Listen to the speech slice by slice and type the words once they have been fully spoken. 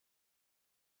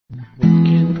What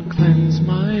can cleanse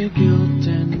my guilt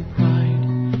and pride?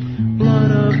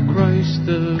 Blood of Christ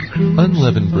the crucified.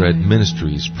 Unleavened Bread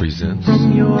Ministries presents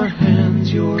From your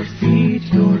hands, your feet,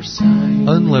 your side.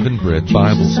 Unleavened Bread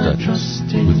Bible Studies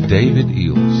with David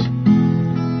Eels.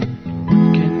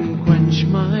 What can quench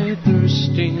my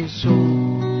thirsting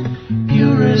soul?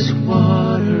 Purest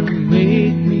water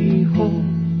make me whole.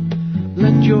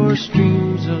 Let your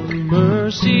streams of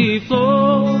mercy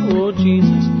flow. Oh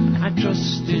Jesus, I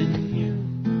trust in you.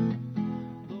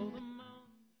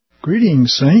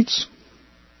 Greetings, saints.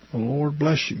 The Lord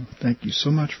bless you. Thank you so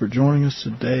much for joining us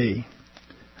today.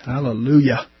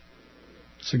 Hallelujah.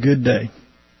 It's a good day.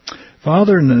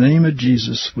 Father, in the name of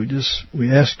Jesus,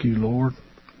 we ask you, Lord,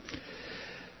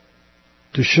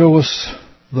 to show us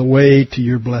the way to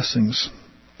your blessings,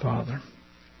 Father.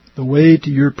 The way to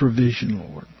your provision,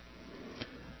 Lord.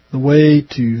 The way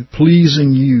to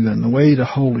pleasing you and the way to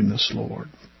holiness, Lord.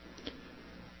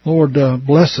 Lord,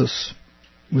 bless us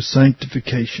with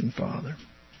sanctification, Father.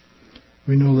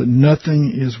 We know that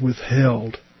nothing is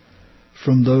withheld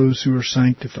from those who are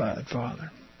sanctified, Father.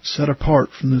 Set apart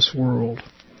from this world.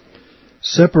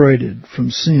 Separated from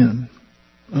sin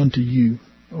unto you,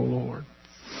 O Lord.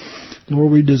 Lord,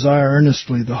 we desire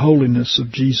earnestly the holiness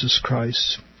of Jesus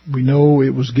Christ. We know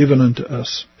it was given unto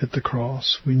us at the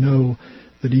cross. We know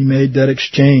that He made that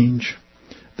exchange,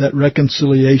 that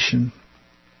reconciliation,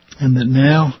 and that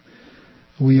now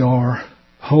we are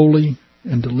holy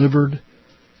and delivered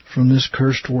from this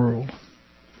cursed world.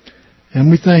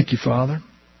 And we thank you, Father,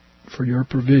 for your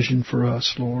provision for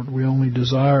us, Lord. We only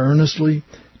desire earnestly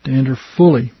to enter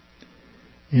fully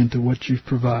into what you've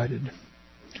provided.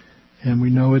 And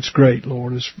we know it's great,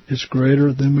 Lord. It's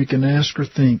greater than we can ask or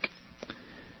think.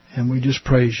 And we just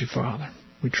praise you, Father.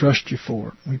 We trust you for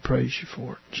it. We praise you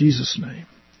for it. In Jesus' name,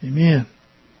 amen.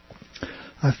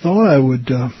 I thought I would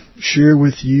share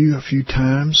with you a few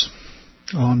times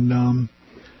on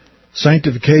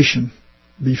sanctification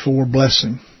before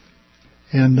blessing.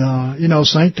 And,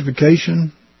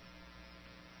 sanctification,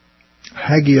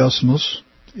 hagiosmos,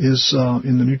 is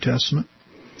in the New Testament,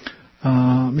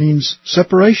 means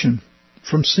separation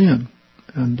from sin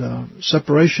and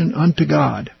separation unto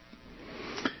God.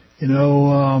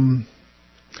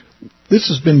 This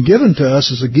has been given to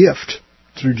us as a gift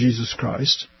through Jesus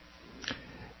Christ.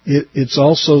 It's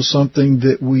also something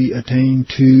that we attain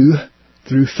to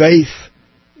through faith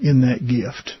in that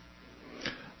gift.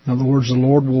 In other words, the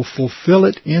Lord will fulfill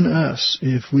it in us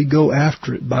if we go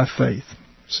after it by faith,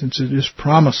 since it is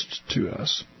promised to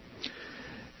us.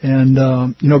 And,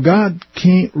 God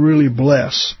can't really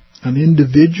bless an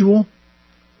individual,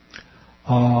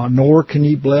 nor can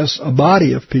He bless a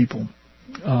body of people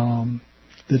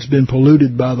that's been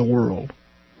polluted by the world.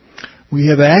 We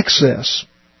have access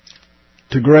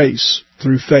to grace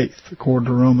through faith, according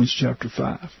to Romans chapter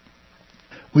 5.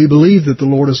 We believe that the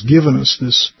Lord has given us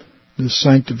this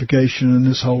sanctification and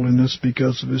this holiness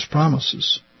because of His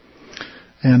promises.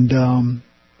 And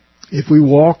if we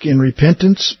walk in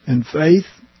repentance and faith,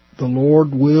 the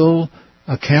Lord will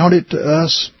account it to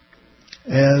us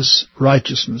as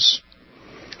righteousness.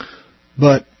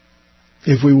 But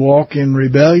if we walk in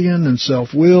rebellion and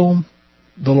self-will,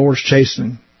 the Lord's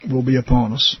chastening will be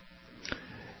upon us.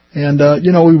 And,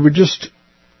 we just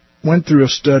went through a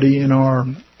study in our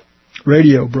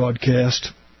radio broadcast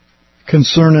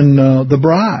concerning the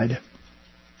bride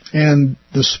and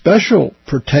the special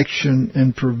protection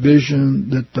and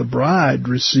provision that the bride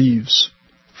receives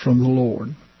from the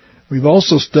Lord. We've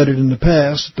also studied in the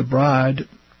past that the bride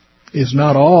is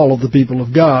not all of the people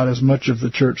of God, as much of the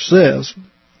church says.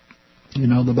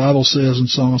 The Bible says in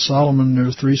Song of Solomon, there are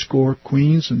 80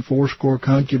 queens and 80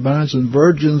 concubines and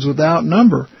virgins without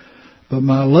number. But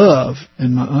my love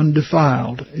and my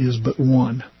undefiled is but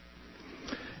one.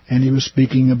 And he was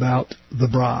speaking about the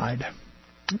bride.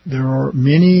 There are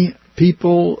many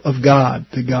people of God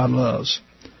that God loves.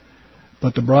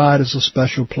 But the bride is a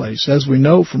special place. As we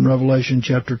know from Revelation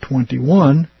chapter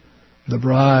 21, the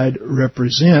bride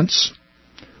represents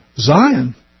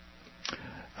Zion.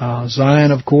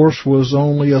 Zion, of course, was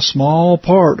only a small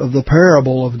part of the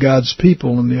parable of God's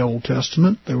people in the Old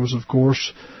Testament. There was, of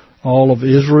course, all of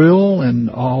Israel and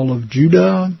all of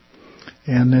Judah,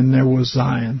 and then there was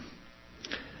Zion.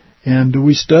 And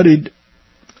we studied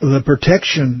the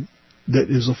protection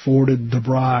that is afforded the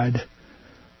bride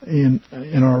in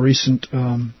our recent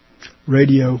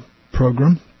radio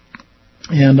program.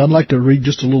 And I'd like to read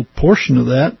just a little portion of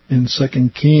that in 2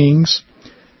 Kings.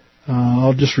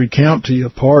 I'll just recount to you a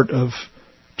part of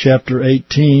chapter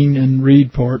 18 and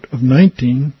read part of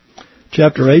 19.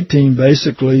 Chapter 18,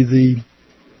 basically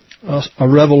a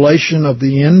revelation of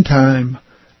the end time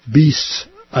beasts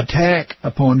attack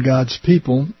upon God's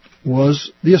people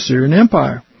was the Assyrian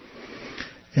Empire.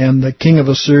 And the king of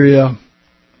Assyria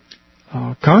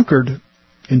conquered,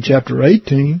 in chapter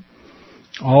 18,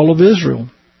 all of Israel,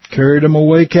 carried them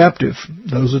away captive.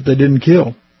 Those that they didn't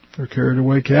kill were carried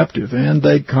away captive. And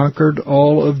they conquered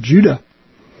all of Judah.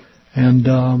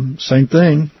 And same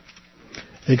thing,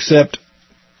 except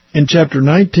in chapter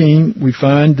 19, we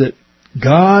find that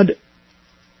God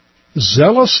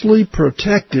zealously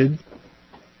protected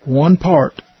one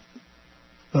part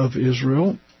of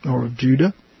Israel, or of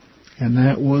Judah, and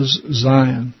that was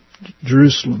Zion,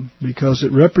 Jerusalem, because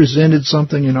it represented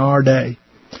something in our day.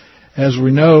 As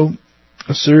we know,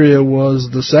 Assyria was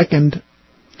the second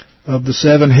of the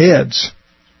 7 heads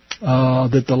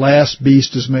that the last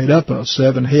beast is made up of.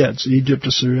 7 heads: Egypt,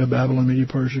 Assyria, Babylon, Media,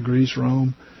 Persia, Greece,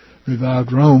 Rome,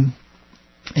 revived Rome.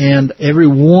 And every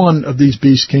one of these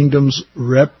beast kingdoms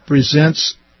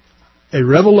represents a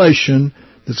revelation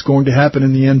that's going to happen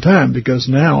in the end time, because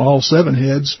now all 7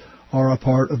 heads are a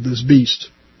part of this beast.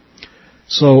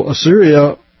 So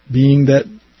Assyria, being that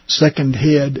second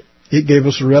head, it gave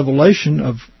us a revelation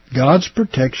of God's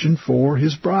protection for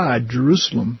His bride,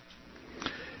 Jerusalem.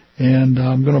 And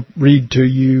I'm going to read to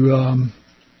you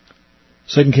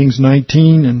 2 Kings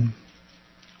 19 and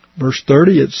verse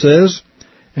 30. It says,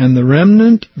 "And the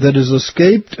remnant that is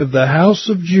escaped of the house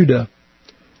of Judah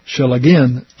shall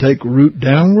again take root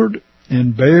downward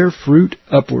and bear fruit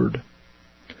upward.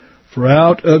 For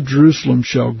out of Jerusalem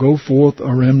shall go forth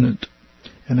a remnant,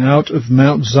 and out of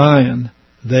Mount Zion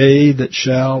they that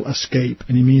shall escape."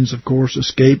 And he means, of course,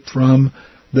 escape from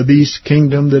the beast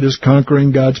kingdom that is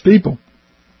conquering God's people.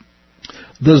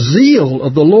 "The zeal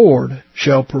of the Lord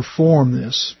shall perform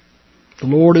this." The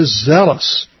Lord is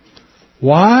zealous.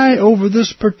 Why over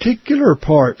this particular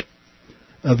part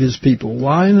of His people?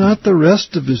 Why not the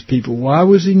rest of His people? Why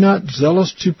was He not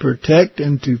zealous to protect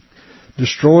and to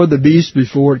destroy the beast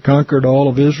before it conquered all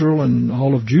of Israel and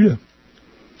all of Judah?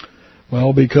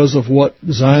 Well, because of what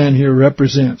Zion here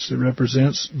represents. It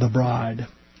represents the bride.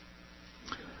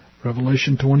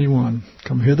 Revelation 21,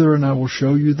 "Come hither and I will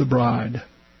show you the bride,"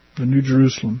 the New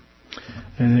Jerusalem.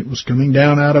 And it was coming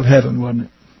down out of heaven, wasn't it?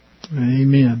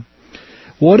 Amen.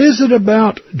 What is it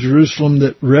about Jerusalem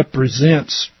that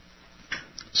represents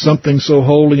something so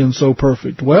holy and so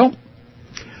perfect? Well,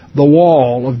 the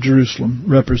wall of Jerusalem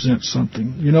represents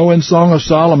something. You know, in Song of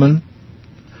Solomon,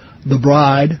 the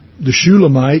bride, the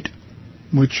Shulamite,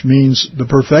 which means the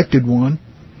perfected one,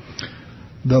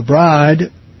 the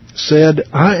bride said,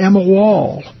 "I am a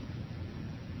wall.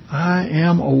 I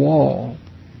am a wall."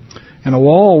 And a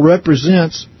wall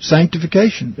represents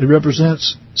sanctification. It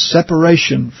represents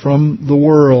separation from the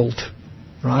world,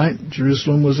 right?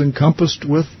 Jerusalem was encompassed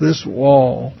with this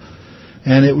wall.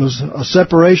 And it was a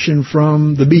separation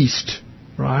from the beast,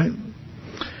 right?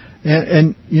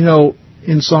 And you know,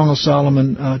 in Song of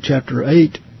Solomon, chapter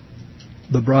 8,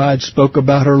 the bride spoke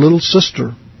about her little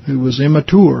sister who was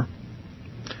immature.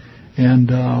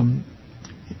 And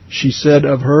she said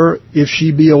of her, "If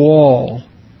she be a wall,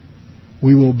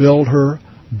 we will build her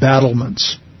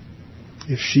battlements."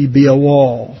 If she be a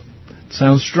wall. It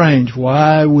sounds strange.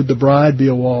 Why would the bride be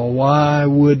a wall? Why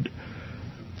would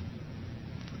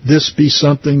this be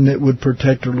something that would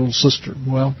protect her little sister?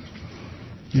 Well,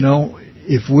 you know,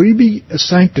 if we be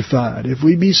sanctified, if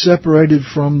we be separated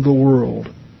from the world,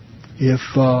 if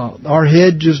our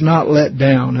hedge is not let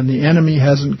down and the enemy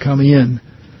hasn't come in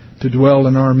to dwell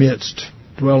in our midst,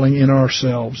 dwelling in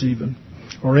ourselves even,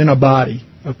 or in a body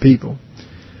of people,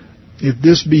 if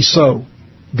this be so,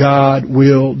 God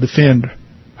will defend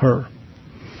her.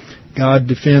 God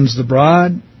defends the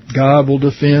bride. God will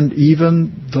defend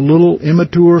even the little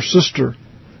immature sister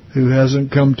who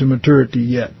hasn't come to maturity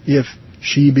yet, if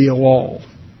she be a wall.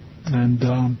 And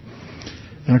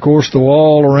of course, the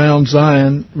wall around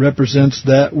Zion represents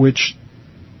that which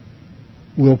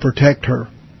will protect her.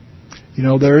 You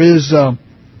know, there is a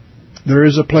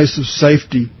place of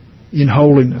safety in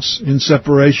holiness, in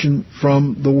separation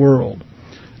from the world.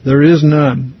 There is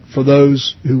none for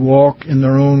those who walk in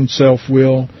their own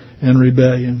self-will and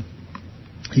rebellion.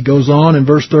 He goes on in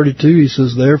verse 32, he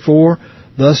says, "Therefore,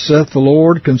 thus saith the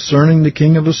Lord concerning the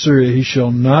king of Assyria, he shall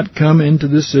not come into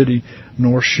this city,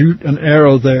 nor shoot an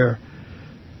arrow there,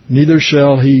 neither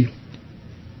shall he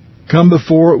come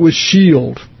before it with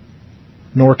shield,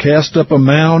 nor cast up a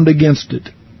mound against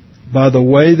it. By the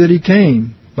way that he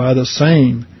came, by the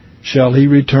same shall he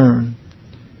return.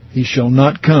 He shall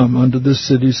not come unto this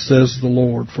city, says the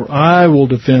Lord. For I will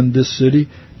defend this city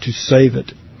to save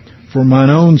it, for mine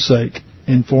own sake,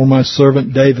 and for my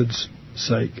servant David's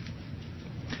sake."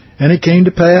 And it came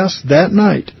to pass that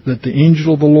night that the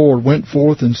angel of the Lord went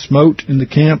forth and smote in the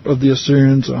camp of the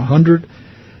Assyrians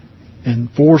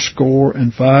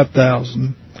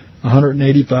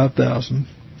 185,000.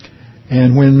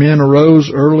 And when men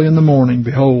arose early in the morning,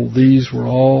 behold, these were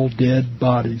all dead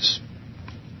bodies.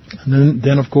 And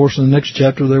then, of course, in the next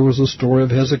chapter, there was the story of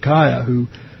Hezekiah, who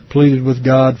pleaded with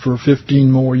God for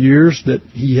 15 more years that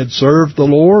he had served the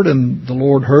Lord, and the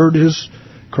Lord heard his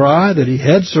cry that he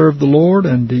had served the Lord,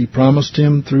 and he promised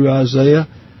him through Isaiah,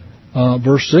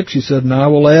 verse 6, he said, "And I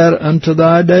will add unto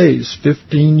thy days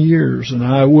 15 years, and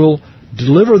I will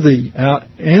deliver thee out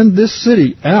and this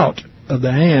city out of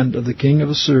the hand of the king of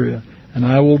Assyria, and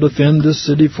I will defend this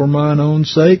city for mine own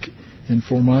sake and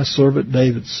for my servant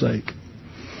David's sake."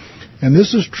 And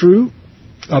this is true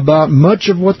about much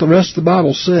of what the rest of the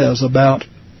Bible says about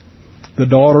the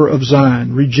daughter of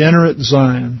Zion, regenerate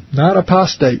Zion, not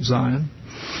apostate Zion,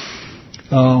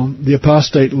 the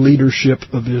apostate leadership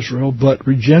of Israel, but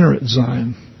regenerate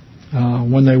Zion,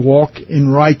 when they walk in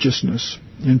righteousness,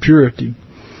 in purity.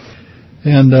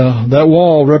 And that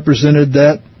wall represented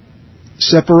that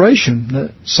separation,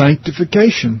 that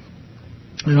sanctification.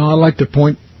 You know, I'd like to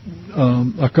point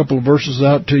a couple of verses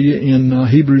out to you in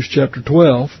Hebrews chapter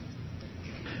 12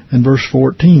 and verse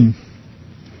 14.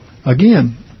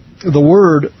 Again, the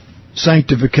word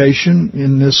sanctification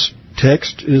in this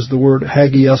text is the word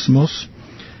hagiosmos.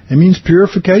 It means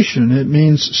purification. It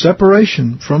means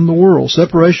separation from the world,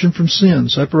 separation from sin,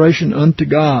 separation unto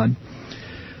God.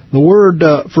 The word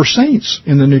for saints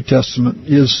in the New Testament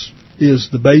is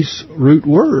the base root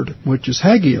word, which is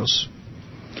hagios.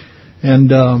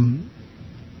 And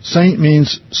saint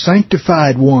means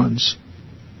sanctified ones.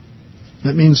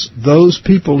 That means those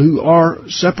people who are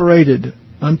separated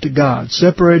unto God,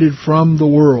 separated from the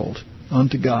world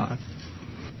unto God.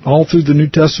 All through the New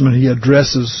Testament, he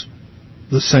addresses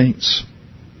the saints,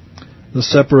 the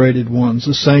separated ones,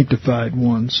 the sanctified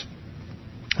ones.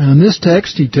 And in this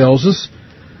text, he tells us,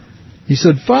 he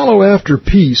said, "Follow after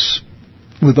peace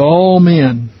with all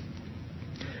men,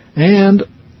 and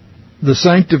the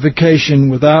sanctification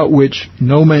without which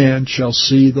no man shall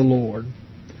see the Lord."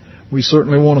 We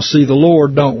certainly want to see the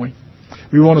Lord, don't we?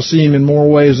 We want to see Him in more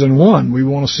ways than one. We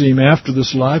want to see Him after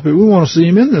this life, but we want to see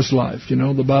Him in this life. You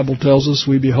know, the Bible tells us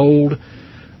we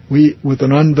with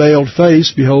an unveiled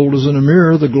face, behold as in a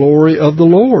mirror the glory of the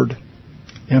Lord,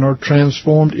 and are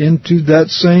transformed into that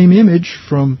same image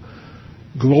from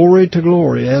glory to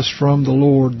glory, as from the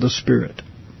Lord the Spirit.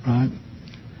 Right?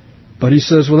 But he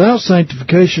says, without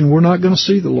sanctification, we're not going to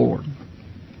see the Lord.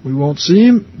 We won't see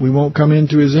Him, we won't come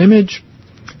into His image,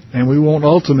 and we won't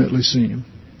ultimately see Him.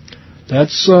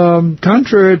 That's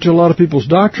contrary to a lot of people's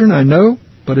doctrine, I know,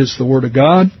 but it's the Word of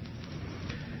God.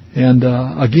 And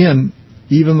again,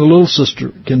 even the little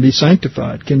sister can be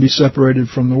sanctified, can be separated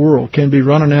from the world, can be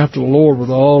running after the Lord with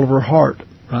all of her heart,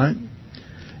 right?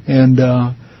 And,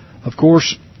 of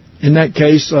course, in that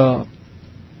case, the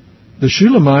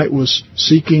Shulamite was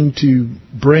seeking to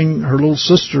bring her little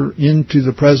sister into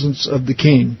the presence of the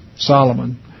king,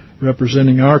 Solomon,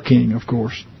 representing our king, of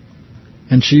course.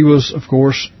 And she was, of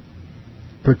course,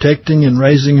 protecting and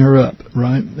raising her up,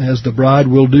 right, as the bride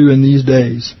will do in these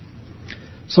days.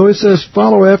 So it says,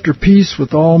 "Follow after peace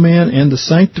with all men, and the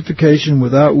sanctification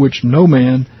without which no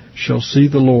man shall see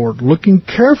the Lord, looking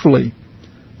carefully,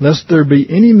 lest there be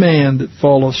any man that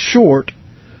falleth short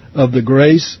of the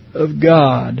grace of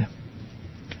God,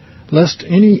 lest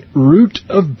any root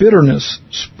of bitterness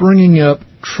springing up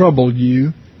trouble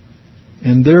you,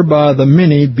 and thereby the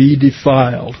many be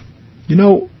defiled." You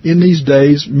know, in these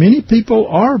days, many people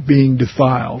are being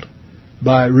defiled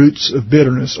by roots of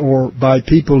bitterness, or by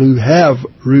people who have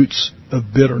roots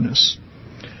of bitterness.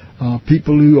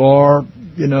 People who are,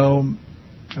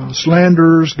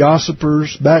 slanderers,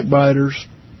 gossipers, backbiters.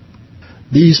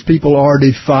 These people are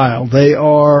defiled. They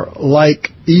are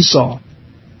like Esau,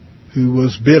 who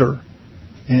was bitter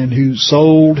and who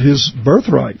sold his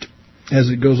birthright, as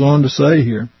it goes on to say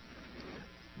here.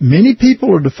 Many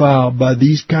people are defiled by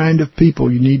these kind of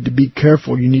people. You need to be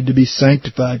careful. You need to be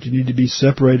sanctified. You need to be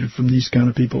separated from these kind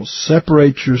of people.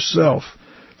 Separate yourself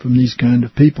from these kind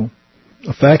of people.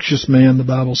 A factious man, the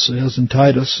Bible says in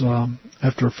Titus,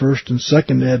 after a first and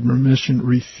second admonition,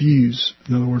 refuse.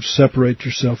 In other words, separate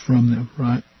yourself from them,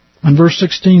 right? And verse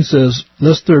 16 says,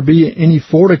 "Lest there be any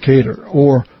fornicator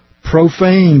or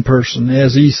profane person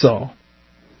as Esau."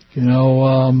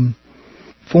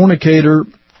 Fornicator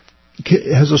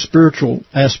has a spiritual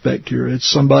aspect here. It's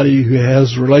somebody who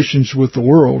has relations with the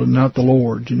world and not the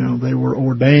Lord. They were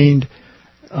ordained,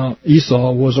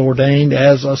 Esau was ordained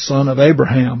as a son of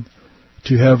Abraham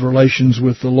to have relations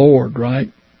with the Lord, right?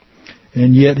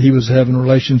 and yet he was having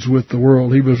relations with the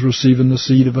world. He was receiving the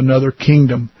seed of another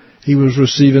kingdom. He was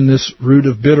receiving this root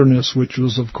of bitterness, which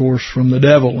was, of course, from the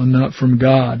devil and not from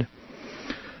God.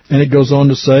 And it goes on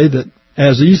to say that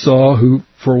as Esau, who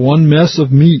for one mess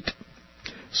of meat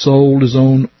sold his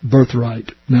own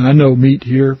birthright. Now, I know meat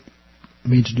here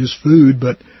means just food,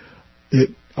 but it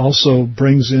also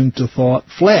brings into thought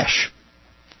flesh,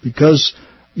 because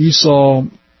Esau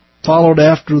followed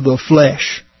after the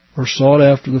flesh, or sought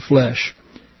after the flesh.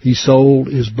 He sold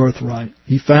his birthright.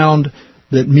 He found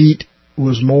that meat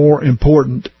was more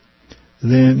important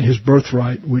than his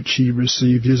birthright, which he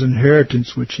received, his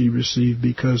inheritance, which he received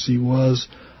because he was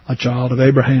a child of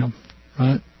Abraham,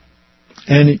 right?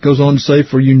 And it goes on to say,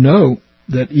 for you know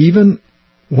that even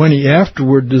when he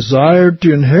afterward desired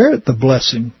to inherit the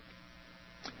blessing,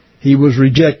 he was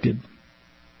rejected.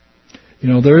 You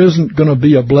know, there isn't going to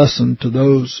be a blessing to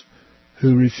those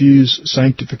who refuse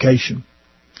sanctification,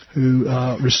 who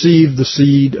receive the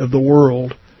seed of the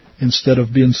world instead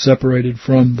of being separated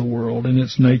from the world and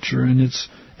its nature and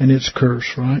its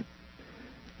curse, right?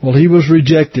 Well, he was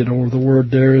rejected, or the word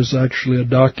there is actually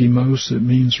adokimos. It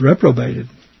means reprobated.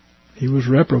 He was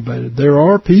reprobated. There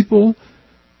are people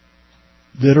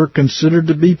that are considered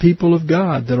to be people of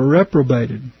God that are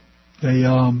reprobated. They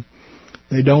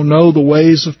don't know the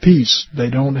ways of peace.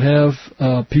 They don't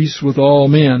have peace with all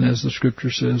men, as the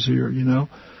Scripture says here, you know.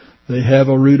 They have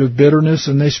a root of bitterness,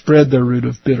 and they spread their root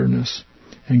of bitterness.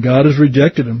 And God has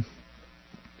rejected them.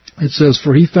 It says,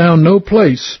 for he found no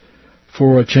place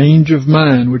for a change of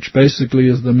mind, which basically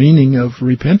is the meaning of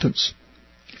repentance.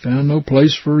 He found no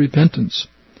place for repentance.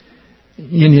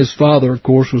 In his father, of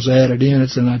course, was added in.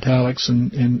 It's in italics,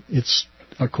 and it's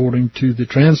according to the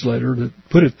translator that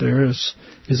put it there as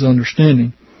his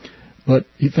understanding. But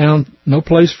he found no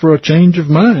place for a change of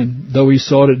mind, though he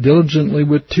sought it diligently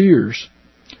with tears.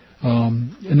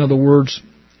 In other words,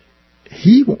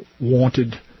 he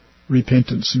wanted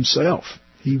repentance himself.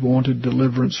 He wanted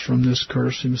deliverance from this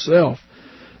curse himself.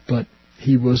 But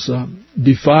he was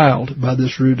defiled by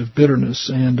this root of bitterness.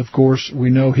 And, of course, we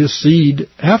know his seed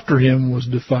after him was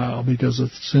defiled, because the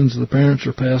sins of the parents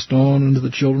are passed on into the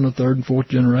children of third and fourth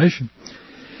generation.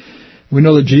 We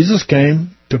know that Jesus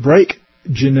came to break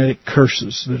genetic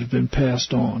curses that have been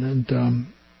passed on.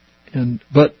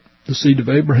 But the seed of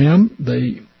Abraham,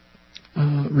 they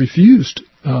refused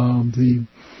the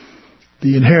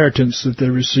inheritance that they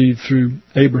received through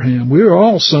Abraham. We are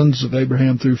all sons of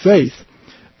Abraham through faith,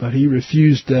 but he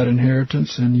refused that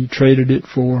inheritance, and he traded it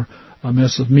for a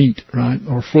mess of meat, right,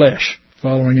 or flesh,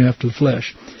 following after the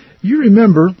flesh. You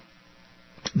remember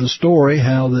the story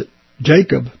how that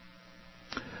Jacob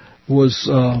was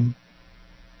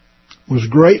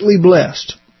greatly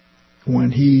blessed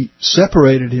when he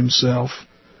separated himself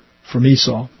from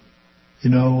Esau. You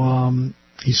know,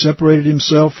 he separated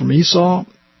himself from Esau,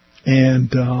 and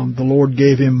the Lord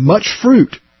gave him much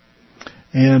fruit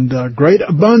and great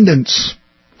abundance,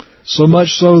 so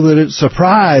much so that it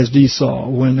surprised Esau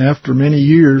when, after many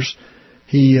years,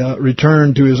 he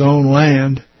returned to his own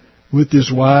land with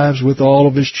his wives, with all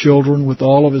of his children, with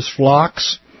all of his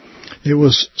flocks. It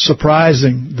was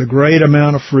surprising, the great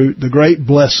amount of fruit, the great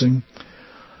blessing.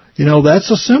 You know, that's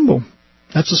a symbol.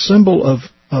 That's a symbol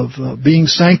of being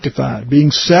sanctified, being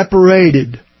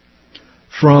separated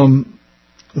from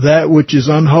that which is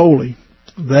unholy,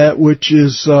 that which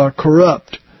is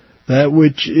corrupt, that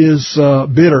which is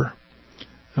bitter,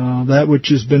 that which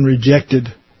has been rejected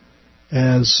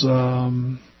as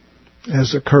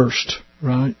accursed,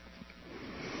 right?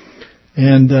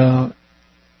 And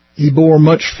he bore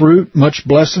much fruit, much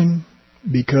blessing,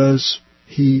 because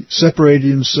he separated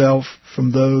himself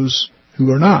from those who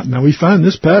are not. Now, we find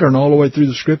this pattern all the way through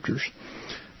the Scriptures.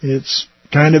 It's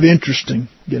kind of interesting,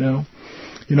 you know.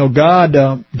 You know, God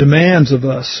demands of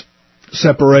us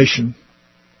separation.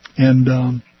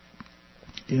 And,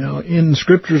 you know, in the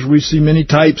Scriptures we see many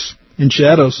types and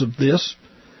shadows of this.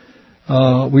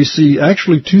 We see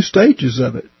actually two stages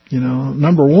of it. You know,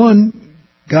 number one,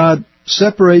 God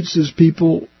separates His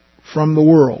people from the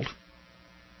world.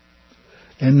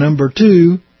 And number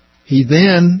two, He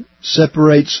then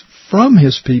separates from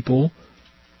His people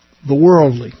the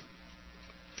worldly.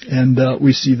 And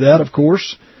we see that, of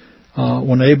course,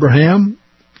 when Abraham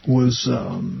was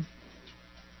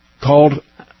called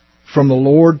from the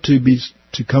Lord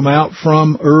to come out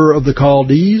from Ur of the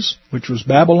Chaldees, which was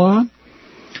Babylon,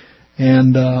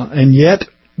 and yet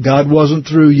God wasn't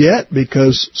through yet,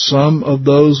 because some of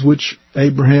those which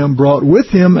Abraham brought with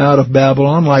him out of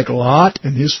Babylon, like Lot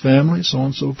and his family, so on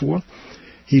and so forth,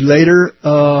 he later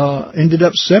ended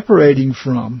up separating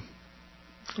from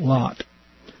Lot.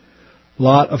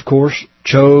 Lot, of course,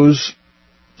 chose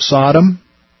Sodom,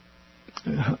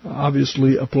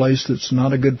 obviously a place that's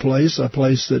not a good place, a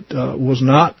place that was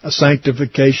not a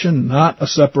sanctification, not a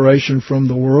separation from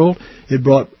the world. It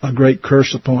brought a great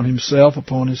curse upon himself,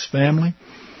 upon his family.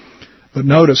 But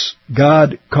notice,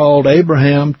 God called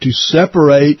Abraham to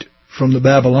separate from the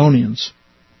Babylonians.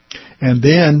 And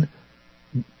then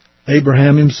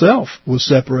Abraham himself was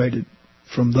separated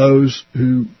from those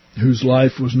whose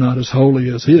life was not as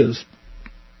holy as his.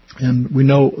 And we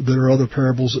know there are other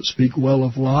parables that speak well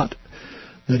of Lot,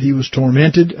 that he was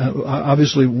tormented.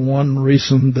 Obviously, one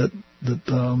reason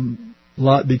that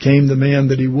Lot became the man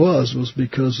that he was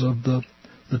because of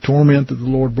the torment that the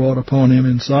Lord brought upon him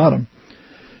in Sodom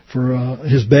for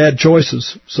his bad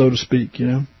choices, so to speak, you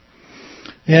know.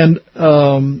 And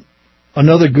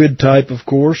another good type, of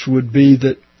course, would be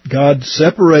that God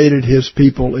separated his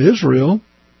people Israel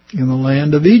in the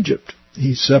land of Egypt.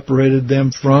 He separated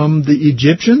them from the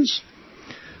Egyptians.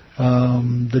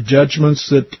 The judgments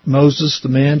that Moses, the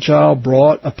man-child,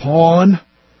 brought upon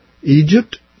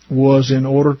Egypt was in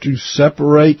order to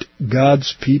separate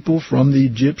God's people from the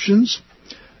Egyptians.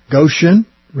 Goshen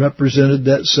represented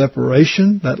that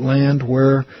separation, that land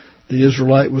where the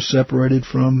Israelite was separated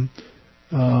from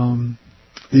the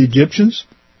Egyptians.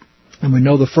 And we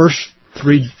know the first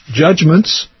three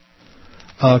judgments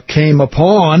came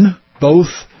upon both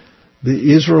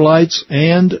the Israelites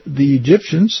and the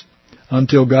Egyptians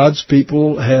until God's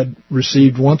people had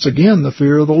received once again the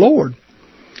fear of the Lord.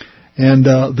 And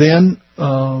then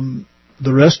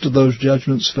the rest of those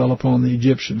judgments fell upon the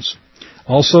Egyptians.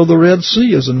 Also, the Red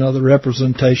Sea is another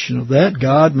representation of that.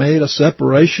 God made a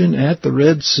separation at the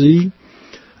Red Sea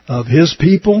of his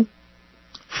people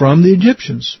from the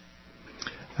Egyptians.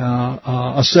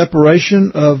 A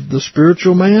separation of the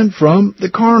spiritual man from the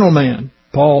carnal man.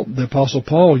 The Apostle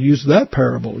Paul used that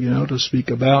parable, to speak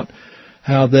about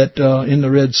how that in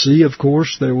the Red Sea, of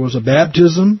course, there was a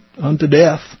baptism unto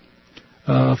death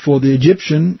for the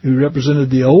Egyptian who represented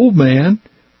the old man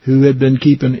who had been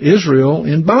keeping Israel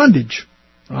in bondage.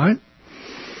 Right?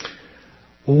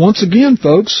 Well, once again,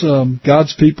 folks,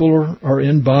 God's people are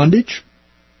in bondage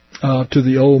to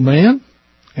the old man,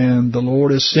 and the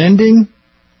Lord is sending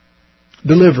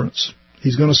deliverance.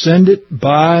 He's going to send it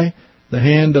by the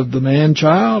hand of the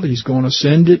man-child. He's going to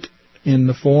send it in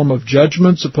the form of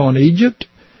judgments upon Egypt,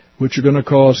 which are going to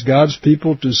cause God's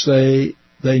people to say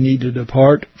they need to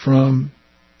depart from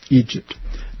Egypt,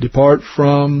 depart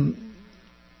from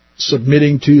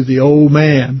submitting to the old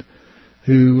man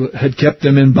who had kept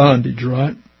them in bondage,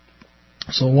 right?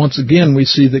 So once again, we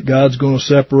see that God's going to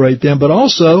separate them, but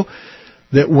also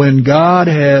that when God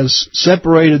has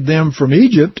separated them from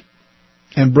Egypt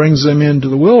and brings them into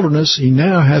the wilderness, he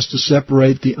now has to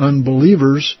separate the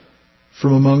unbelievers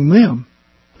from among them.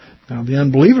 Now, the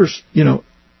unbelievers,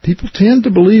 people tend to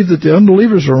believe that the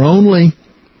unbelievers are only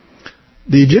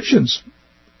the Egyptians.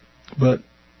 But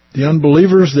the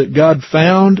unbelievers that God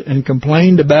found and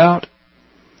complained about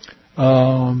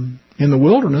in the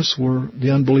wilderness were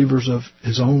the unbelievers of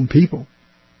his own people.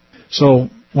 So,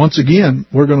 once again,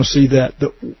 we're going to see that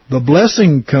the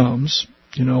blessing comes,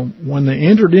 when they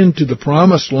entered into the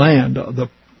promised land.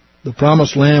 The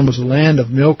promised land was the land of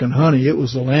milk and honey. It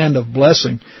was the land of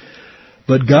blessing.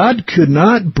 But God could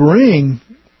not bring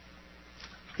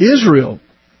Israel,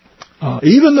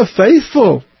 even the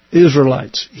faithful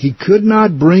Israelites, he could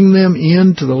not bring them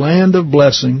into the land of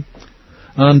blessing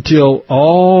until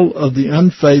all of the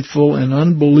unfaithful and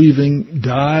unbelieving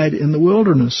died in the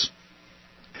wilderness.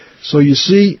 So you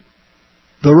see,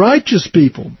 the righteous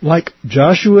people, like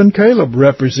Joshua and Caleb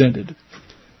represented,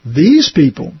 these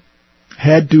people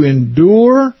had to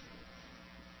endure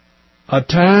a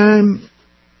time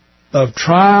of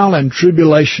trial and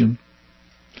tribulation,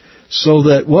 so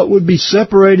that what would be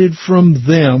separated from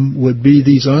them would be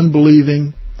these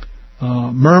unbelieving,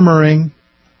 murmuring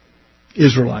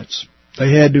Israelites.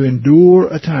 They had to endure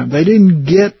a time. They didn't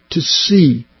get to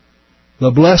see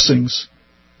the blessings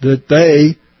that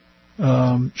they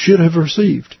should have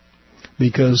received,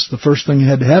 because the first thing that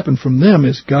had to happen from them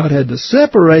is God had to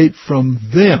separate from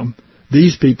them,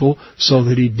 these people, so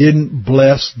that he didn't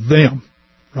bless them.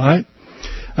 Right?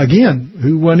 Again,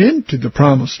 who went into the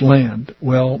promised land?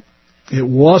 Well, it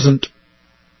wasn't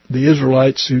the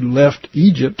Israelites who left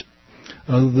Egypt,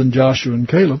 other than Joshua and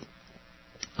Caleb.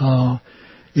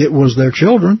 It was their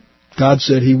children. God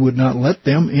said he would not let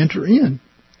them enter in.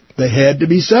 They had to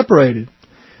be separated.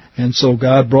 And so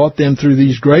God brought them through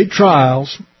these great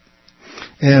trials,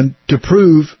 and to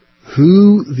prove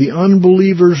who the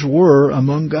unbelievers were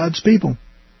among God's people.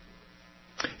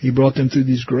 He brought them through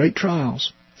these great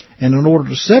trials. And in order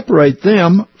to separate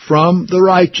them from the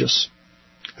righteous,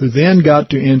 who then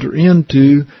got to enter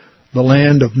into the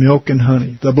land of milk and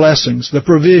honey, the blessings, the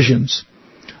provisions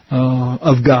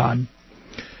of God.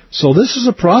 So this is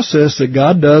a process that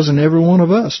God does in every one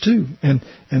of us too. And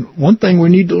one thing we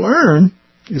need to learn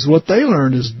is what they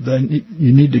learned is that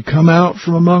you need to come out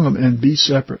from among them and be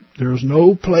separate. There is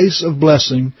no place of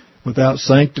blessing without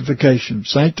sanctification.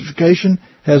 Sanctification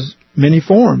has many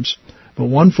forms, but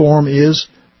one form is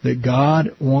that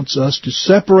God wants us to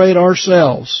separate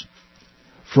ourselves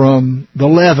from the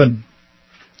leaven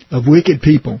of wicked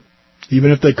people.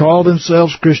 Even if they call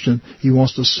themselves Christian, He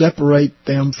wants to separate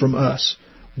them from us.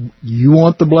 You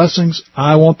want the blessings,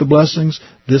 I want the blessings,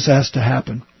 this has to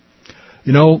happen.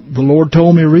 You know, the Lord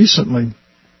told me recently,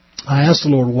 I asked the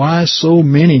Lord, why so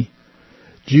many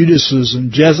Judases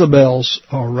and Jezebels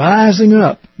are rising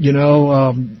up? You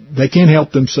know, they can't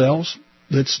help themselves.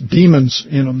 It's demons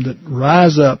in them that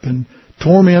rise up and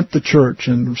torment the church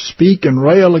and speak and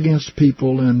rail against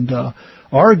people and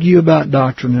argue about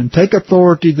doctrine and take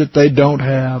authority that they don't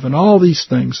have and all these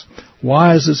things.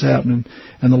 Why is this happening?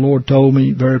 And the Lord told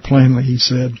me very plainly, He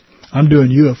said, I'm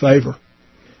doing you a favor.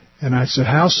 And I said,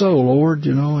 how so, Lord?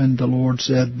 You know, and the Lord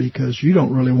said, because you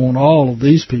don't really want all of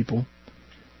these people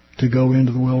to go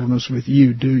into the wilderness with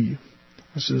you, do you?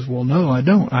 I says, well, no, I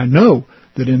don't. I know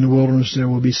that in the wilderness there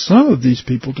will be some of these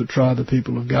people to try the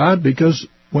people of God, because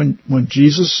when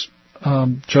Jesus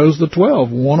chose the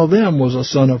 12, one of them was a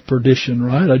son of perdition,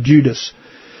 right? A Judas.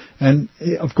 And,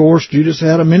 of course, Judas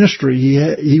had a ministry.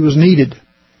 He was needed.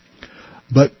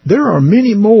 But there are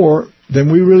many more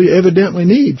than we really evidently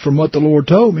need from what the Lord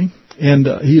told me. And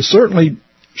He is certainly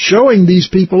showing these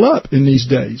people up in these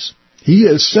days. He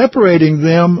is separating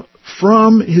them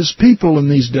from His people in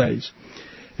these days.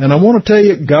 And I want to tell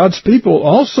you, God's people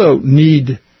also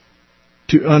need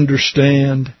to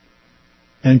understand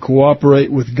and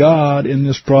cooperate with God in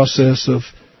this process of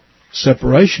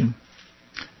separation,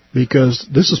 because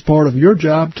this is part of your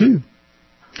job too.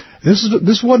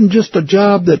 This wasn't just a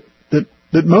job that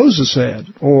Moses had,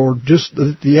 or just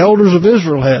the elders of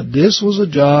Israel had. This was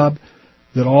a job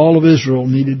that all of Israel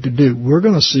needed to do. We're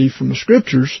going to see from the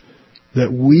Scriptures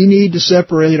that we need to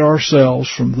separate ourselves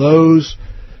from those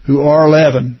who are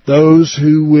leaven, those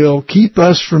who will keep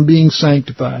us from being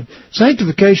sanctified.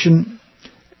 Sanctification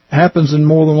happens in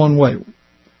more than one way.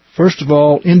 First of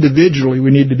all, individually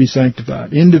we need to be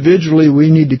sanctified. Individually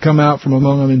we need to come out from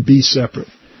among them and be separate.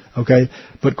 Okay?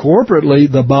 But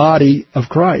corporately, the body of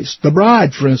Christ. The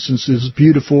bride, for instance, is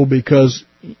beautiful because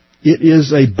it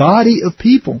is a body of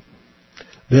people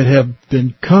that have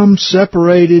become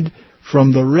separated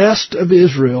from the rest of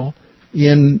Israel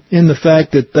in the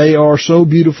fact that they are so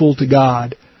beautiful to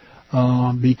God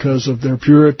because of their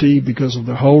purity, because of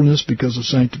their holiness, because of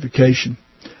sanctification.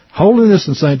 Holiness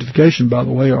and sanctification, by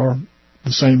the way, are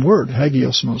the same word,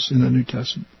 hagiosmos, in the New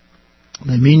Testament.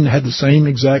 They have the same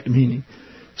exact meaning.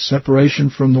 Separation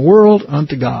from the world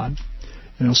unto God.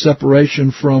 You know,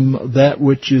 separation from that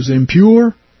which is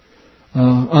impure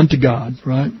unto God,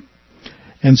 right?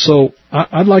 And so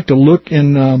I'd like to look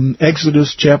in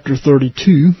Exodus chapter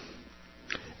 32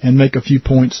 and make a few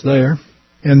points there.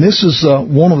 And this is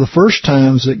one of the first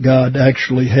times that God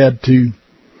actually had to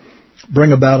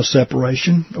bring about a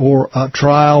separation or a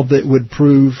trial that would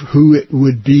prove who it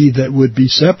would be that would be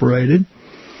separated.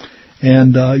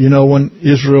 And, when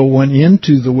Israel went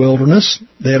into the wilderness,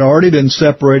 they had already been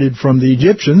separated from the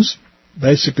Egyptians.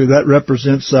 Basically, that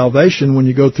represents salvation. When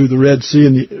you go through the Red Sea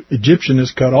and the Egyptian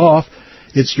is cut off,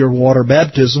 it's your water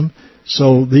baptism.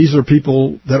 So these are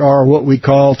people that are what we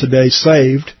call today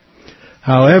saved.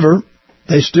 However,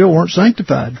 they still weren't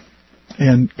sanctified.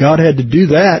 And God had to do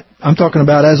that. I'm talking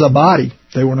about as a body.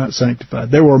 They were not sanctified.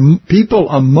 There were people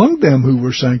among them who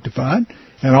were sanctified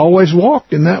and always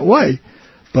walked in that way.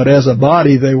 But as a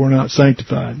body, they were not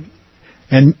sanctified.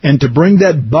 And to bring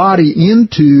that body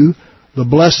into the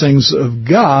blessings of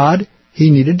God,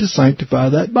 He needed to sanctify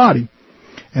that body.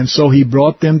 And so He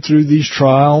brought them through these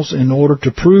trials in order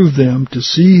to prove them, to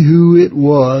see who it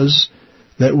was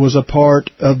that was a part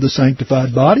of the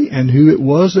sanctified body and who it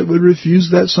was that would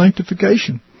refuse that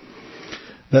sanctification,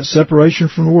 that separation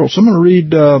from the world. So I'm going to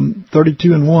read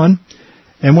 32:1.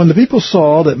 And when the people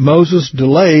saw that Moses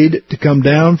delayed to come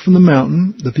down from the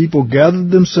mountain, the people gathered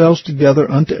themselves together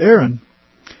unto Aaron,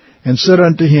 and said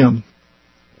unto him,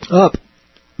 Up,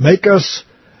 make us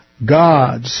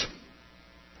gods,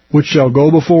 which shall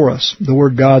go before us. The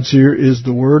word gods here is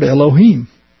the word Elohim.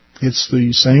 It's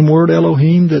the same word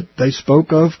Elohim that they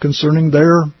spoke of concerning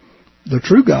the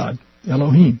true God,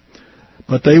 Elohim.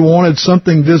 But they wanted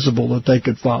something visible that they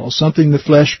could follow, something the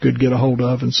flesh could get a hold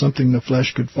of, and something the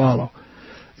flesh could follow.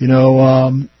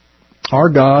 Our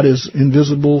God is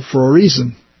invisible for a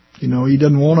reason. You know, He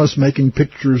doesn't want us making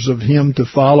pictures of Him to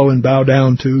follow and bow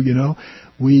down to, you know.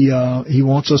 He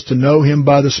wants us to know Him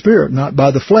by the Spirit, not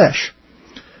by the flesh.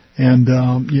 And,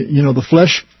 you know, the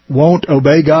flesh won't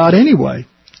obey God anyway.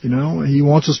 You know, He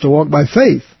wants us to walk by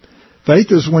faith.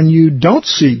 Faith is when you don't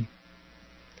see,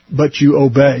 but you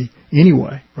obey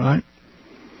anyway, right?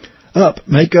 Up,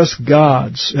 make us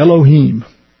gods, Elohim,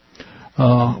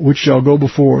 which shall go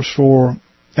before us. For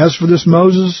as for this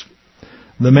Moses,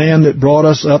 the man that brought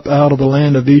us up out of the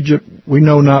land of Egypt, we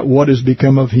know not what is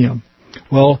become of him.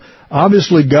 Well,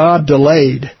 obviously God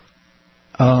delayed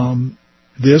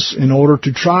this in order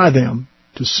to try them,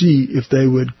 to see if they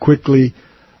would quickly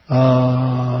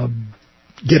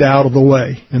get out of the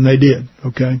way. And they did,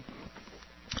 okay?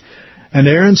 And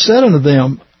Aaron said unto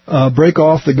them, break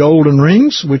off the golden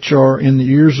rings which are in the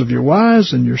ears of your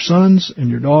wives and your sons and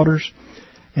your daughters,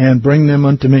 and bring them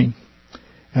unto me.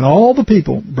 And all the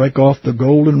people brake off the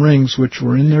golden rings which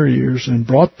were in their ears, and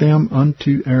brought them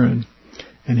unto Aaron.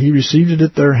 And he received it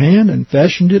at their hand, and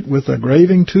fashioned it with a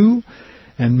graving tool,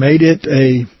 and made it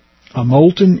a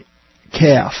molten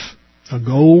calf, a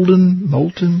golden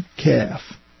molten calf.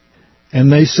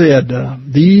 And they said,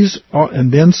 these are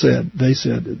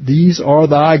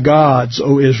thy gods,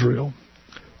 O Israel,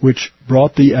 which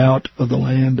brought thee out of the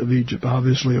land of Egypt.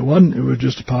 Obviously it wasn't. It was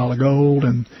just a pile of gold,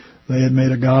 and they had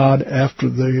made a god after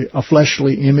a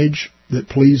fleshly image that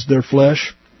pleased their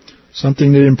flesh,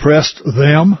 something that impressed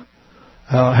them,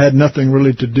 had nothing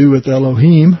really to do with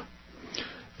Elohim.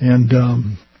 And,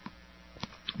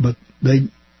 but they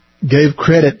gave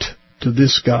credit to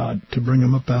this god to bring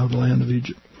them up out of the land of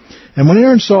Egypt. And when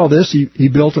Aaron saw this, he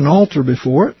built an altar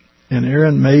before it, and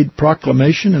Aaron made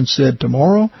proclamation and said,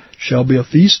 tomorrow shall be a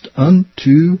feast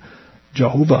unto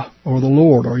Jehovah, or the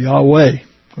Lord, or Yahweh.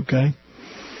 Okay?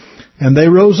 And they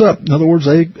rose up. In other words,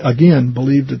 they, again,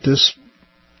 believed that this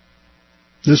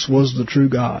was the true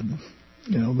God,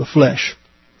 you know, the flesh.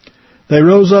 They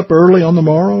rose up early on the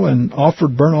morrow and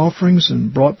offered burnt offerings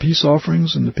and brought peace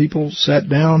offerings, and the people sat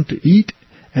down to eat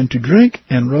and to drink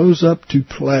and rose up to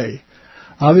play.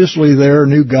 Obviously, their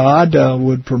new God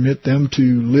would permit them to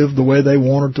live the way they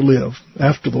wanted to live,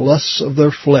 after the lusts of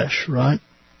their flesh, right?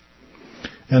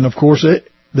 And, of course,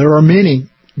 there are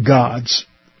many gods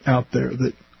out there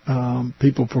that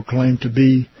people proclaim to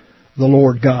be the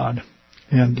Lord God.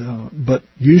 But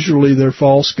usually they're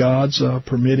false gods,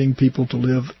 permitting people to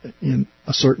live in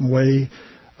a certain way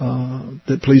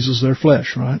that pleases their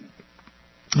flesh, right?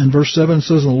 And verse 7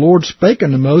 says, and the Lord spake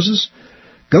unto Moses,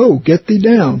 go, get thee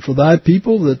down, for thy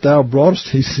people that thou broughtest.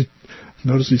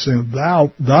 Notice he's saying,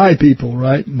 thy people,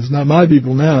 right? And it's not my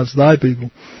people now, it's thy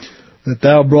people. That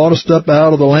thou broughtest up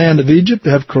out of the land of Egypt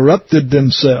have corrupted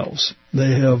themselves.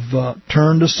 They have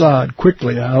turned aside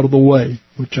quickly out of the way,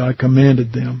 which I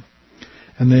commanded them.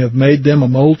 And they have made them a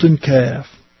molten calf,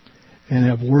 and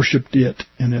have worshipped it,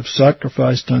 and have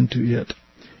sacrificed unto it,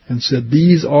 and said,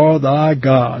 these are thy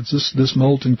gods. This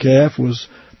molten calf was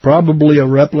probably a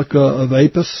replica of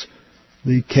Apis,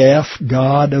 the calf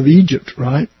god of Egypt,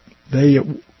 right?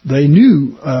 They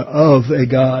knew of a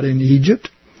god in Egypt,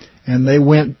 and they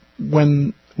went,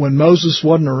 when Moses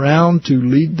wasn't around to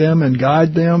lead them and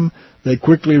guide them, they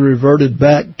quickly reverted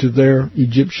back to their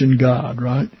Egyptian god,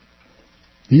 right?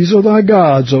 These are thy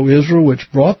gods, O Israel,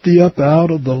 which brought thee up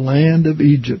out of the land of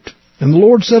Egypt. And the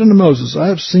Lord said unto Moses, I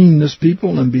have seen this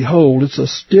people, and behold, it's a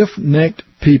stiff-necked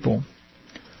people.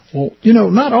 Well, you know,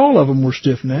 not all of them were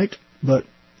stiff-necked, but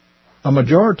a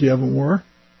majority of them were.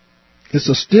 It's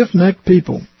a stiff-necked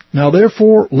people. Now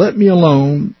therefore, let me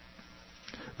alone,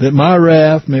 that my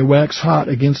wrath may wax hot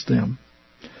against them,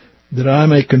 that I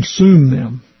may consume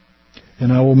them,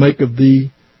 and I will make of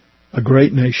thee a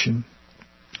great nation.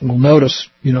 Well, notice,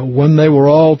 you know, when they were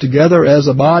all together as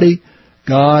a body,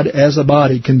 God as a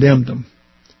body condemned them.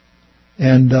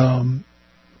 And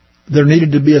there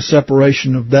needed to be a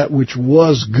separation of that which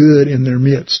was good in their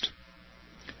midst.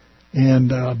 And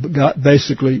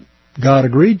God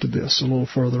agreed to this a little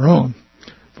further on.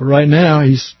 But right now,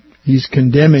 He's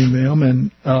condemning them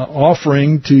and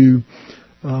offering to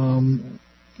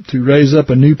raise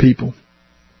up a new people.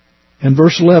 And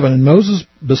verse 11, and Moses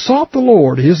besought the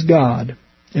Lord his God,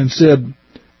 and said,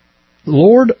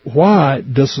 Lord, why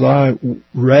dost thy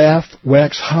wrath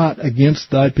wax hot against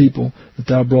thy people, that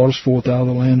thou broughtest forth out of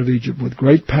the land of Egypt with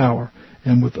great power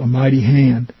and with a mighty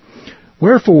hand?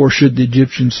 Wherefore should the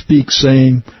Egyptians speak,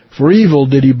 saying, for evil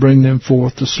did he bring them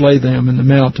forth to slay them in the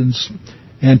mountains,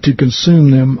 and to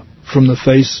consume them from the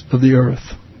face of the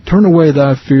earth? Turn away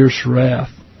thy fierce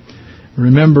wrath.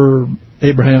 Remember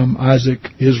Abraham, Isaac,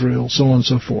 Israel, so on and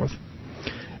so forth.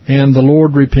 And the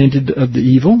Lord repented of the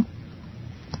evil,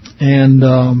 and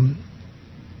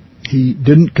He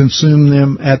didn't consume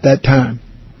them at that time.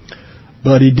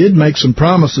 But he did make some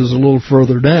promises a little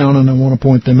further down, and I want to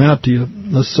point them out to you.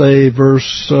 Let's say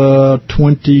verse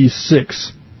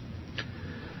 26.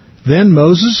 Then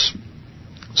Moses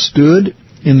stood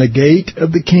in the gate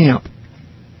of the camp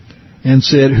and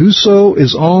said, Whoso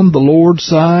is on the Lord's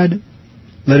side,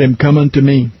 let him come unto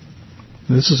me.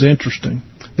 This is interesting.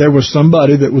 There was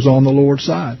somebody that was on the Lord's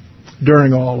side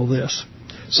during all of this.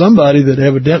 Somebody that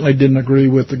evidently didn't agree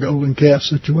with the golden calf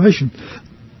situation.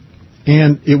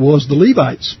 And it was the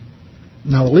Levites.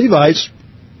 Now, the Levites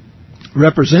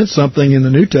represent something in the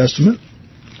New Testament.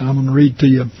 I'm going to read to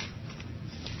you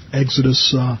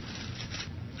Exodus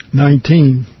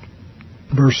 19,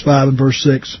 verse 5 and verse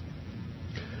 6.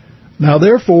 Now,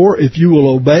 therefore, if you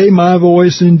will obey my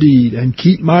voice indeed and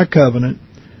keep my covenant,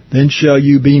 then shall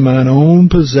you be mine own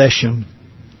possession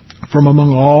from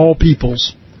among all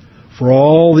peoples, for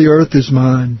all the earth is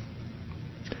mine.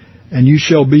 And you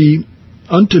shall be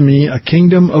unto me a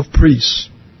kingdom of priests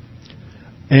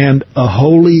and a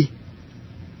holy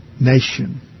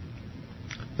nation.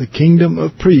 The kingdom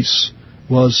of priests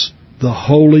was the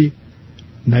holy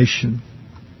nation.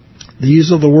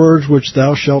 These are the words which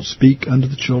thou shalt speak unto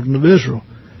the children of Israel.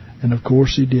 And of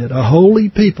course he did. A holy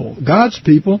people. God's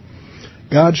people,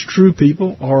 God's true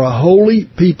people, are a holy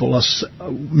people,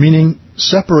 meaning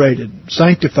separated,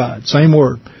 sanctified, same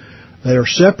word. They are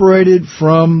separated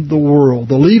from the world.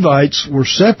 The Levites were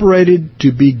separated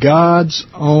to be God's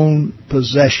own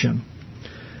possession.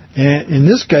 And in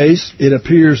this case, it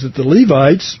appears that the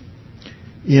Levites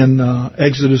in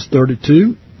Exodus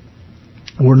 32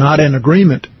 were not in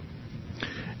agreement.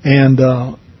 And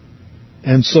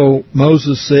so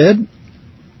Moses said,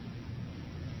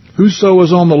 Whoso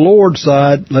is on the Lord's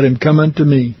side, let him come unto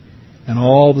me. And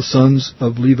all the sons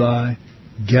of Levi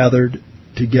gathered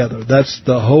together. That's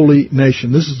the holy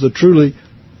nation. This is the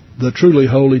truly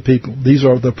holy people. These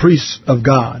are the priests of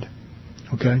God.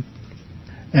 Okay?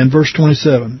 And verse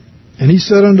 27. And he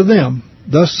said unto them,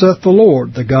 Thus saith the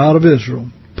Lord, the God of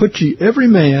Israel, Put ye every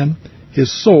man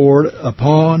his sword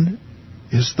upon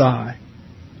his thigh,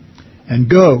 and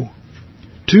go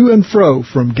to and fro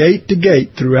from gate to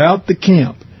gate throughout the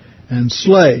camp, and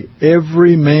slay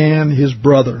every man his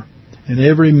brother, and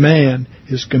every man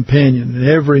his companion, and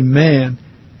every man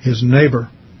his neighbor.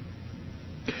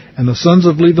 And the sons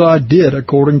of Levi did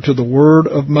according to the word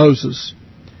of Moses.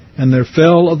 And there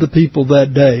fell of the people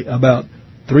that day about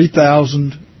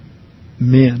 3,000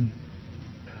 men.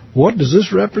 What does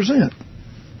this represent?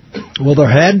 Well, there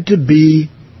had to be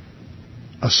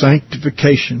a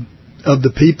sanctification of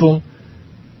the people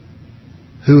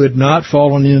who had not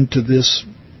fallen into this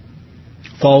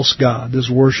false god, this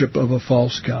worship of a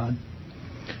false god.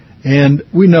 And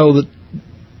we know that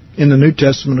in the New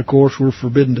Testament, of course, we're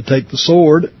forbidden to take the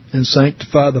sword and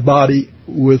sanctify the body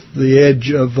with the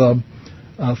edge of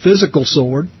a physical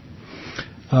sword.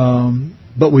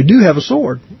 But we do have a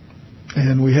sword.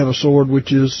 And we have a sword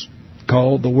which is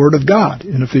called the Word of God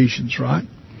in Ephesians, right?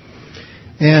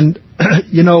 And,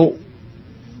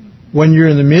 when you're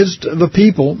in the midst of a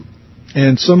people,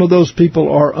 and some of those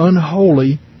people are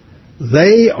unholy,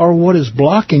 they are what is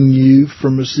blocking you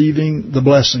from receiving the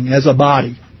blessing as a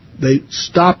body. They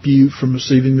stop you from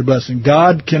receiving the blessing.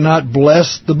 God cannot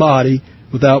bless the body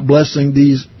without blessing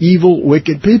these evil,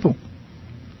 wicked people.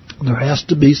 There has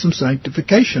to be some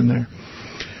sanctification there.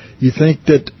 You think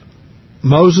that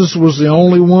Moses was the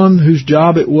only one whose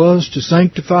job it was to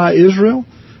sanctify Israel?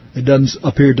 It doesn't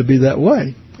appear to be that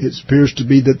way. It appears to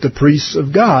be that the priests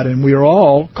of God, and we are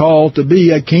all called to be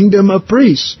a kingdom of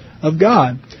priests of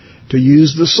God, to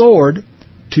use the sword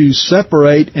to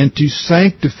separate and to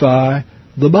sanctify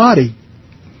the body.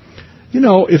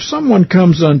 If someone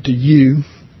comes unto you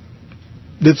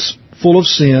that's full of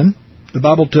sin, the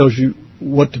Bible tells you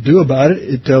what to do about it.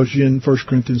 It tells you in 1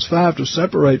 Corinthians 5 to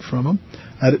separate from them.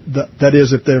 That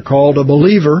is, if they're called a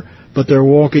believer, but they're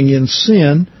walking in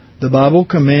sin, the Bible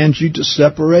commands you to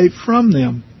separate from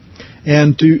them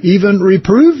and to even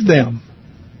reprove them.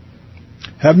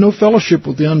 Have no fellowship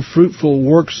with the unfruitful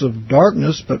works of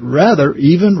darkness, but rather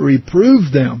even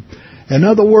reprove them. In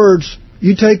other words,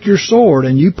 you take your sword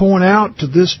and you point out to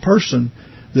this person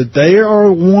that they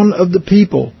are one of the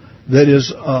people that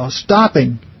is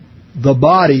stopping the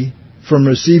body from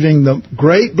receiving the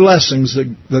great blessings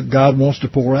that God wants to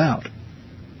pour out.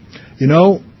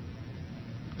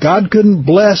 God couldn't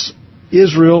bless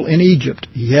Israel in Egypt.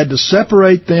 He had to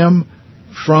separate them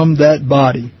from that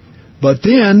body. But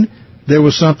then there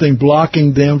was something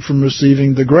blocking them from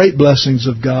receiving the great blessings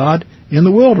of God in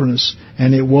the wilderness.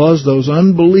 And it was those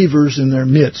unbelievers in their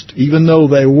midst. Even though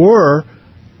they were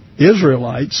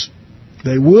Israelites,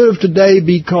 They would today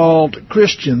be called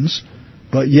Christians,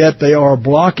 but yet they are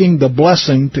blocking the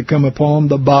blessing to come upon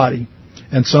the body.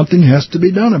 And something has to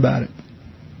be done about it.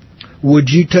 Would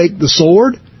you take the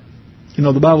sword? You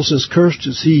know, the Bible says, cursed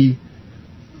is he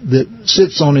that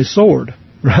sits on his sword,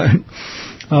 right?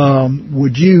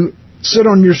 Would you sit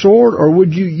on your sword, or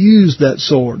would you use that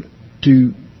sword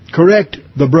to correct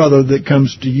the brother that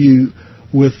comes to you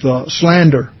with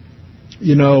slander,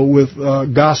 with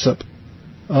gossip,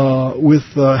 with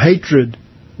hatred,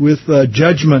 with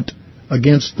judgment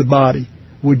against the body?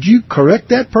 Would you correct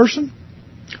that person?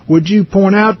 Would you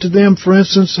point out to them, for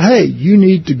instance, hey, you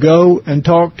need to go and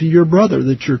talk to your brother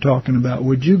that you're talking about?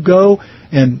 Would you go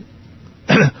and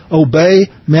obey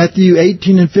Matthew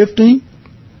 18 and 15,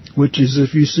 which is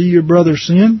if you see your brother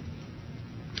sin,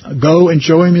 go and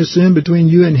show him his sin between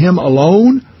you and him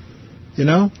alone?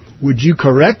 Would you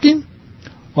correct him?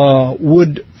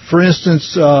 Would, for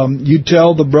instance, you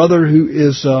tell the brother who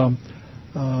is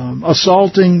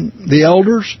assaulting the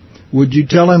elders, would you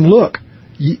tell him, look,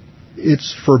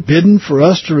 it's forbidden for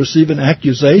us to receive an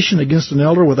accusation against an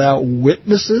elder without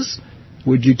witnesses?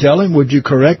 Would you tell him? Would you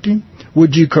correct him?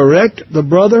 Would you correct the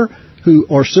brother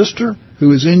or sister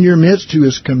who is in your midst who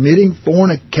is committing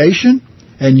fornication,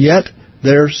 and yet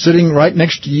they're sitting right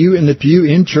next to you in the pew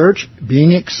in church,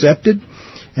 being accepted?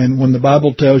 And when the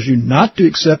Bible tells you not to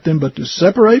accept them, but to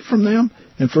separate from them,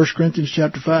 in 1 Corinthians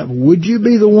chapter 5, would you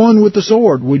be the one with the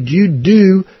sword? Would you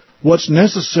do what's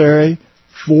necessary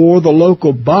for the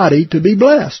local body to be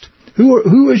blessed?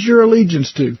 Who is your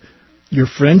allegiance to? Your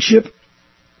friendship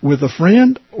with a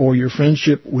friend or your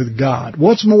friendship with God?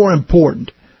 What's more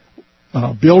important?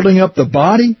 Building up the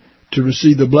body to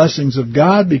receive the blessings of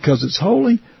God because it's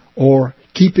holy, or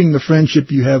keeping the friendship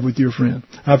you have with your friend?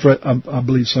 I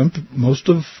believe most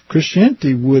of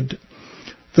Christianity would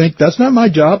think that's not my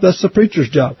job, that's the preacher's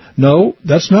job. No,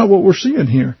 that's not what we're seeing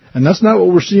here. And that's not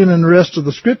what we're seeing in the rest of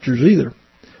the Scriptures either.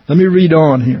 Let me read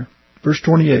on here. Verse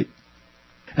 28.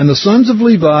 And the sons of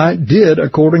Levi did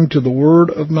according to the word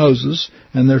of Moses,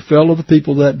 and there fell of the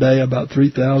people that day about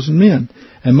 3,000 men.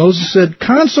 And Moses said,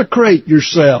 consecrate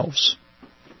yourselves.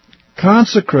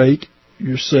 Consecrate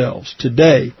yourselves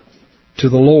today to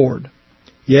the Lord.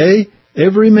 Yea,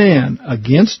 every man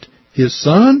against his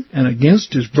son and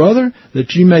against his brother,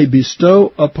 that ye may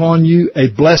bestow upon you a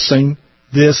blessing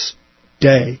this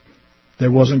day.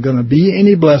 There wasn't going to be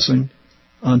any blessing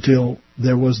until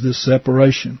there was this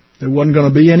separation. There wasn't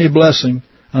going to be any blessing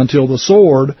until the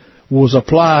sword was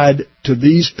applied to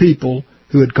these people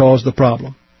who had caused the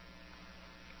problem.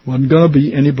 Wasn't going to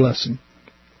be any blessing.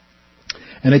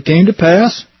 And it came to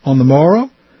pass on the morrow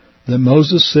that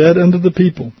Moses said unto the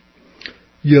people,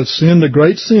 ye have sinned a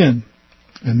great sin,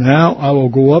 and now I will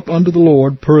go up unto the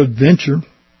Lord, peradventure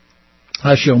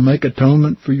I shall make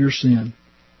atonement for your sin.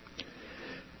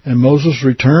 And Moses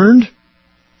returned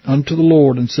unto the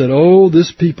Lord and said, oh,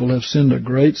 this people have sinned a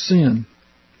great sin,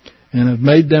 and have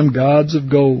made them gods of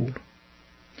gold.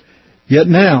 Yet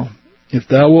now, if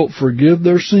thou wilt forgive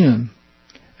their sin,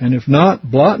 and if not,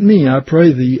 blot me, I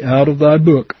pray thee, out of thy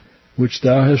book, which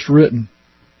thou hast written.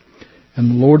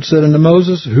 And the Lord said unto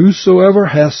Moses, whosoever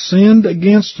hath sinned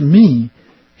against me,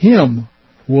 him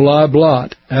will I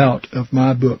blot out of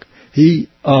my book. He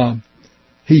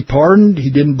pardoned. He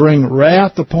didn't bring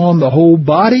wrath upon the whole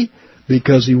body,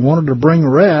 because he wanted to bring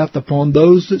wrath upon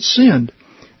those that sinned.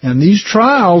 And these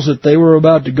trials that they were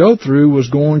about to go through was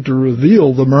going to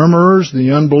reveal the murmurers,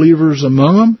 the unbelievers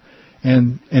among them.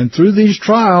 And through these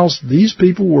trials, these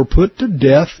people were put to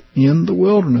death in the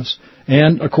wilderness.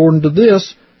 And according to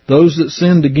this, those that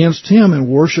sinned against him and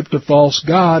worshipped a false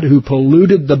god who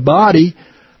polluted the body,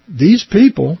 these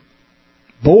people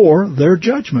bore their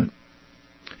judgment.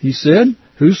 He said,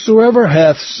 whosoever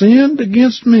hath sinned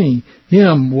against me,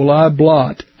 him will I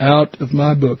blot out of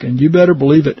my book. And you better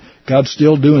believe it, God's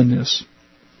still doing this,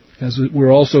 as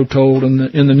we're also told in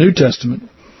the New Testament,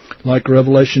 like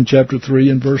Revelation chapter 3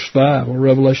 and verse 5, or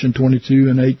Revelation 22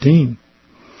 and 18.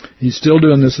 He's still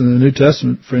doing this in the New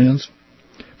Testament, friends.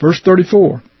 Verse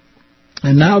 34,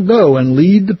 and now go and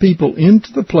lead the people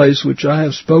into the place which I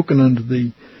have spoken unto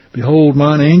thee. Behold,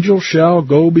 mine angel shall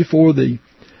go before thee.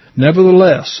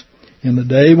 Nevertheless, in the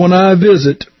day when I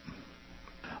visit,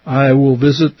 I will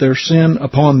visit their sin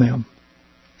upon them.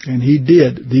 And he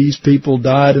did. These people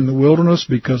died in the wilderness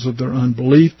because of their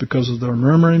unbelief, because of their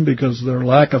murmuring, because of their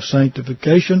lack of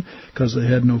sanctification, because they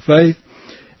had no faith,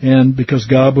 and because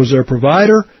God was their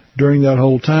provider during that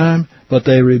whole time, but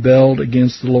they rebelled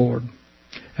against the Lord.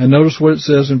 And notice what it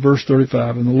says in verse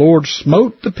 35, and the Lord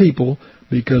smote the people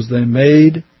because they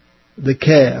made the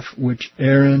calf which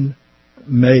Aaron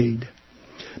made.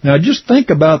 Now just think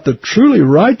about the truly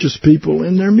righteous people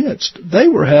in their midst. They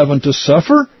were having to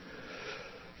suffer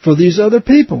for these other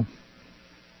people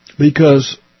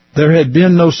because there had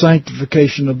been no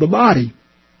sanctification of the body.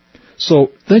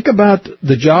 So think about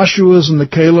the Joshuas and the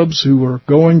Calebs who were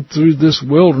going through this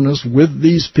wilderness with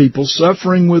these people,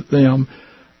 suffering with them,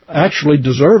 actually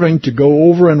deserving to go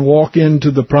over and walk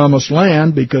into the promised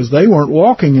land because they weren't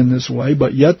walking in this way,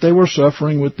 but yet they were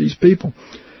suffering with these people.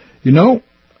 You know,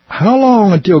 how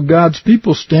long until God's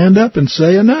people stand up and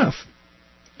say enough?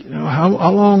 You know, how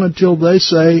long until they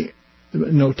say,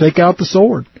 take out the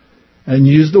sword and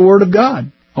use the Word of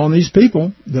God on these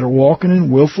people that are walking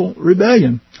in willful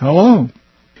rebellion? How long?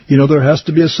 There has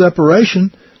to be a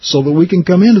separation so that we can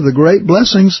come into the great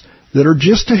blessings that are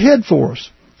just ahead for us.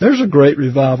 There's a great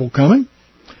revival coming.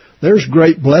 There's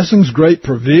great blessings, great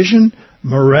provision,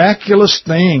 miraculous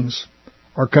things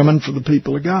are coming for the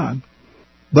people of God.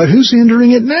 But who's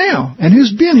hindering it now? And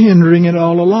who's been hindering it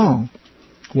all along?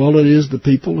 Well, it is the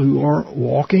people who are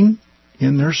walking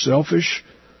in their selfish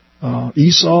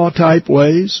Esau-type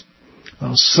ways,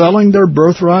 selling their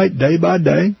birthright day by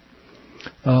day,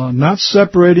 not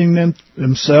separating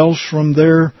themselves from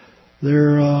their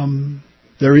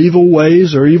evil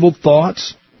ways or evil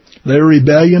thoughts, their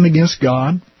rebellion against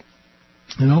God.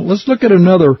 Let's look at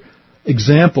another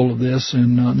example of this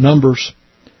in Numbers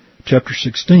chapter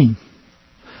 16.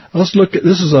 Let's look at,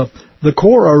 this is the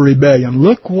Korah rebellion.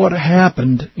 Look what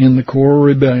happened in the Korah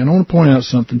rebellion. I want to point out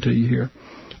something to you here.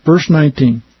 Verse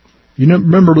 19. You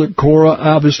remember that Korah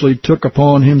obviously took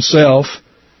upon himself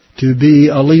to be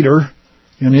a leader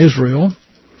in Israel,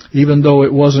 even though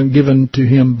it wasn't given to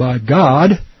him by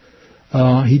God.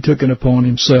 He took it upon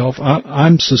himself.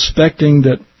 I'm suspecting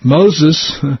that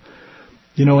Moses,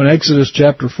 in Exodus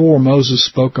chapter 4, Moses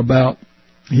spoke about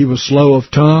he was slow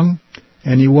of tongue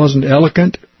and he wasn't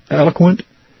eloquent.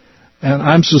 And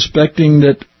I'm suspecting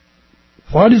that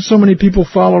why did so many people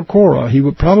follow Korah? He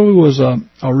probably was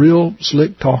a real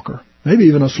slick talker, maybe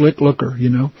even a slick looker,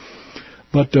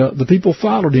 But the people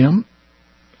followed him.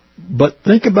 But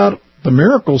think about the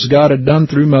miracles God had done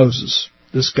through Moses.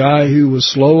 This guy who was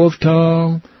slow of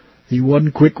tongue, he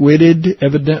wasn't quick-witted,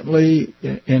 evidently,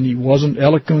 and he wasn't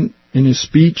eloquent in his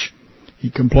speech. He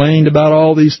complained about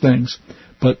all these things.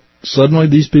 But suddenly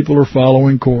these people are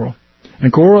following Korah.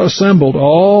 And Korah assembled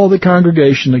all the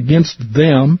congregation against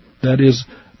them, that is,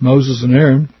 Moses and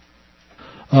Aaron,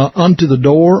 unto the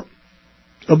door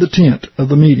of the tent of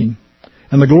the meeting.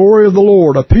 And the glory of the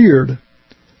Lord appeared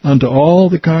unto all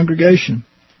the congregation.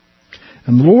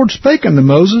 And the Lord spake unto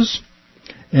Moses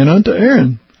and unto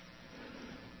Aaron,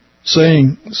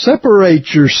 saying,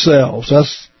 Separate yourselves.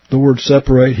 That's the word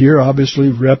separate here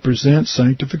obviously represents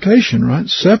sanctification, right?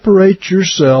 Separate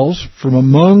yourselves from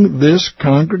among this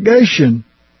congregation.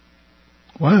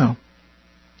 Wow.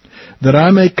 That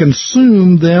I may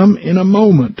consume them in a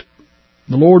moment.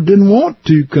 The Lord didn't want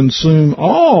to consume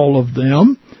all of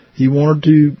them. He wanted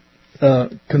to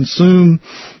consume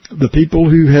the people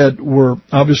who were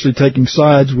obviously taking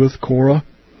sides with Korah,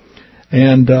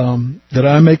 and that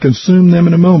I may consume them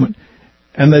in a moment.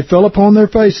 And they fell upon their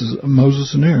faces,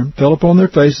 Moses and Aaron, fell upon their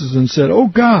faces and said, O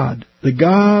God, the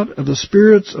God of the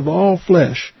spirits of all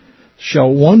flesh,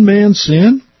 shall one man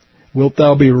sin? Wilt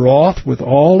thou be wroth with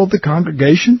all of the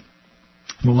congregation?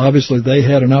 Well, obviously they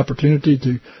had an opportunity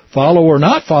to follow or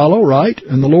not follow, right?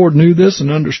 And the Lord knew this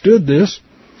and understood this.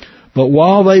 But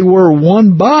while they were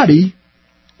one body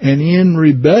and in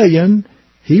rebellion,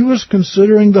 He was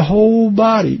considering the whole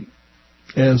body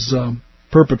as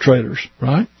perpetrators,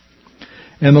 right?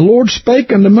 And the Lord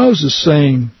spake unto Moses,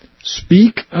 saying,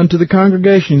 Speak unto the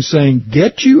congregation, saying,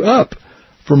 Get you up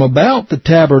from about the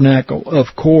tabernacle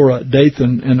of Korah,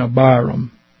 Dathan, and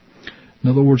Abiram. In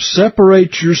other words,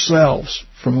 separate yourselves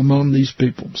from among these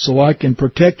people, so I can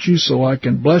protect you, so I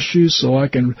can bless you, so I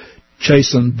can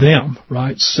chasten them,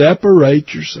 right?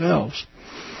 Separate yourselves.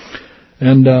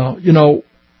 And,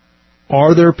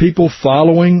 are there people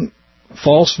following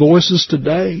false voices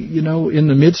today? In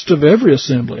the midst of every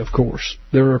assembly, of course,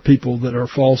 there are people that are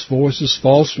false voices,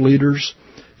 false leaders,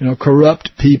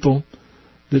 corrupt people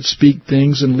that speak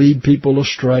things and lead people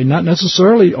astray. Not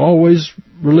necessarily always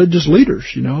religious leaders,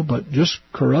 but just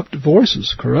corrupt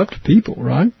voices, corrupt people,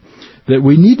 right? That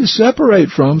we need to separate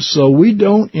from so we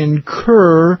don't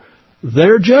incur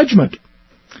their judgment.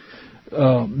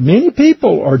 Many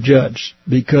people are judged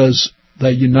because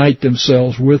they unite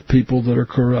themselves with people that are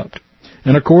corrupt.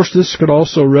 And of course, this could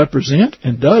also represent,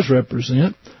 and does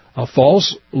represent, a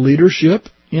false leadership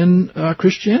in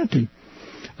Christianity.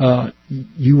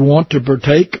 You want to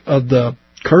partake of the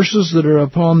curses that are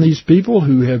upon these people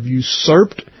who have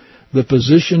usurped the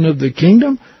position of the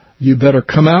kingdom, You better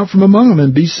come out from among them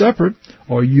and be separate,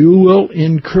 or you will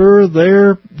incur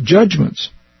their judgments,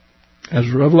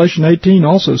 as Revelation 18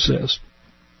 also says.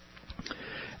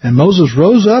 And Moses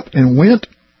rose up and went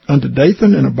unto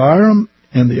Dathan and Abiram,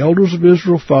 and the elders of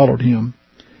Israel followed him.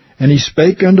 And he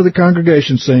spake unto the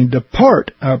congregation, saying,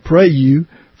 Depart, I pray you,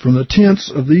 from the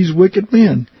tents of these wicked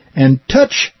men, and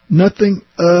touch nothing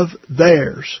of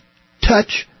theirs.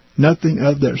 Touch nothing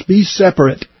of theirs. Be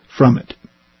separate from it.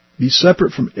 Be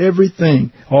separate from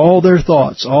everything, all their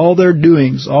thoughts, all their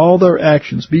doings, all their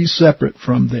actions. Be separate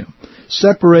from them.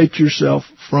 Separate yourself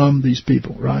from these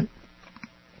people, right?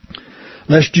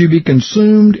 Lest you be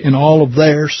consumed in all of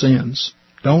their sins.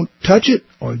 Don't touch it,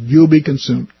 or you'll be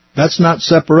consumed. That's not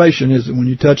separation, is it? When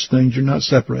you touch things, you're not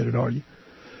separated, are you?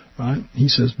 Right? He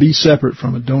says, be separate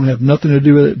from it. Don't have nothing to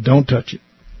do with it. Don't touch it.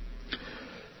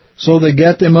 So they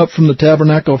got them up from the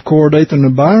tabernacle of Korah, Dathan,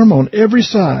 and Abiram on every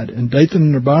side. And Dathan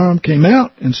and Abiram came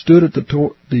out and stood at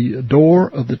the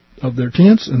door of their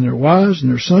tents, and their wives,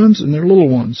 and their sons, and their little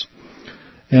ones.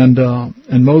 And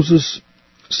Moses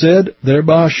said,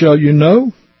 Hereby shall you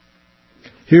know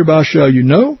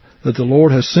that the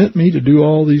Lord has sent me to do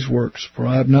all these works, for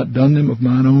I have not done them of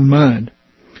mine own mind.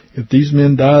 If these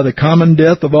men die the common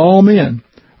death of all men,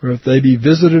 or if they be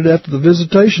visited after the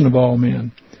visitation of all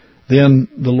men, then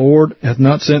the Lord hath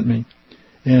not sent me.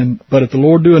 But if the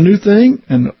Lord do a new thing,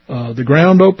 and the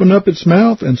ground open up its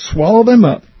mouth, and swallow them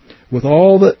up, with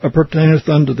all that pertaineth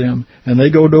unto them, and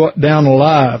they go down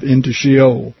alive into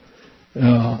Sheol,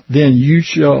 then you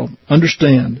shall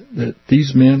understand that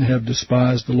these men have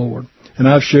despised the Lord. And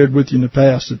I've shared with you in the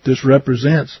past that this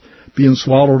represents being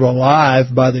swallowed alive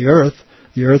by the earth.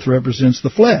 The earth represents the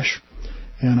flesh.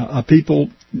 And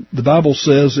the Bible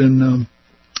says in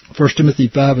 1 Timothy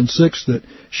 5 and 6 that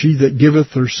she that giveth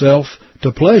herself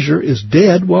to pleasure is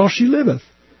dead while she liveth.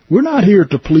 We're not here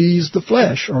to please the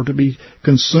flesh or to be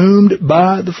consumed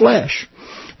by the flesh.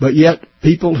 But yet,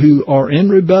 people who are in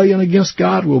rebellion against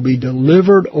God will be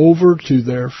delivered over to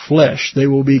their flesh. They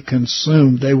will be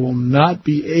consumed. They will not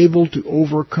be able to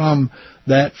overcome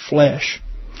that flesh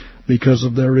because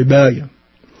of their rebellion.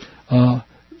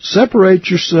 Separate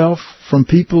yourself from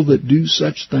people that do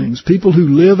such things. People who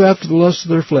live after the lust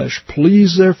of their flesh,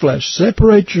 please their flesh.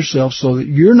 Separate yourself so that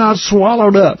you're not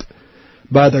swallowed up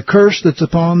by the curse that's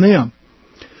upon them.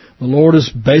 The Lord is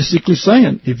basically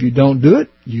saying, if you don't do it,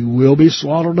 you will be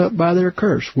swallowed up by their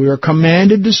curse. We are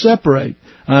commanded to separate.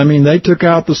 I mean, they took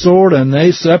out the sword and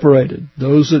they separated.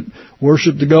 Those that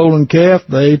worship the golden calf,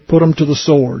 they put them to the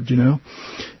sword,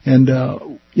 And,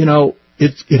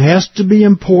 it has to be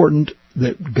important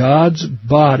that God's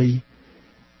body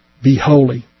be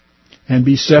holy and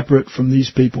be separate from these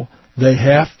people. They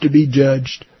have to be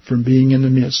judged from being in the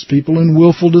midst. People in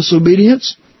willful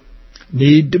disobedience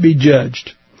need to be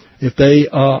judged. If they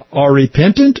are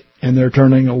repentant and they're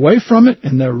turning away from it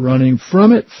and they're running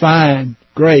from it, fine,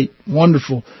 great,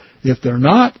 wonderful. If they're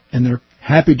not and they're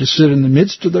happy to sit in the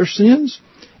midst of their sins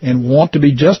and want to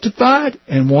be justified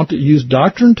and want to use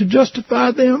doctrine to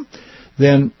justify them,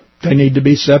 then they need to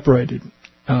be separated.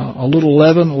 A little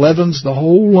leaven leavens the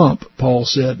whole lump, Paul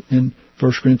said in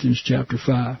 1 Corinthians chapter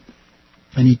 5.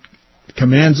 And he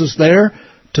commands us there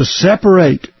to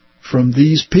separate from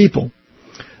these people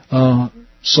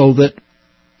so that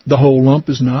the whole lump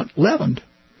is not leavened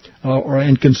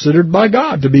and considered by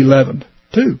God to be leavened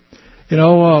too.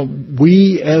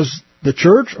 We as the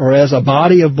church or as a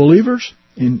body of believers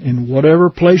in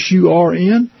whatever place you are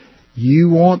in, you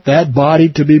want that body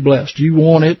to be blessed. You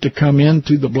want it to come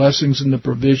into the blessings and the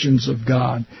provisions of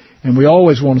God. And we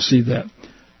always want to see that.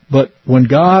 But when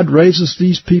God raises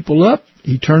these people up,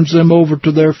 He turns them over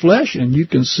to their flesh, and you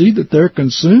can see that they're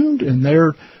consumed and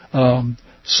they're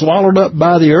swallowed up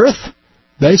by the earth,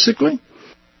 basically.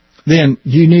 Then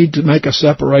you need to make a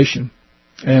separation.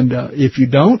 And if you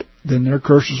don't, then their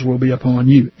curses will be upon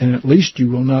you. And at least you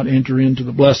will not enter into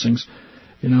the blessings.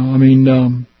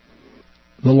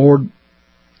 The Lord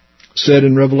said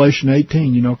in Revelation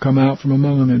 18, come out from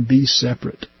among them and be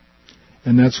separate.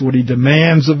 And that's what He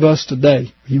demands of us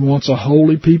today. He wants a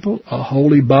holy people, a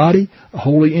holy body,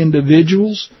 holy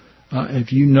individuals.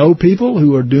 If you know people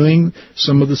who are doing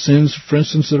some of the sins, for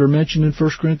instance, that are mentioned in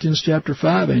 1 Corinthians chapter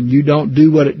 5, and you don't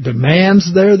do what it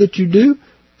demands there that you do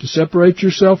to separate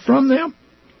yourself from them,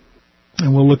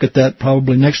 and we'll look at that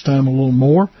probably next time a little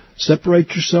more. Separate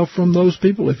yourself from those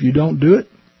people. If you don't do it,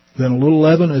 then a little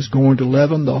leaven is going to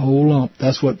leaven the whole lump.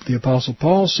 That's what the Apostle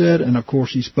Paul said, and of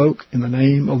course he spoke in the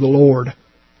name of the Lord,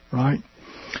 right?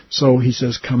 So he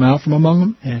says, come out from among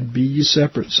them and be ye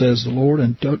separate, says the Lord,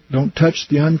 and don't touch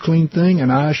the unclean thing,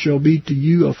 and I shall be to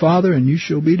you a father, and you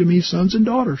shall be to me sons and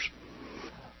daughters.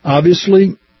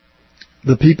 Obviously,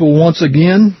 the people once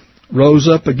again rose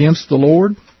up against the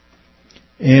Lord,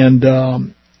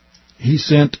 and He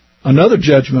sent another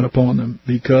judgment upon them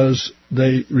because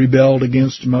they rebelled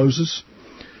against Moses.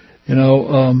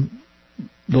 The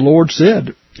Lord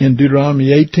said in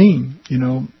Deuteronomy 18,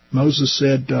 Moses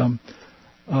said,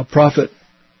 "A prophet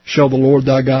shall the Lord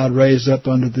thy God raise up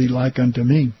unto thee like unto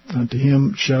me. Unto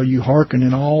him shall you hearken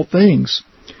in all things.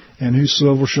 And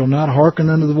whosoever shall not hearken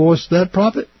unto the voice of that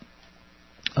prophet,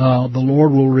 the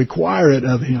Lord will require it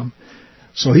of him."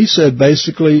 So He said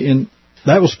basically,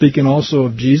 that was speaking also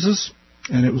of Jesus,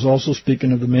 and it was also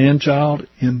speaking of the man-child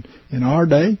in our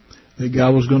day, that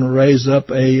God was going to raise up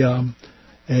a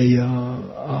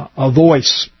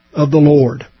voice of the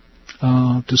Lord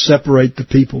to separate the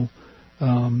people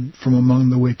from among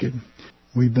the wicked.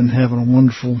 We've been having a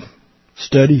wonderful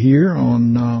study here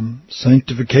on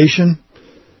sanctification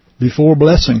before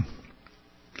blessing.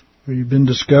 We've been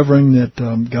discovering that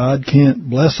God can't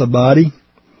bless a body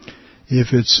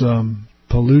if it's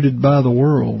polluted by the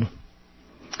world.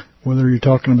 Whether you're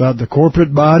talking about the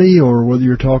corporate body or whether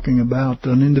you're talking about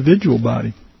an individual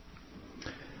body.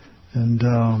 And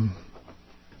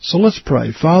so let's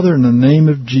pray. Father, in the name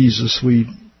of Jesus, we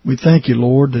thank you,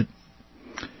 Lord, that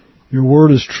your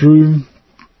word is true,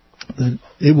 that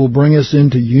it will bring us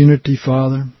into unity,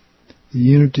 Father, the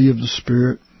unity of the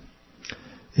Spirit.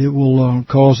 It will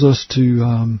cause us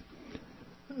to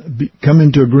come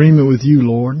into agreement with you,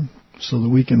 Lord, so that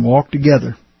we can walk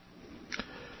together.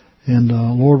 And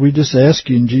Lord, we just ask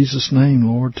you in Jesus' name,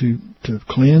 Lord, to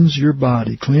cleanse your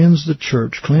body, cleanse the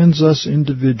church, cleanse us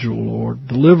individual, Lord.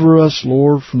 Deliver us,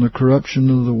 Lord, from the corruption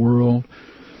of the world.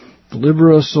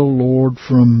 Deliver us, O Lord,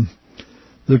 from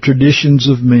the traditions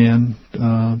of men.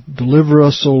 Deliver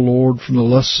us, O Lord, from the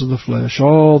lusts of the flesh.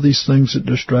 All these things that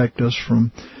distract us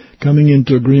from coming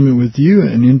into agreement with you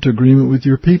and into agreement with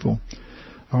your people.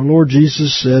 Our Lord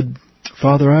Jesus said,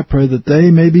 "Father, I pray that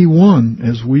they may be one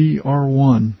as we are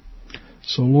one."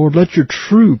 So, Lord, let your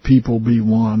true people be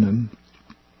one,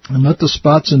 and let the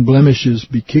spots and blemishes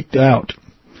be kicked out,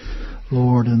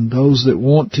 Lord, and those that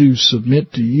want to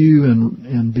submit to you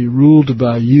and be ruled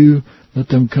by you, let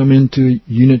them come into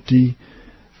unity,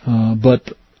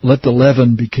 but let the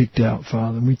leaven be kicked out,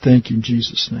 Father. And we thank you in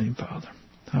Jesus' name, Father.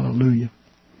 Hallelujah.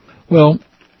 Well,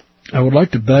 I would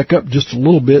like to back up just a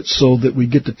little bit so that we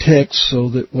get the text, so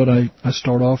that what I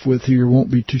start off with here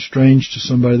won't be too strange to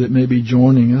somebody that may be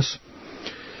joining us.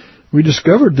 We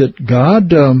discovered that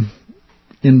God,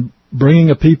 in bringing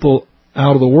a people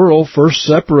out of the world, first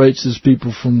separates His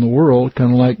people from the world,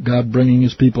 kind of like God bringing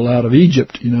His people out of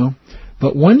Egypt,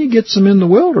 But when He gets them in the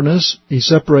wilderness, He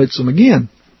separates them again.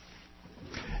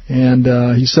 And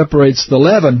He separates the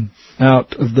leaven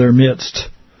out of their midst.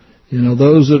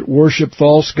 Those that worship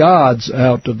false gods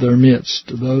out of their midst.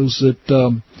 Those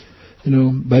that,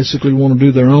 basically want to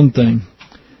do their own thing.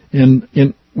 And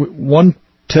in one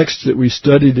text that we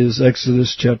studied is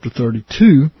Exodus chapter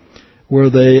 32, where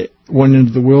they went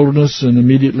into the wilderness and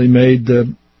immediately made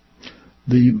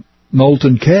the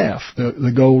molten calf,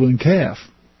 the golden calf,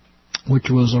 which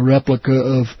was a replica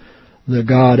of the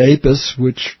god Apis,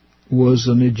 which was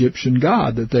an Egyptian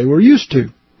god that they were used to.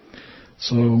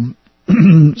 So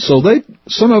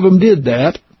some of them did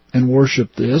that and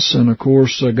worshipped this, and of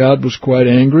course God was quite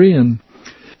angry and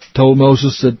told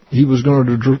Moses that He was going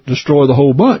to destroy the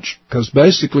whole bunch, because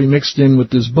basically mixed in with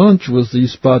this bunch was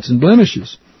these spots and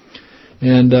blemishes.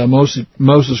 And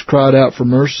Moses cried out for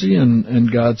mercy, and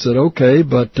God said, "Okay,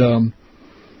 but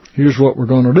here's what we're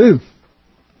going to do."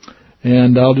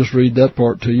 And I'll just read that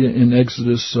part to you in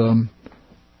Exodus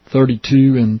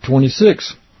 32 and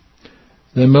 26.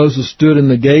 Then Moses stood in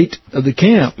the gate of the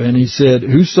camp, and he said,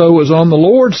 "Whoso is on the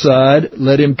Lord's side,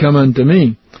 let him come unto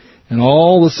me." And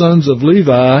all the sons of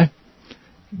Levi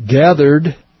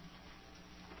gathered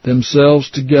themselves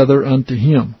together unto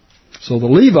him. So the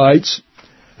Levites,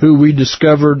 who we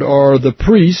discovered are the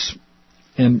priests,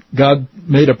 and God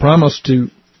made a promise to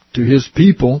His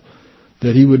people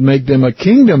that He would make them a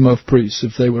kingdom of priests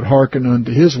if they would hearken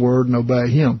unto His word and obey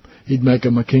Him. He'd make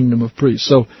them a kingdom of priests.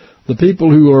 So the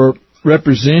people who are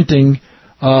representing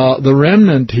the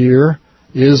remnant here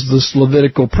is this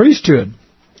Levitical priesthood.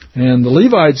 And the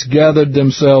Levites gathered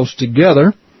themselves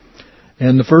together,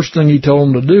 and the first thing He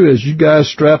told them to do is, you guys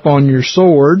strap on your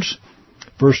swords,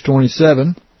 verse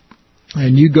 27,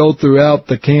 and you go throughout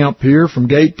the camp here from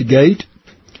gate to gate,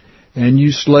 and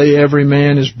you slay every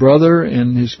man his brother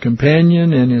and his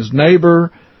companion and his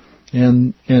neighbor,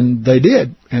 and they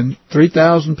did, and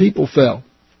 3,000 people fell.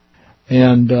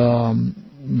 And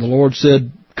the Lord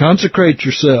said, consecrate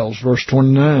yourselves, verse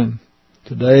 29.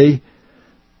 Today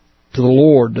to the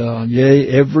Lord, yea,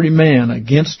 every man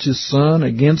against his son,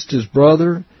 against his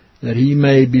brother, that he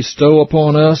may bestow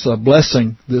upon us a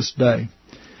blessing this day.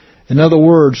 In other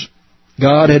words,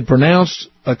 God had pronounced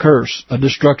a curse, a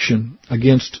destruction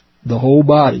against the whole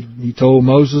body. He told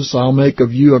Moses, I'll make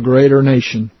of you a greater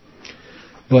nation.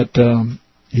 But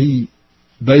he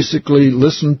basically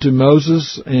listened to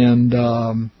Moses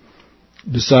and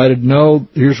decided, no,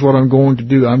 here's what I'm going to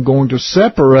do. I'm going to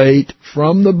separate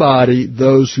from the body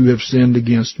those who have sinned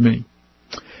against me.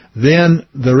 Then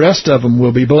the rest of them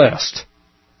will be blessed.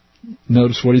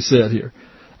 Notice what he said here.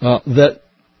 That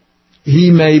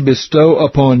he may bestow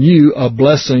upon you a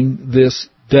blessing this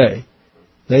day.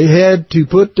 They had to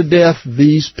put to death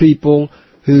these people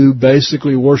who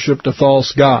basically worshipped a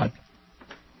false god.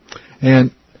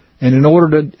 And in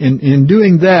order to, in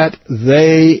doing that,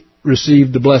 they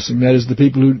received the blessing. That is, the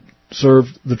people who served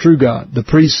the true God, the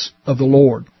priests of the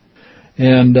Lord.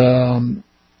 And,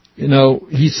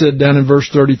 he said down in verse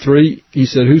 33, he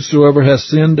said, whosoever has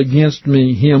sinned against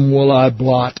me, him will I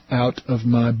blot out of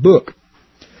my book.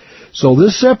 So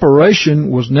this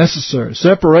separation was necessary.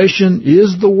 Separation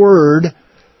is the word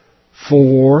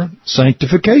for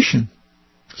sanctification.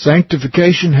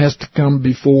 Sanctification has to come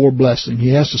before blessing.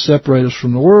 He has to separate us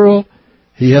from the world.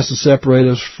 He has to separate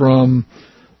us from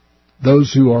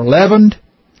those who are leavened.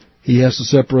 He has to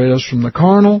separate us from the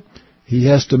carnal. He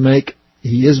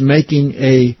is making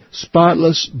a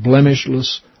spotless,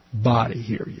 blemishless body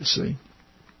here, you see.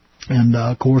 And,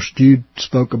 of course, Jude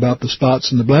spoke about the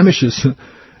spots and the blemishes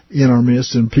in our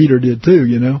midst, and Peter did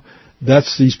too,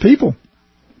 That's these people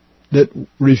that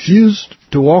refused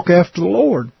to walk after the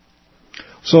Lord.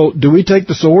 So do we take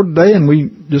the sword today and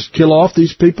we just kill off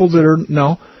these people that are...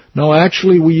 No,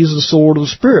 actually we use the sword of the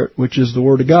Spirit, which is the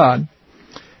Word of God,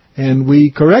 and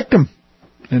we correct them.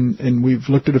 And we've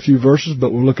looked at a few verses,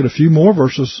 but we'll look at a few more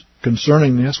verses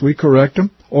concerning this. We correct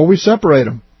them or we separate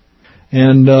them.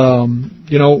 And,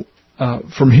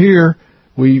 from here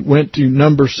we went to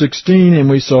number 16 and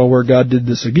we saw where God did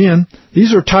this again.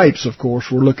 These are types, of course,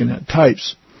 we're looking at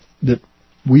types that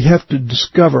we have to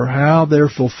discover how they're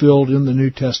fulfilled in the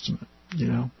New Testament,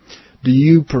 Do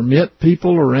you permit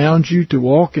people around you to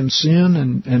walk in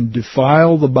sin and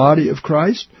defile the body of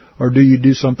Christ? Or do you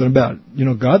do something about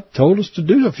it? God told us to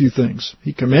do a few things.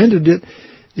 He commanded it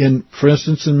for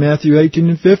instance, in Matthew 18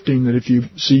 and 15, that if you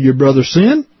see your brother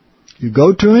sin, you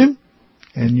go to him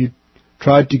and you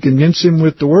try to convince him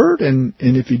with the word, and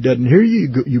if he doesn't hear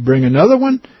you, you bring another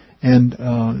one, and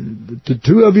the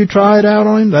two of you try it out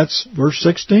on him. That's verse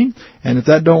 16. And if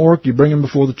that don't work, you bring him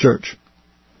before the church.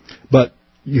 But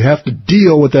you have to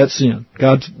deal with that sin.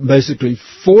 God's basically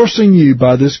forcing you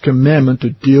by this commandment to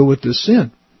deal with this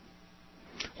sin.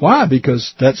 Why?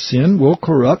 Because that sin will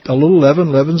corrupt. A little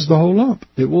leaven leavens the whole lump.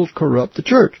 It will corrupt the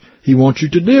church. He wants you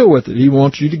to deal with it. He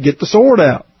wants you to get the sword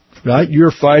out. Right?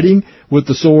 You're fighting with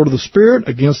the sword of the Spirit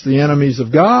against the enemies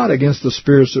of God, against the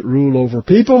spirits that rule over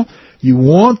people. You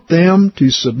want them to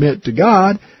submit to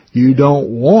God. You don't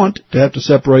want to have to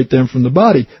separate them from the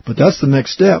body. But that's the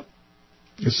next step,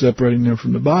 is separating them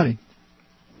from the body.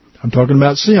 I'm talking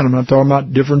about sin. I'm not talking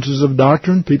about differences of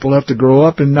doctrine. People have to grow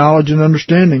up in knowledge and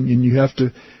understanding, and you have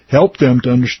to help them to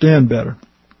understand better.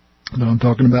 But I'm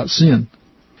talking about sin.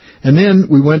 And then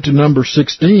we went to number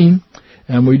 16,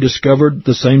 and we discovered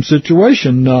the same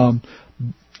situation.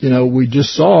 We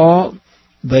just saw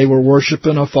they were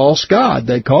worshiping a false god.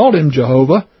 They called him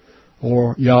Jehovah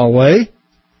or Yahweh,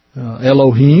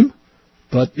 Elohim,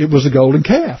 but it was a golden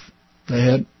calf.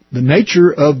 The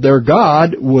nature of their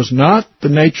God was not the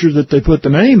nature that they put the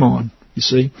name on, you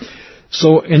see.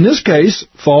 So in this case,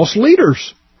 false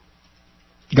leaders.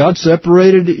 God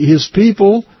separated His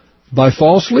people by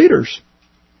false leaders.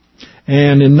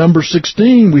 And in number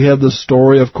 16, we have the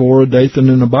story of Korah, Dathan,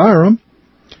 and Abiram.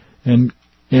 And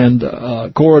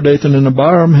Korah, Dathan, and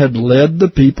Abiram had led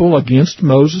the people against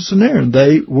Moses and Aaron.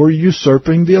 They were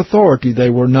usurping the authority. They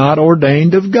were not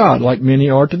ordained of God like many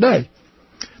are today.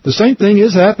 The same thing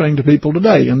is happening to people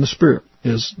today in the Spirit,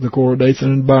 is the Korah,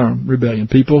 Dathan, and Abiram rebellion.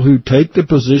 People who take the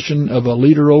position of a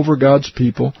leader over God's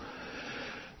people,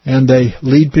 and they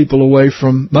lead people away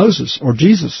from Moses or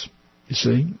Jesus, you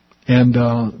see.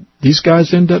 And these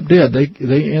guys end up dead.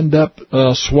 They end up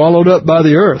swallowed up by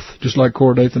the earth, just like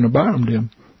Korah, Dathan, and Abiram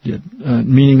did.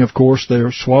 Meaning, of course,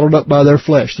 they're swallowed up by their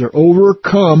flesh. They're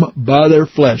overcome by their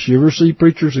flesh. You ever see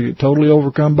preachers who get totally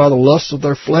overcome by the lusts of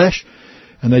their flesh?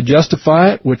 And they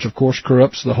justify it, which of course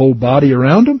corrupts the whole body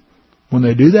around them when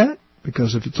they do that.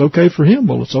 Because if it's okay for him,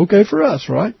 well, it's okay for us,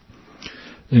 right?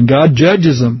 And God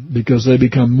judges them because they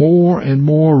become more and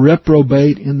more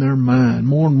reprobate in their mind,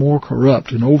 more and more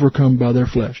corrupt and overcome by their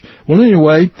flesh. Well,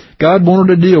 anyway, God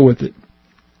wanted to deal with it.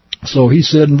 So he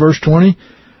said in verse 20,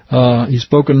 he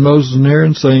spoke to Moses and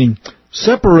Aaron saying,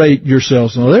 separate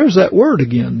yourselves. Now there's that word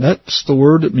again. That's the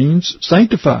word that means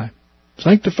sanctify.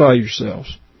 Sanctify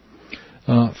yourselves.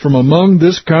 From among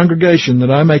this congregation,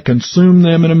 that I may consume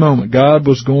them in a moment. God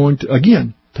was going to,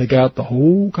 again, take out the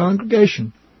whole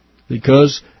congregation,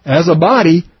 because as a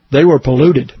body, they were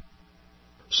polluted.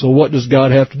 So what does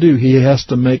God have to do? He has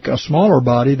to make a smaller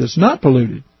body that's not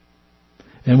polluted.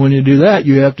 And when you do that,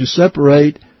 you have to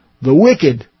separate the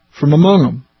wicked from among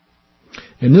them.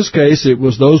 In this case, it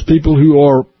was those people who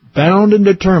are bound and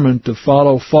determined to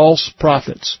follow false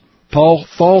prophets,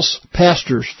 false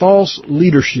pastors, false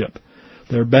leadership.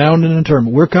 They're bound and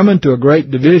determined. We're coming to a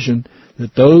great division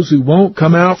that those who won't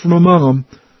come out from among them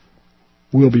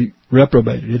will be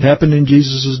reprobated. It happened in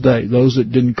Jesus' day. Those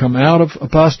that didn't come out of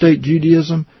apostate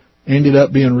Judaism ended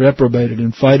up being reprobated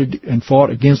and fought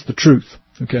against the truth.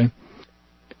 Okay?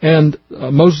 And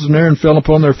Moses and Aaron fell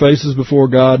upon their faces before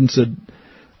God and said,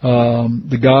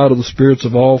 the God of the spirits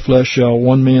of all flesh shall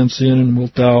one man sin, and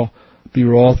wilt thou be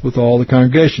wroth with all the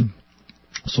congregation?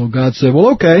 So God said,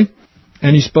 well, okay.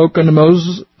 And he spoke unto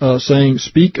Moses, saying,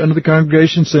 speak unto the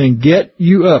congregation, saying, get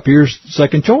you up. Here's the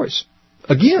second choice.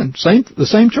 Again, the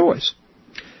same choice.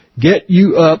 Get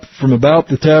you up from about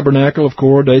the tabernacle of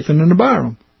Korah, Dathan, and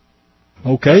Abiram.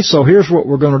 Okay, so here's what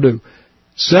we're going to do.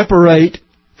 Separate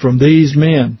from these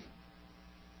men.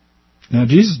 Now,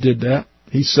 Jesus did that.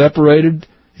 He separated.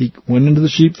 He went into the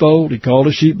sheepfold. He called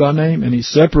his sheep by name, and he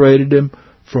separated them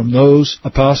from those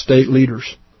apostate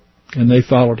leaders. And they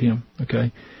followed him.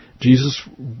 Okay. Jesus,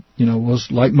 was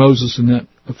like Moses in that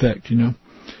effect,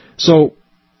 So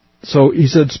he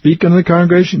said, speak unto the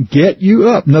congregation, get you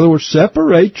up. In other words,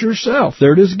 separate yourself.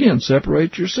 There it is again,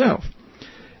 separate yourself.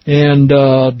 And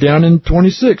down in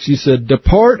 26, he said,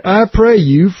 depart, I pray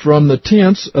you, from the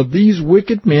tents of these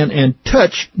wicked men, and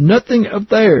touch nothing of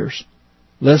theirs,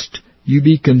 lest you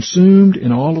be consumed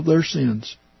in all of their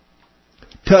sins.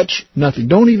 Touch nothing.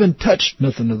 Don't even touch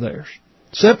nothing of theirs.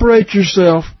 Separate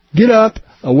yourself. Get up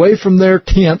away from their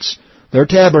tents, their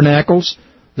tabernacles,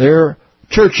 their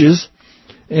churches,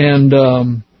 and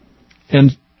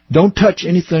don't touch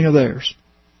anything of theirs.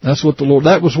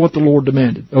 That was what the Lord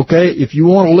demanded. Okay, if you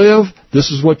want to live, this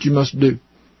is what you must do.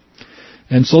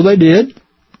 And so they did,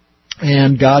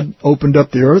 and God opened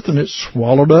up the earth, and it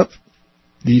swallowed up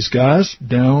these guys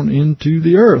down into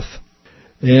the earth.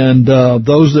 And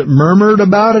those that murmured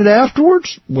about it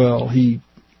afterwards, well,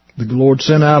 the Lord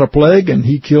sent out a plague, and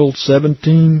he killed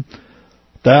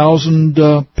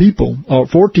 17,000 people, or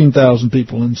 14,000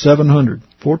 people in 700.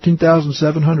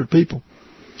 14,700 people,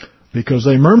 because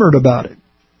they murmured about it.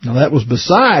 Now, that was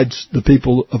besides the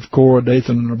people of Korah,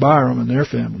 Dathan, and Abiram and their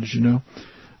families,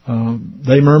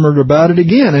 They murmured about it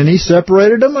again, and he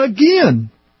separated them again.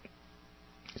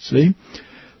 See?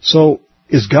 So,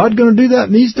 is God going to do that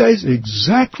in these days?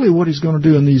 Exactly what he's going to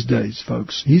do in these days,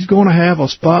 folks. He's going to have a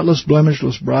spotless,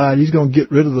 blemishless bride. He's going to get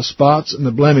rid of the spots and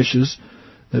the blemishes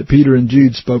that Peter and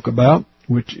Jude spoke about,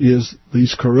 which is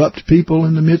these corrupt people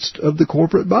in the midst of the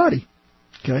corporate body.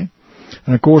 Okay?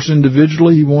 And of course,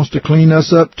 individually, he wants to clean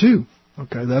us up too.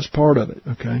 Okay? That's part of it.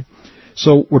 Okay?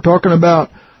 So we're talking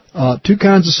about two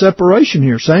kinds of separation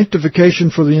here. Sanctification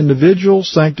for the individual,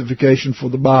 sanctification for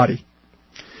the body.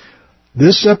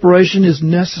 This separation is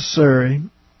necessary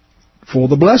for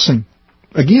the blessing.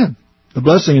 Again, the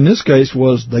blessing in this case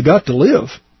was they got to live.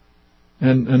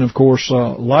 And of course,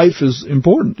 life is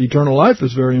important. Eternal life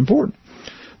is very important.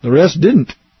 The rest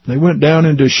didn't. They went down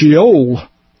into Sheol,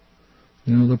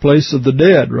 the place of the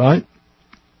dead, right?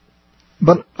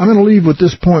 But I'm going to leave with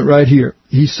this point right here.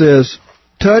 He says,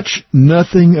 touch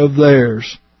nothing of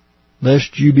theirs,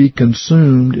 lest you be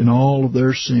consumed in all of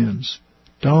their sins.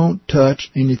 Don't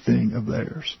touch anything of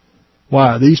theirs.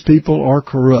 Why? These people are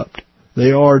corrupt.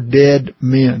 They are dead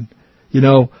men.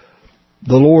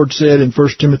 The Lord said in 1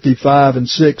 Timothy 5 and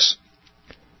 6,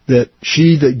 that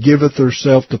she that giveth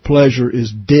herself to pleasure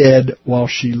is dead while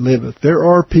she liveth. There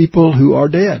are people who are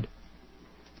dead.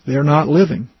 They are not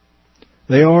living.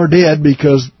 They are dead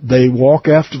because they walk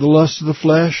after the lust of the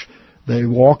flesh. They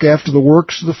walk after the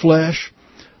works of the flesh.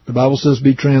 The Bible says,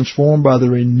 be transformed by the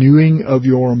renewing of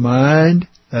your mind.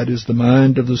 That is the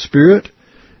mind of the Spirit.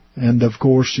 And of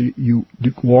course, you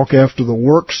walk after the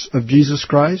works of Jesus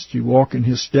Christ. You walk in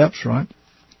His steps, right?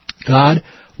 God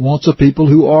wants a people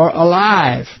who are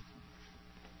alive.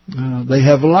 They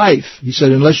have life. He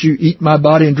said, unless you eat my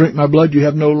body and drink my blood, you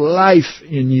have no life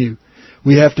in you.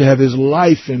 We have to have His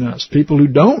life in us. People who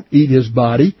don't eat His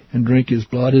body and drink His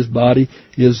body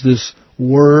is this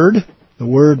Word, the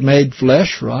Word made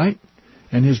flesh, right?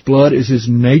 And His blood is His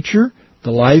nature.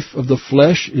 The life of the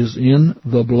flesh is in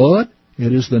the blood.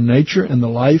 It is the nature and the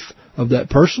life of that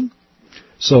person.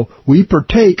 So we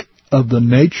partake of the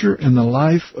nature and the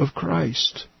life of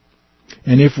Christ.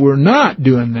 And if we're not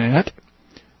doing that,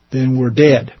 then we're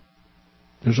dead.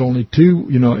 There's only two,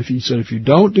 if He said, if you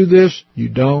don't do this, you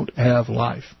don't have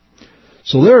life.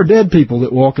 So there are dead people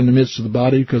that walk in the midst of the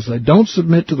body because they don't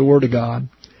submit to the Word of God,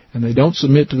 and they don't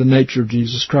submit to the nature of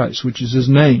Jesus Christ, which is His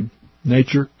name.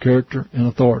 Nature, character, and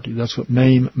authority. That's what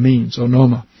name means,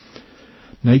 onoma.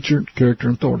 Nature, character,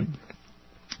 and authority.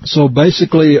 So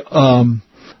basically,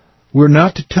 we're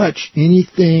not to touch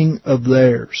anything of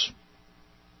theirs.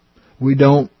 We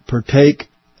don't partake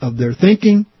of their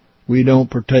thinking. We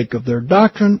don't partake of their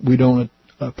doctrine. We don't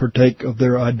partake of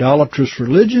their idolatrous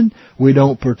religion. We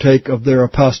don't partake of their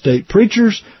apostate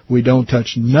preachers. We don't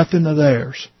touch nothing of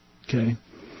theirs. Okay?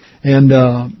 And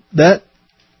that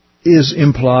is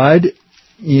implied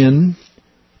in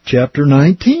chapter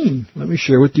 19. Let me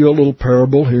share with you a little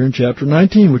parable here in chapter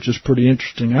 19, which is pretty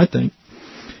interesting, I think.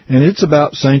 And it's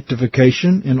about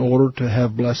sanctification in order to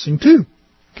have blessing too.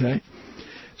 Okay?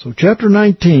 So chapter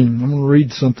 19, I'm going to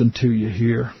read something to you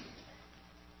here.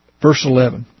 Verse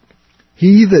 11.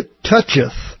 He that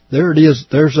toucheth, there it is,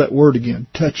 there's that word again,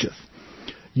 toucheth.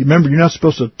 You remember, you're not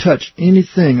supposed to touch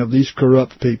anything of these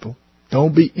corrupt people.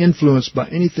 Don't be influenced by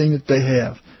anything that they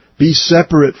have. Be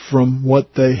separate from what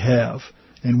they have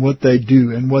and what they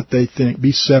do and what they think.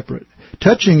 Be separate.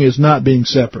 Touching is not being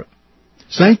separate.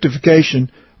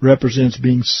 Sanctification represents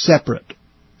being separate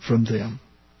from them.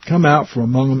 Come out from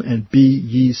among them and be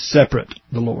ye separate,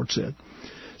 the Lord said.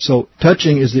 So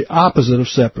touching is the opposite of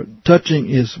separate. Touching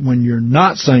is when you're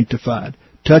not sanctified.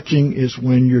 Touching is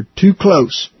when you're too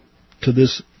close to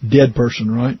this dead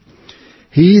person, right?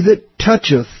 He that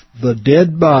toucheth the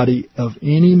dead body of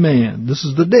any man. This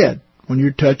is the dead. When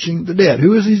you're touching the dead.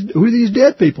 Who are these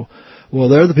dead people? Well,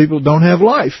 they're the people who don't have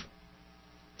life.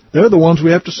 They're the ones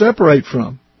we have to separate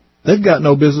from. They've got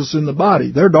no business in the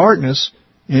body. They're darkness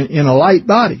in a light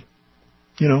body.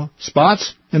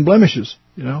 Spots and blemishes.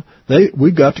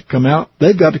 We've got to come out.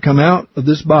 They've got to come out of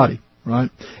this body, right?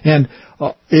 And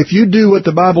if you do what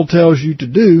the Bible tells you to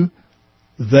do,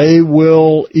 they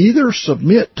will either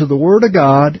submit to the Word of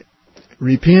God,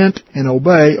 repent and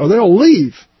obey, or they'll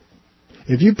leave.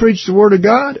 If you preach the Word of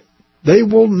God, they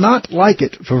will not like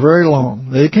it for very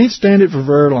long. They can't stand it for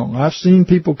very long. I've seen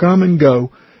people come and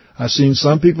go. I've seen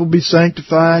some people be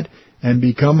sanctified and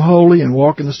become holy and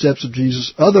walk in the steps of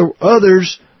Jesus.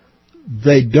 Others,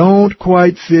 they don't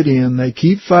quite fit in. They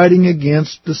keep fighting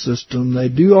against the system. They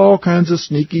do all kinds of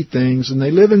sneaky things, and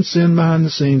they live in sin behind the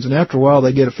scenes, and after a while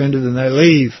they get offended and they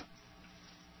leave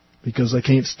because they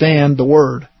can't stand the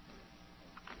Word.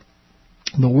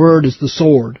 The Word is the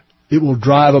sword. It will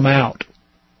drive them out,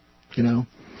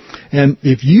 And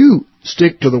if you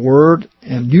stick to the Word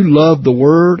and you love the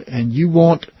Word and you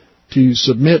want to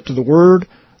submit to the Word,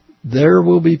 there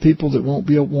will be people that want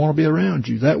to be around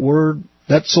you. That Word,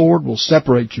 that sword will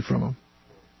separate you from them.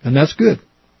 And that's good.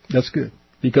 That's good.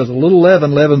 Because a little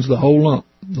leaven leavens the whole lump.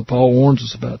 Paul warns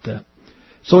us about that.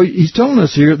 So he's telling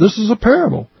us here, this is a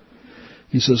parable.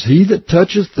 He says, he that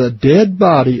toucheth the dead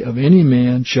body of any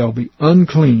man shall be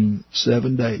unclean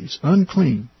 7 days.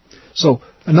 Unclean. So,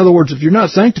 in other words, if you're not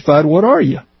sanctified, what are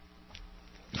you?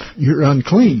 You're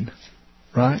unclean,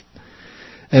 right?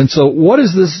 And so, what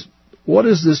is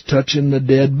this touching the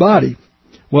dead body?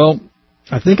 Well,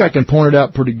 I think I can point it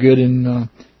out pretty good in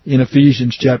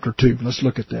Ephesians chapter 2. Let's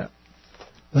look at that.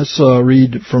 Let's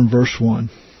read from verse 1.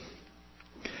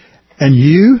 And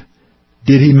you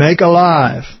did He make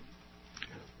alive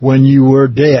when you were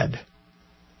dead.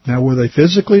 Now, were they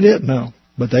physically dead? No,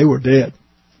 but they were dead.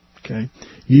 Okay.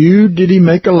 You did He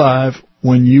make alive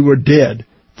when you were dead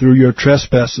through your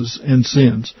trespasses and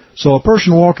sins. So a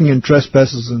person walking in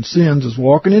trespasses and sins is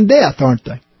walking in death, aren't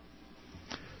they?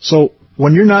 So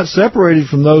when you're not separated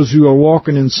from those who are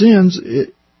walking in sins,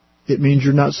 it means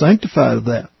you're not sanctified of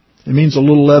that. It means a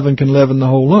little leaven can leaven the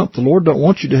whole lump. The Lord don't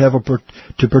want you to have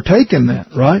to partake in that,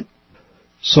 right?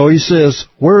 So He says,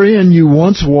 wherein you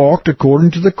once walked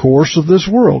according to the course of this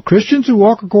world. Christians who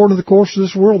walk according to the course of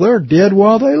this world, they're dead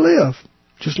while they live.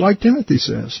 Just like Timothy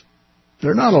says.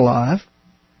 They're not alive.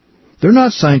 They're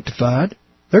not sanctified.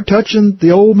 They're touching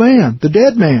the old man, the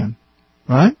dead man,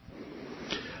 right?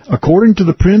 According to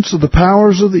the prince of the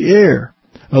powers of the air,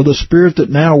 of the spirit that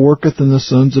now worketh in the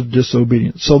sons of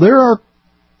disobedience. So there are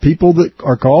people that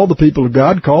are called the people of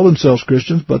God, call themselves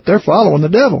Christians, but they're following the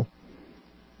devil.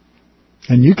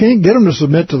 And you can't get them to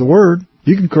submit to the Word.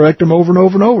 You can correct them over and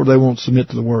over and over. They won't submit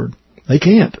to the Word. They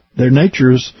can't. Their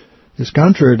nature is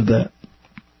contrary to that.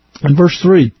 And verse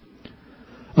 3,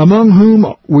 among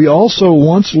whom we also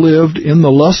once lived in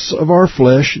the lusts of our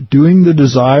flesh, doing the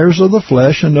desires of the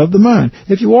flesh and of the mind.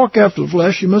 If you walk after the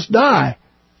flesh, you must die.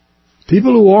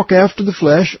 People who walk after the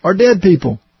flesh are dead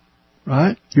people,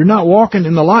 right? You're not walking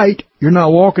in the light. You're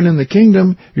not walking in the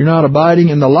kingdom. You're not abiding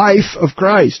in the life of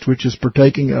Christ, which is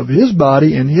partaking of His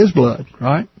body and His blood,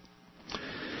 right?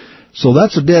 So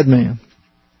that's a dead man.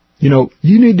 You know,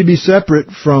 you need to be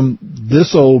separate from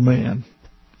this old man.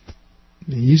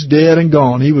 He's dead and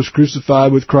gone. He was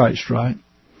crucified with Christ, right?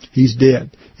 He's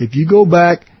dead. If you go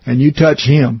back and you touch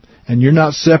Him and you're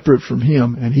not separate from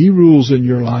Him and He rules in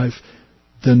your life,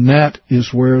 then that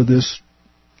is where this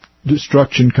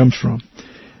destruction comes from.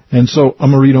 And so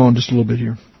I'm going to read on just a little bit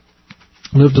here.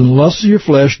 Lived in the lusts of your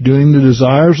flesh, doing the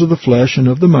desires of the flesh and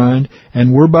of the mind,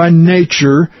 and were by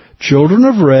nature children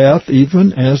of wrath,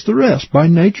 even as the rest. By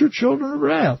nature, children of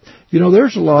wrath. You know,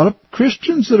 there's a lot of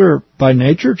Christians that are by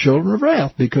nature children of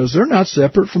wrath because they're not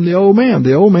separate from the old man.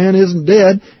 The old man isn't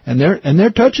dead, and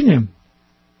they're touching him.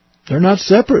 They're not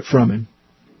separate from him.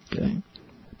 Okay.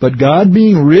 But God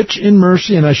being rich in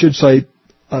mercy, and I should say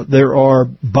there are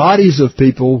bodies of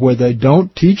people where they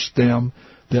don't teach them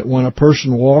that when a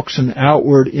person walks in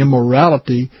outward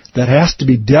immorality, that has to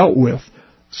be dealt with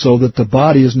so that the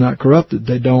body is not corrupted.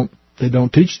 They don't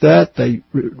teach that. They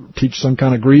teach some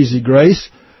kind of greasy grace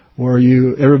where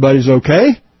everybody's okay,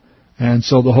 and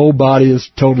so the whole body is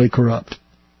totally corrupt.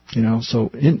 You know, so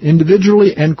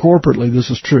individually and corporately this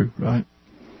is true, right?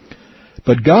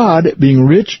 But God, being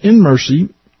rich in mercy,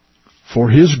 for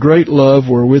His great love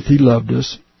wherewith He loved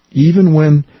us, even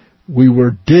when we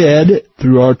were dead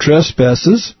through our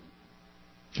trespasses.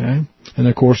 Okay? And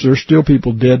of course, there's still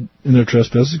people dead in their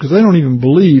trespasses because they don't even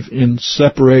believe in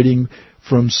separating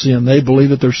from sin. They believe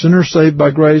that they're sinners saved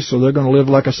by grace, so they're going to live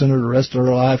like a sinner the rest of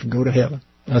their life and go to heaven.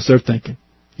 That's their thinking.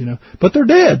 You know, but they're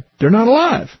dead. They're not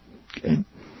alive. Okay?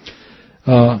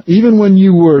 Even when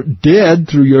you were dead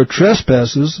through your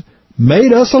trespasses,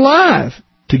 made us alive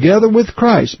together with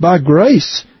Christ. By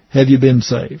grace have you been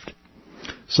saved.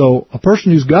 So a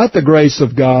person who's got the grace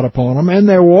of God upon them and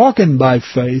they're walking by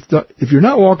faith, if you're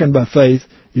not walking by faith,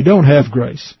 you don't have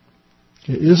grace.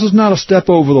 This is not a step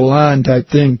over the line type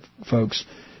thing, folks.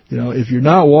 You know, if you're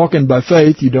not walking by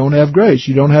faith, you don't have grace.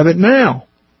 You don't have it now.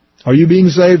 Are you being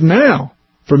saved now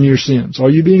from your sins? Are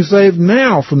you being saved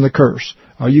now from the curse?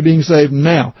 Are you being saved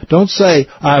now? Don't say,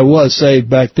 I was saved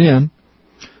back then.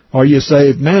 Are you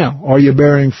saved now? Are you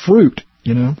bearing fruit?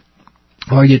 You know,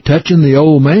 are you touching the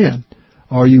old man?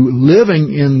 Are you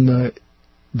living in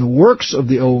the works of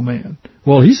the old man?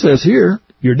 Well, he says here,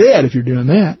 you're dead if you're doing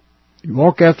that. You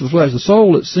walk after the flesh. The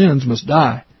soul that sins must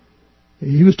die.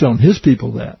 He was telling his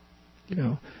people that. You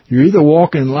know, you're either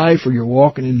walking in life or you're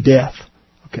walking in death.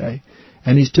 Okay?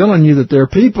 And he's telling you that there are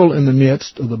people in the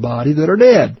midst of the body that are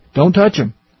dead. Don't touch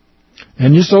them.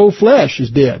 And your soul flesh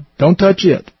is dead. Don't touch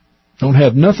it. Don't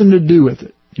have nothing to do with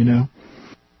it, you know.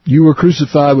 You were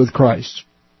crucified with Christ.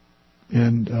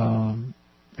 And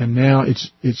now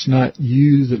it's not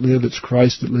you that live, it's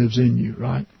Christ that lives in you,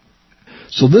 right?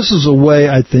 So this is a way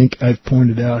I think I've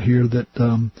pointed out here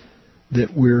that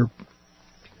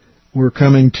we're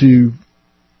coming to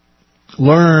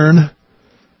learn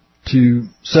to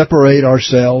separate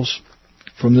ourselves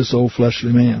from this old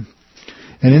fleshly man.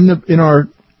 And in our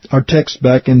text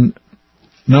back in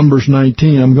Numbers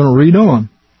 19, I'm going to read on.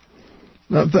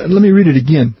 Let me read it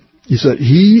again. He said,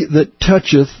 He that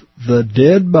toucheth the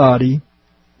dead body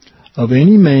of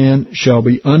any man shall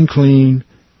be unclean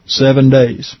 7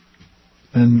 days.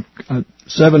 And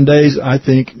 7 days, I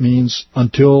think, means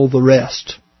until the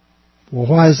rest. Well,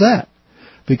 why is that?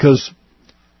 Because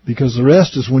the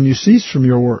rest is when you cease from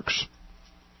your works.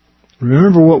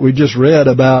 Remember what we just read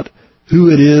about who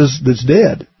it is that's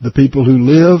dead, the people who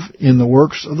live in the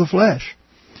works of the flesh.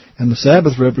 And the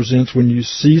Sabbath represents when you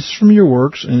cease from your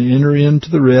works and enter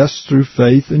into the rest through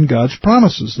faith in God's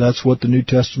promises. That's what the New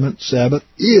Testament Sabbath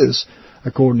is,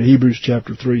 according to Hebrews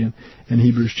chapter 3 and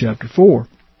Hebrews chapter 4.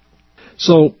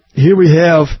 So here we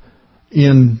have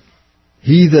in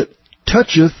he that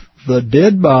toucheth the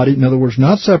dead body, in other words,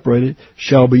 not separated,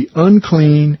 shall be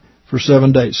unclean for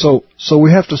 7 days. So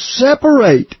we have to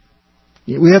separate.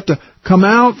 We have to come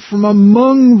out from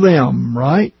among them,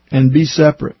 right, and be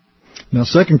separate. Now,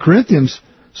 2 Corinthians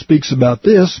speaks about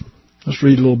this. Let's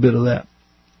read a little bit of that.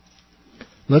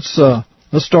 Let's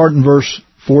start in verse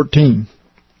 14.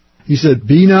 He said,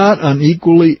 Be not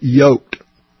unequally yoked.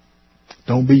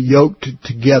 Don't be yoked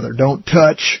together. Don't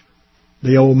touch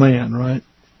the old man, right?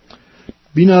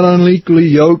 Be not unequally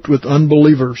yoked with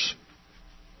unbelievers.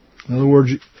 In other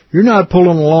words, you're not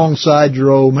pulling alongside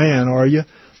your old man, are you?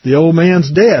 The old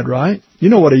man's dead, right? You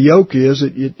know what a yoke is.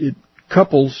 It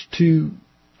couples two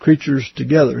creatures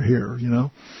together here, you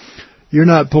know. You're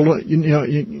not pulling,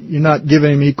 you're not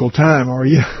giving him equal time, are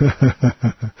you?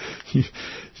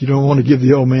 You don't want to give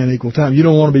the old man equal time. You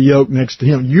don't want to be yoked next to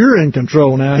him. You're in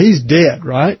control now. He's dead,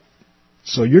 right?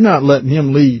 So you're not letting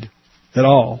him lead at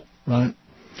all, right?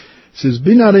 It says,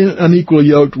 be not unequally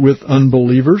yoked with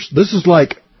unbelievers. This is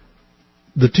like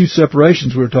the two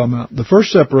separations we were talking about. The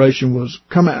first separation was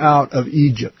come out of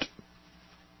Egypt.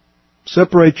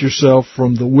 Separate yourself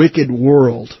from the wicked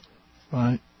world,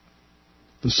 right?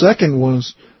 The second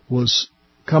was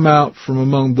come out from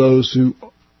among those who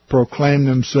proclaim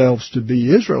themselves to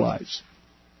be Israelites.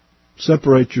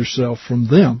 Separate yourself from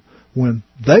them when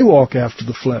they walk after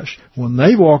the flesh, when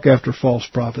they walk after false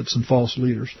prophets and false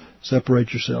leaders.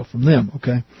 Separate yourself from them,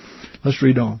 okay? Let's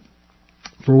read on.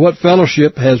 For what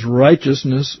fellowship has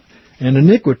righteousness and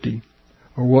iniquity?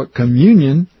 Or what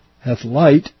communion hath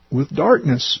light with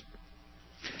darkness?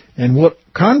 And what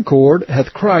concord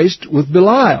hath Christ with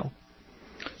Belial?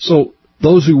 So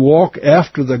those who walk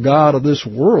after the god of this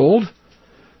world,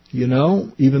 you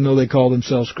know, even though they call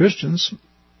themselves Christians,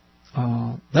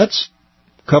 that's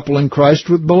coupling Christ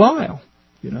with Belial,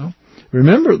 you know.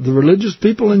 Remember, the religious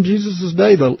people in Jesus'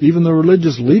 day, even the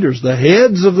religious leaders, the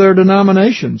heads of their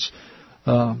denominations,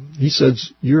 he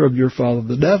says, you're of your father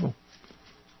the devil.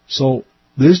 So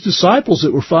these disciples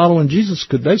that were following Jesus,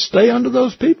 could they stay under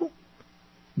those people?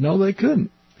 No, they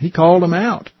couldn't. He called them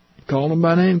out. He called them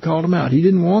by name, called them out. He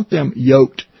didn't want them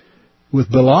yoked with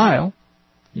Belial,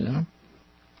 you know.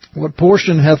 What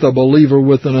portion hath a believer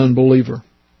with an unbeliever?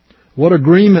 What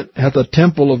agreement hath a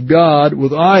temple of God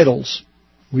with idols?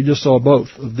 We just saw both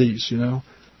of these, you know.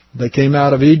 They came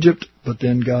out of Egypt, but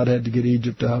then God had to get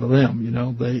Egypt out of them, you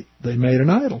know. They made an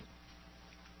idol.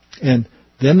 And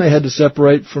then they had to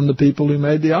separate from the people who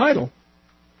made the idol,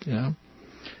 you know.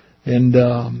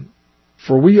 And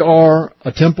for we are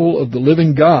a temple of the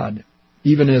living God,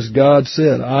 even as God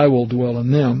said, I will dwell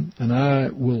in them, and I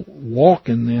will walk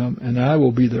in them, and I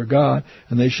will be their God,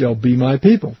 and they shall be my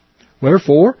people.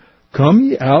 Wherefore, come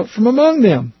ye out from among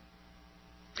them,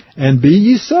 and be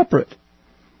ye separate.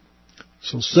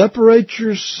 So separate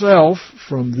yourself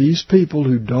from these people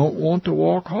who don't want to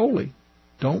walk holy.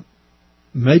 Don't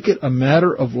make it a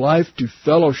matter of life to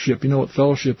fellowship. You know what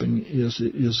fellowshipping is?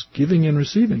 It is giving and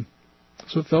receiving.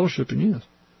 That's what fellowshipping is.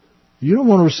 You don't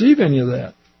want to receive any of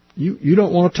that. You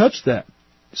don't want to touch that,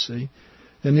 you see.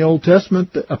 In the Old Testament,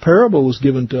 a parable was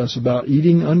given to us about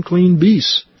eating unclean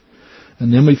beasts.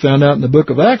 And then we found out in the book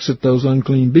of Acts that those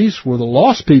unclean beasts were the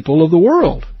lost people of the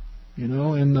world. You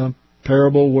know, in the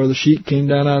parable where the sheep came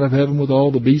down out of heaven with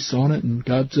all the beasts on it, and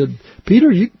God said,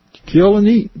 Peter, you kill and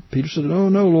eat. Peter said, oh,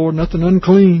 no, Lord, nothing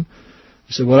unclean.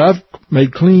 He said, what I've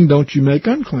made clean, don't you make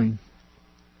unclean.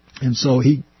 And so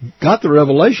he got the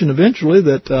revelation eventually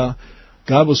that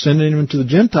God was sending him to the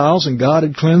Gentiles, and God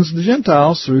had cleansed the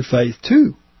Gentiles through faith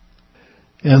too.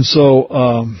 And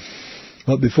so,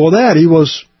 but before that, he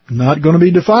was not going to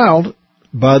be defiled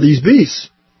by these beasts,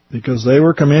 because they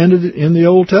were commanded in the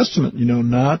Old Testament, you know,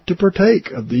 not to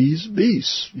partake of these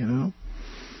beasts, you know.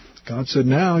 God said,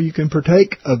 now you can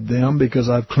partake of them because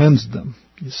I've cleansed them,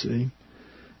 you see.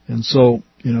 And so,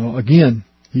 you know, again,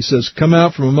 he says, come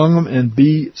out from among them and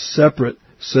be separate,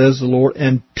 says the Lord,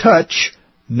 and touch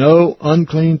no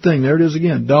unclean thing. There it is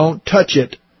again. Don't touch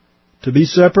it. To be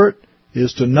separate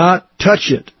is to not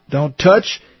touch it. Don't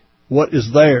touch what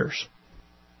is theirs.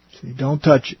 See, don't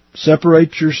touch it.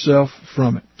 Separate yourself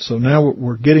from it. So now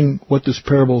we're getting what this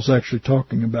parable is actually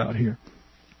talking about here.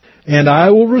 And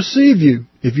I will receive you.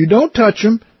 If you don't touch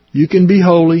them, you can be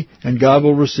holy, and God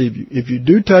will receive you. If you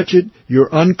do touch it, you're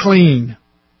unclean.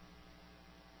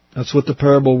 That's what the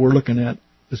parable we're looking at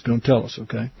is going to tell us,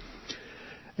 okay?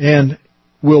 And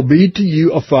will be to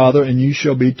you a father, and you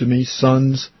shall be to me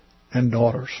sons and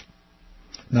daughters.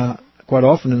 Now, quite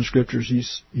often in the Scriptures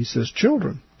he says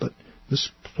children, but this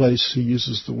place he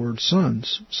uses the word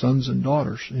sons and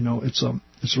daughters. You know,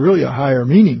 it's really a higher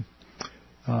meaning.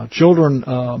 Children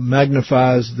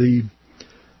magnifies the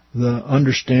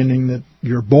understanding that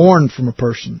you're born from a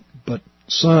person, but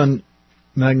son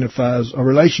magnifies a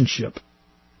relationship.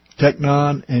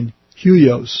 Teknon and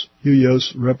huios.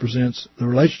 Huios represents the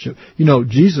relationship. You know,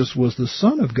 Jesus was the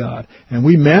Son of God, and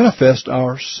we manifest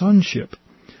our sonship.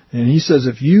 And he says,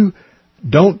 if you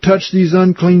don't touch these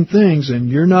unclean things, and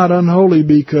you're not unholy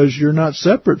because you're not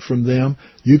separate from them,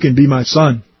 you can be my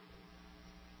son.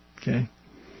 Okay?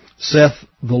 Saith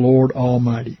the Lord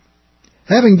Almighty.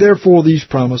 Having therefore these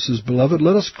promises, beloved,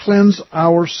 let us cleanse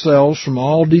ourselves from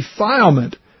all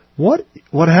defilement. What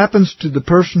happens to the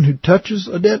person who touches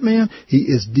a dead man? He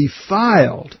is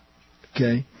defiled.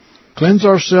 Okay? Cleanse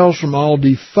ourselves from all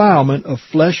defilement of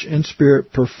flesh and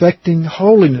spirit, perfecting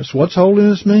holiness. What's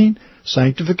holiness mean?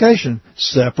 Sanctification.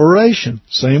 Separation.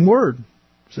 Same word.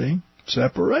 See?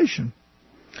 Separation.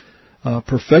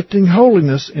 Perfecting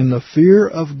holiness in the fear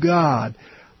of God.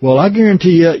 Well, I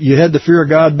guarantee you had the fear of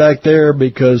God back there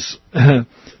because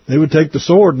they would take the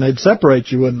sword and they'd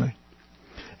separate you, wouldn't they?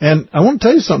 And I want to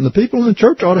tell you something. The people in the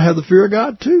church ought to have the fear of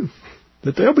God too.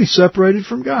 That they'll be separated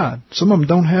from God. Some of them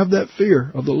don't have that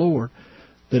fear of the Lord.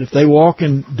 That if they walk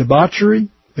in debauchery,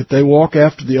 if they walk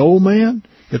after the old man,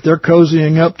 if they're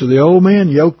cozying up to the old man,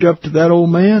 yoked up to that old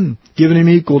man, giving him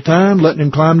equal time, letting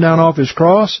him climb down off his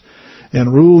cross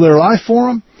and rule their life for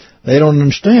them, they don't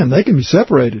understand. They can be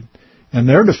separated. And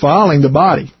they're defiling the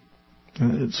body.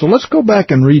 So let's go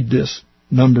back and read this,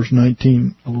 Numbers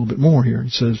 19, a little bit more here.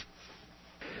 It says,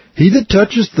 He that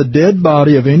toucheth the dead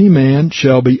body of any man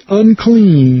shall be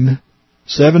unclean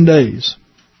 7 days.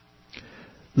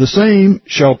 The same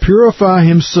shall purify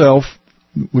himself,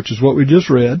 which is what we just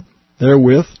read,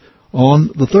 therewith, on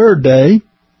the 3rd day,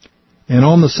 and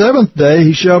on the 7th day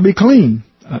he shall be clean.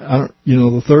 The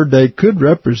 3rd day could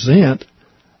represent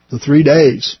the 3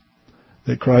 days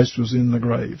that Christ was in the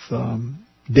grave.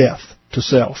 Death to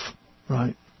self,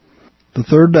 right? The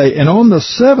 3rd day. And on the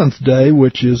 7th day,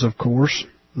 which is, of course,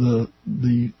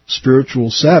 the spiritual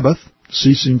Sabbath,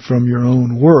 ceasing from your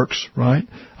own works, right?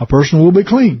 A person will be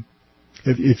clean.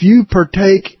 If you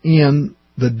partake in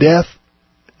the death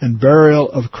and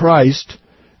burial of Christ,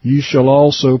 you shall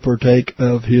also partake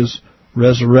of His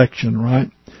resurrection, right?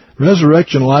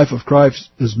 Resurrection life of Christ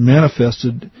is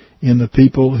manifested in the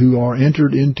people who are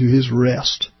entered into His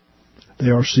rest. They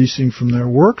are ceasing from their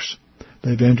works.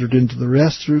 They've entered into the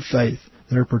rest through faith.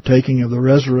 They're partaking of the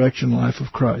resurrection life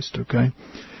of Christ, okay?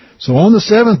 So on the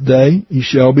 7th day he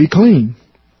shall be clean.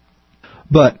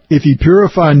 But if he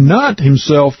purify not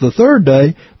himself the 3rd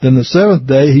day, then the 7th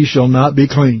day he shall not be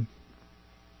clean.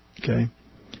 Okay?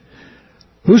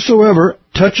 Whosoever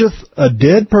toucheth a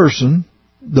dead person,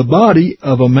 the body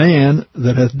of a man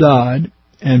that hath died,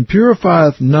 and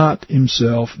purifieth not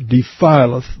himself,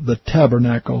 defileth the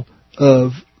tabernacle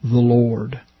of the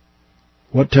Lord.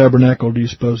 What tabernacle do you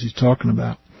suppose he's talking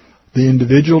about? The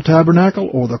individual tabernacle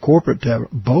or the corporate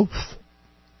tabernacle? Both.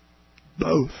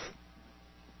 Both.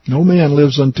 No man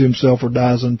lives unto himself or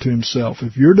dies unto himself.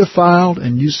 If you're defiled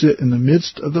and you sit in the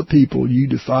midst of the people, you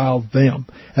defile them.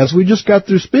 As we just got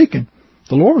through speaking,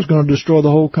 the Lord was going to destroy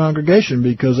the whole congregation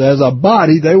because as a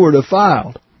body they were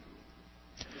defiled.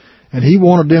 And He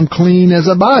wanted them clean as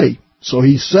a body. So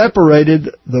He separated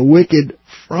the wicked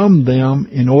from them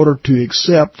in order to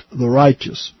accept the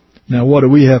righteous. Now what do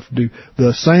we have to do?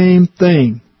 The same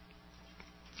thing.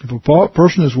 If a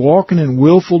person is walking in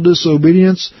willful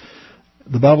disobedience,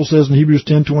 the Bible says in Hebrews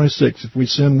 10:26, if we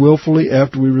sin willfully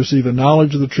after we receive a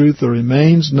knowledge of the truth, there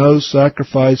remains no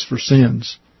sacrifice for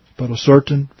sins, but a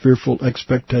certain fearful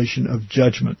expectation of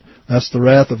judgment. That's the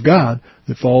wrath of God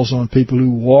that falls on people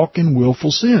who walk in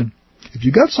willful sin. If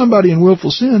you got somebody in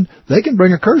willful sin, they can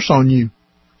bring a curse on you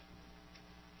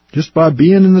just by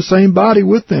being in the same body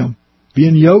with them,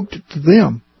 being yoked to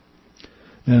them.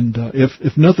 And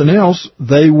if nothing else,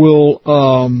 they will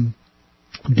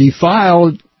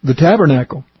defile the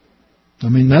tabernacle. I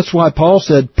mean, that's why Paul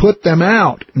said, put them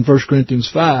out in 1 Corinthians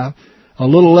 5. A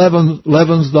little leaven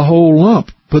leavens the whole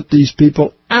lump. Put these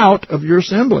people out of your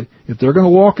assembly. If they're going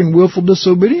to walk in willful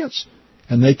disobedience,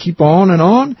 and they keep on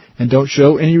and don't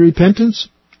show any repentance,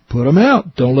 put them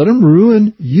out. Don't let them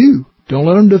ruin you. Don't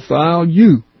let them defile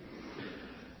you.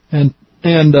 And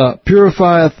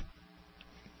purifieth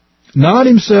not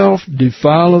himself,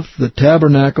 defileth the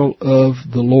tabernacle of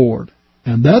the Lord.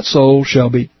 And that soul shall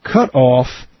be cut off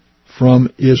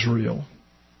from Israel.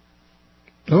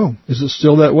 Oh, is it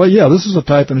still that way? Yeah, this is a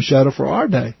type and a shadow for our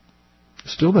day.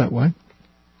 It's still that way.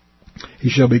 He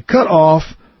shall be cut off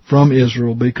from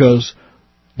Israel because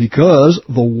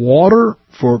the water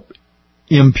for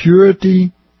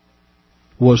impurity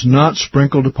was not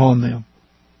sprinkled upon them.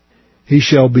 He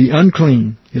shall be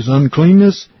unclean. His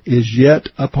uncleanness is yet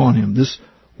upon him. This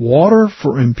water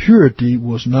for impurity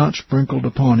was not sprinkled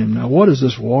upon him. Now, what is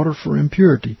this water for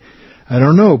impurity? I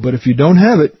don't know, but if you don't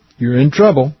have it, you're in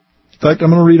trouble. In fact, I'm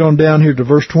going to read on down here to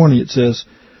verse 20. It says,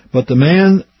 but the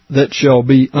man that shall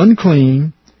be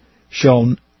unclean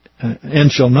shall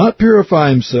not purify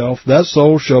himself, that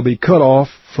soul shall be cut off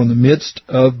from the midst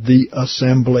of the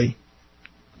assembly.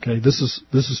 Okay, this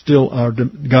is still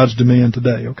God's demand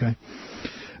today, okay?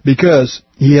 because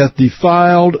he hath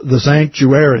defiled the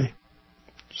sanctuary.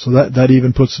 So that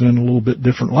even puts it in a little bit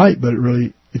different light, but it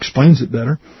really explains it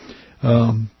better,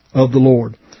 of the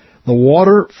Lord. The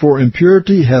water for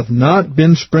impurity hath not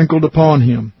been sprinkled upon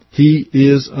him. He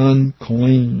is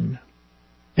unclean.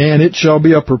 And it shall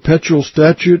be a perpetual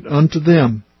statute unto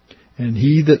them. And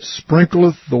he that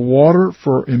sprinkleth the water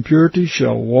for impurity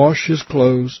shall wash his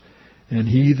clothes, and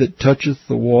he that toucheth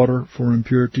the water for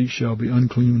impurity shall be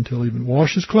unclean until even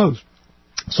wash his clothes.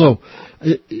 So,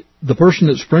 the person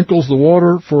that sprinkles the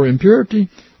water for impurity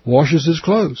washes his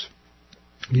clothes.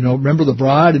 You know, remember the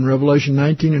bride in Revelation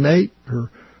 19:8?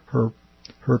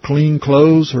 Her clean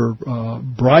clothes, her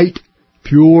bright,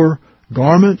 pure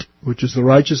garment, which is the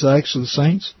righteous acts of the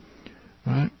saints.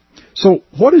 Right? So,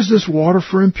 what is this water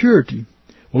for impurity?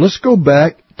 Well, let's go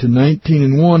back to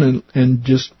 19:1 and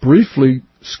just briefly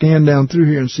scan down through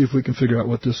here and see if we can figure out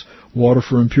what this water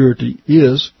for impurity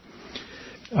is.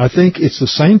 I think it's the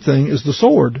same thing as the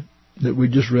sword that we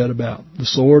just read about. The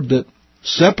sword that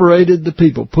separated the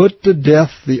people, put to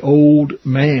death the old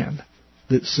man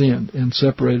that sinned and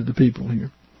separated the people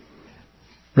here.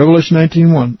 Revelation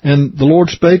 19:1. And the Lord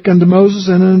spake unto Moses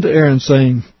and unto Aaron,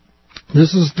 saying,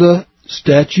 This is the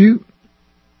statute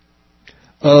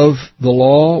of the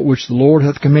law which the Lord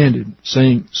hath commanded,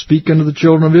 saying, Speak unto the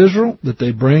children of Israel, that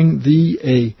they bring thee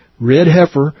a red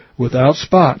heifer without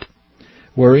spot,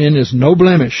 wherein is no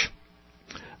blemish,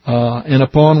 and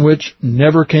upon which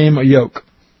never came a yoke.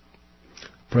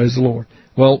 Praise the Lord.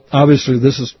 Well, obviously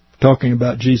this is talking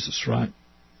about Jesus, right?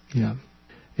 Yeah.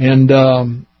 And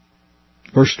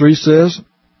verse 3 says,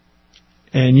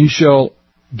 And you shall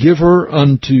give her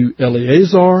unto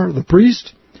Eleazar the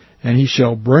priest, and he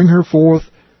shall bring her forth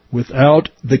without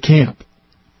the camp.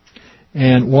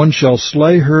 And one shall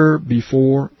slay her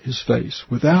before his face.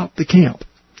 Without the camp.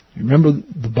 You remember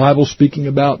the Bible speaking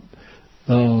about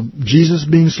Jesus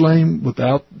being slain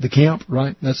without the camp,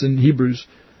 right? That's in Hebrews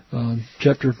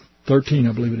chapter 13,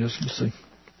 I believe it is. Let's see.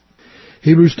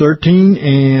 Hebrews 13,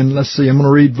 and let's see, I'm going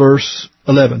to read verse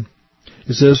 11.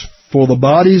 It says, For the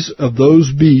bodies of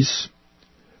those beasts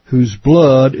whose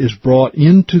blood is brought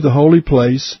into the holy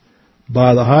place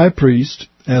by the high priest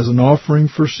as an offering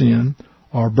for sin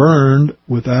are burned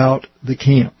without the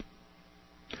camp.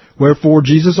 Wherefore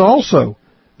Jesus also,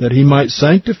 that he might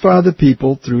sanctify the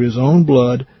people through his own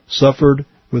blood, suffered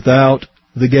without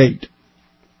the gate.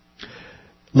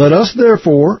 Let us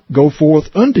therefore go forth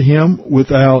unto him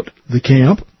without the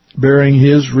camp, bearing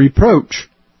his reproach.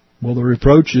 Well, the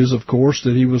reproach is, of course,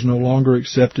 that he was no longer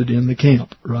accepted in the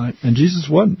camp, right? And Jesus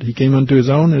wasn't. He came unto his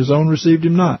own, and his own received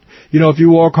him not. You know, if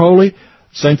you walk holy,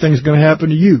 same thing is going to happen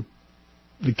to you.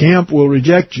 The camp will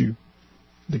reject you.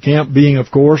 The camp being,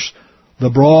 of course, the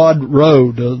broad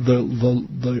road,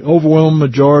 the overwhelming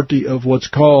majority of what's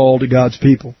called God's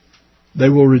people. They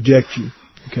will reject you,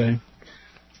 okay?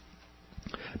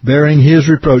 Bearing his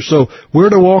reproach. So we're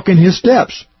to walk in his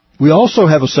steps. We also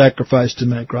have a sacrifice to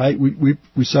make, right? We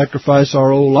sacrifice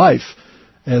our old life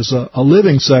as a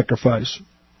living sacrifice,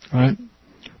 right?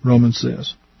 Romans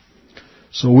says.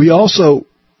 So we also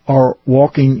are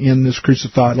walking in this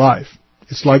crucified life.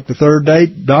 It's like the third day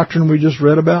doctrine we just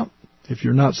read about. If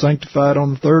you're not sanctified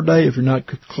on the third day, if you're not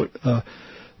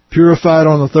purified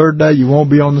on the third day, you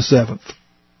won't be on the seventh.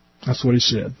 That's what he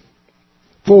said.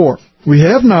 4. We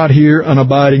have not here an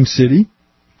abiding city,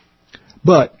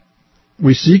 but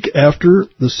we seek after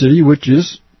the city which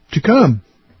is to come.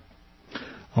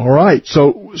 All right,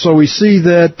 so we see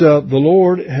that the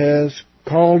Lord has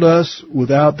called us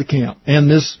without the camp. And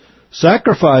this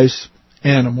sacrifice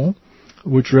animal,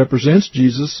 which represents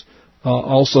Jesus,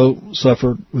 also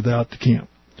suffered without the camp.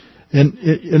 And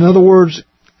in other words,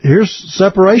 here's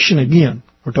separation again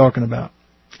we're talking about.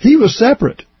 He was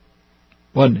separate,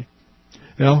 wasn't he?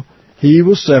 You know, he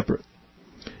was separate.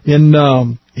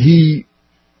 And he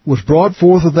was brought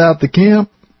forth without the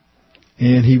camp,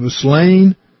 and he was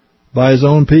slain by his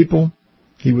own people.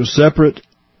 He was separate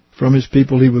from his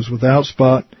people. He was without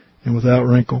spot and without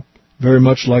wrinkle, very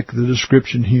much like the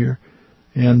description here.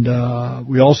 And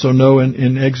we also know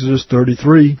in Exodus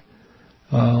 33,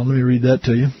 let me read that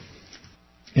to you.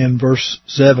 In verse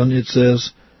 7 it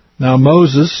says, Now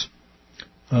Moses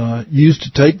used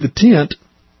to take the tent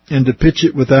and to pitch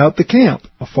it without the camp,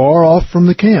 afar off from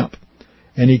the camp.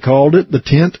 And he called it the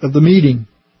tent of the meeting.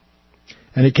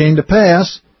 And it came to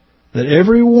pass that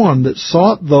every one that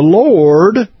sought the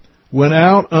Lord went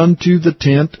out unto the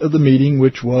tent of the meeting,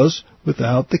 which was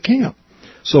without the camp.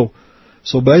 So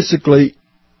basically,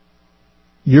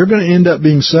 you're going to end up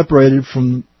being separated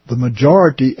from the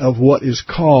majority of what is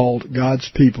called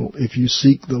God's people if you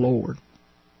seek the Lord.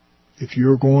 If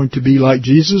you're going to be like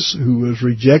Jesus, who was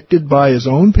rejected by his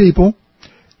own people,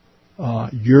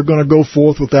 you're going to go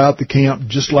forth without the camp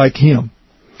just like him.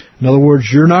 In other words,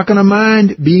 you're not going to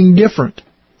mind being different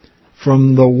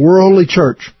from the worldly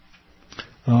church.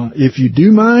 If you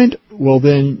do mind, well,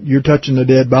 then you're touching a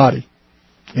dead body,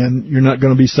 and you're not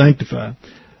going to be sanctified.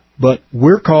 But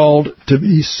we're called to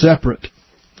be separate,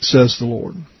 says the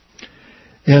Lord.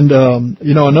 And,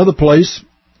 another place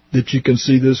that you can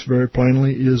see this very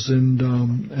plainly is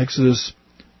in Exodus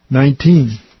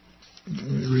 19. Let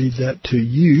me read that to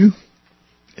you,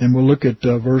 and we'll look at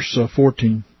verse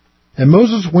 14. And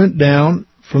Moses went down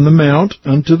from the mount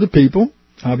unto the people.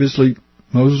 Obviously,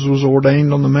 Moses was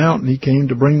ordained on the mount, and he came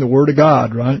to bring the word of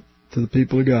God, right, to the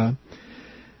people of God.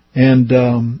 And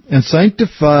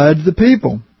sanctified the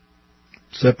people,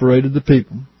 separated the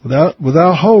people.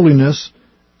 Without holiness,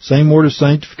 same word as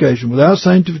sanctification. Without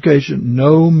sanctification,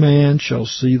 no man shall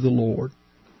see the Lord.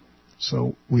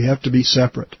 So we have to be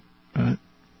separate, right?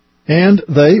 And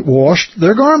they washed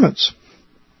their garments.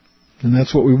 And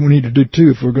that's what we need to do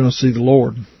too if we're going to see the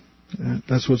Lord.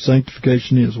 That's what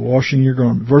sanctification is, washing your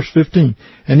garment. Verse 15,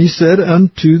 and he said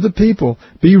unto the people,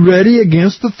 be ready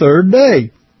against the third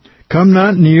day. Come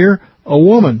not near a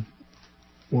woman.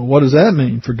 Well, what does that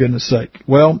mean, for goodness sake?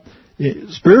 Well,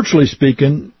 spiritually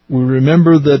speaking, we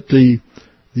remember that the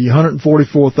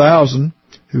 144,000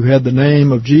 who had the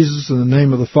name of Jesus and the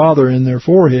name of the Father in their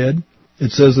forehead,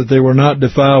 it says that they were not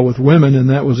defiled with women, and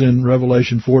that was in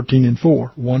Revelation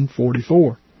 14:4,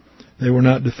 144. They were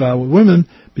not defiled with women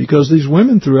because these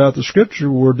women throughout the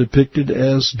Scripture were depicted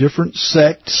as different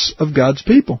sects of God's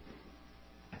people.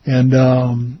 And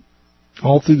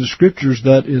all through the Scriptures,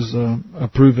 that is a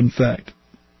proven fact.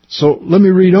 So let me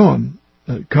read on.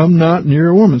 Come not near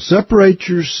a woman. Separate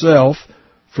yourself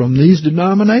from these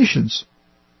denominations,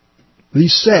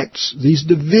 these sects, these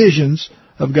divisions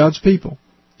of God's people.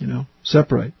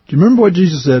 Separate. Do you remember what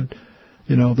Jesus said?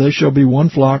 They shall be one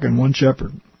flock and one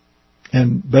shepherd.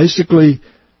 And basically,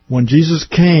 when Jesus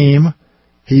came,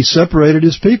 he separated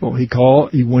his people.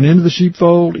 He went into the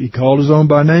sheepfold. He called his own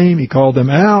by name. He called them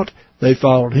out. They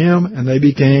followed him, and they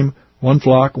became one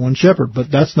flock, one shepherd. But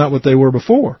that's not what they were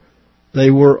before. They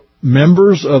were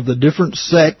members of the different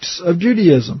sects of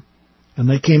Judaism. And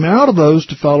they came out of those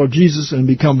to follow Jesus and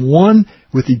become one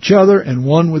with each other and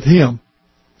one with him.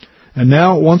 And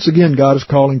now, once again, God is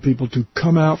calling people to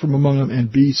come out from among them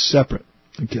and be separate.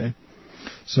 Okay?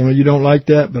 Some of you don't like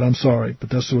that, but I'm sorry. But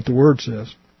that's what the Word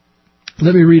says.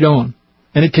 Let me read on.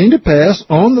 And it came to pass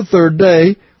on the third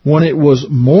day, when it was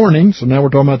morning, so now we're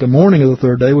talking about the morning of the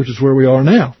third day, which is where we are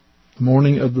now. The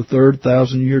morning of the third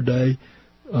 1,000-year day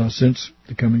since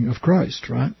the coming of Christ,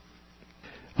 right?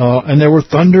 And there were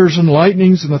thunders and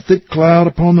lightnings and a thick cloud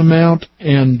upon the mount,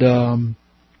 and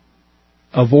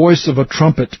a voice of a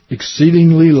trumpet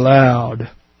exceedingly loud.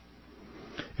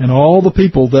 And all the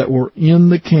people that were in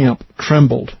the camp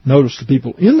trembled. Notice the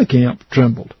people in the camp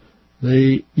trembled.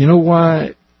 You know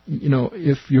why?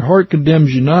 If your heart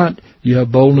condemns you not, you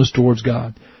have boldness towards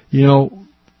God.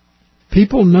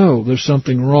 People know there's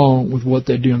something wrong with what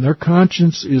they do, and their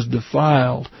conscience is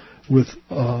defiled with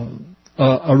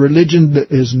a religion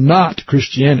that is not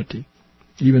Christianity,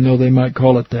 even though they might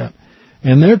call it that.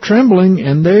 And they're trembling,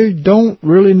 and they don't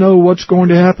really know what's going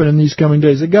to happen in these coming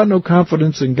days. They've got no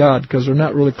confidence in God because they're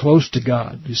not really close to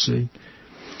God, you see.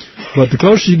 But the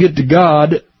closer you get to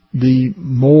God, the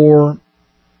more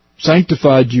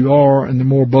sanctified you are, and the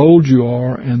more bold you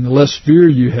are, and the less fear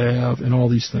you have, and all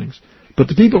these things. But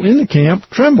the people in the camp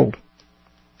trembled.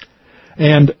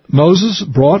 And Moses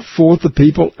brought forth the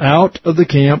people out of the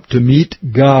camp to meet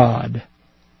God.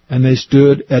 And they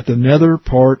stood at the nether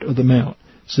part of the mount.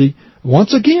 See,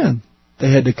 once again,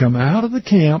 they had to come out of the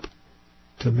camp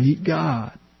to meet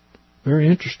God. Very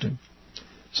interesting.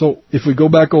 So, if we go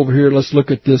back over here, let's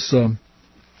look at this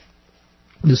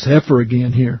heifer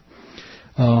again here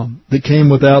that came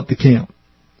without the camp.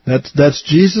 That's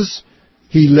Jesus.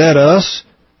 He led us.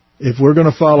 If we're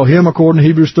going to follow him according to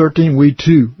Hebrews 13, we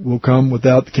too will come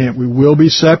without the camp. We will be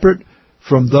separate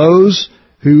from those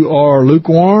who are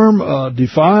lukewarm,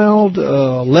 defiled,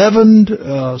 leavened,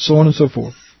 so on and so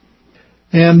forth.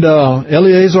 And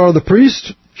Eleazar the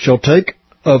priest shall take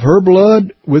of her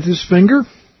blood with his finger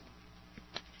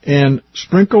and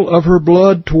sprinkle of her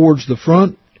blood towards the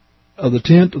front of the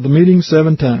tent of the meeting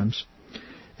 7 times.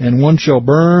 And one shall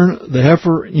burn the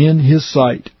heifer in his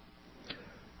sight.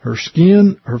 Her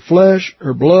skin, her flesh,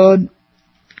 her blood,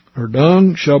 her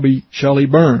dung shall he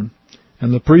burn.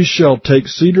 And the priest shall take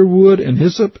cedar wood and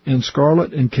hyssop and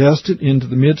scarlet and cast it into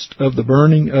the midst of the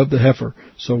burning of the heifer.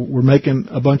 So we're making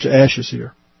a bunch of ashes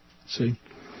here. See?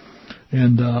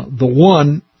 And the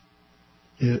one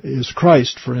is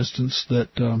Christ, for instance, that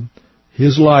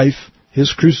His life,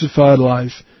 His crucified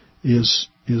life, is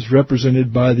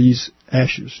represented by these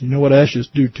ashes. You know what ashes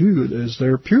do too, is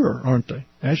they're pure, aren't they?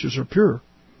 Ashes are pure.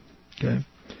 Okay.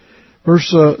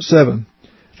 Verse 7.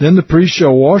 Then the priest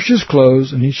shall wash his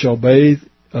clothes, and he shall bathe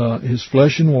his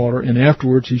flesh in water, and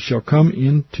afterwards he shall come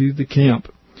into the camp.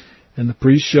 And the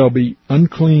priest shall be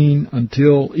unclean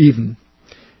until even.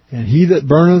 And he that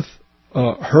burneth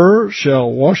her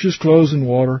shall wash his clothes in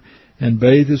water, and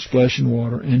bathe his flesh in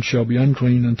water, and shall be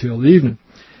unclean until the evening.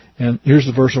 And here's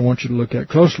the verse I want you to look at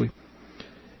closely.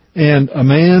 And a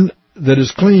man that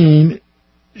is clean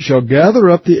shall gather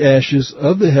up the ashes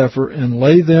of the heifer, and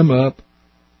lay them up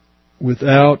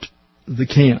without the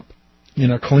camp,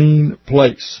 in a clean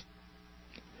place.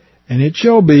 And it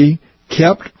shall be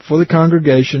kept for the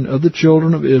congregation of the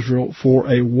children of Israel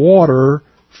for a water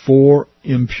for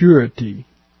impurity.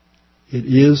 It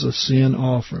is a sin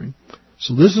offering.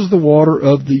 So this is the water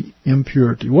of the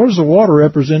impurity. What does the water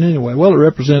represent anyway? Well, it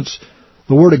represents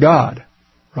the Word of God,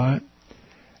 right?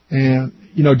 And,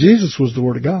 Jesus was the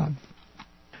Word of God.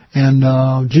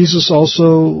 And Jesus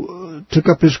also took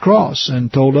up His cross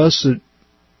and told us that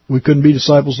we couldn't be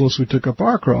disciples unless we took up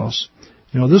our cross.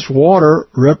 This water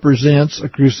represents a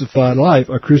crucified life,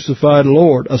 a crucified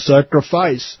Lord, a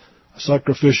sacrifice, a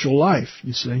sacrificial life,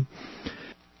 you see.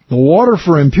 The water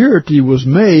for impurity was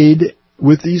made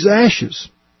with these ashes.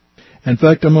 In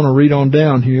fact, I'm going to read on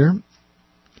down here,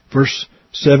 verse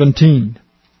 17.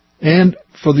 And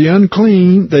for the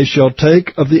unclean they shall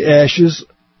take of the ashes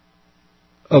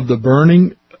of the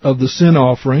burning of the sin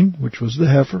offering, which was the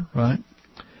heifer, right?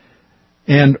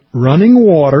 And running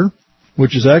water,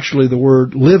 which is actually the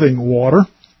word living water.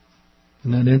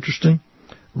 Isn't that interesting?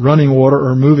 Running water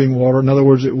or moving water. In other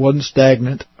words, it wasn't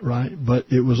stagnant, right? But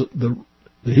it was the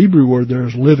Hebrew word there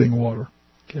is living water.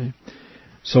 Okay.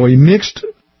 So he mixed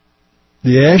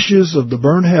the ashes of the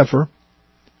burnt heifer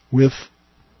with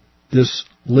this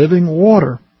living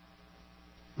water.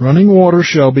 Running water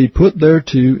shall be put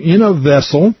thereto in a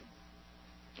vessel,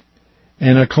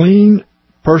 and a clean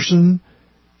person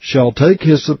shall take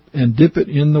hyssop and dip it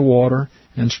in the water,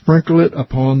 and sprinkle it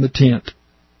upon the tent,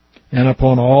 and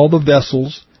upon all the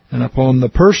vessels, and upon the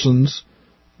persons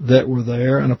that were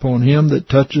there, and upon him that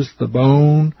toucheth the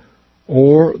bone,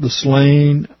 or the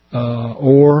slain,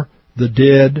 or the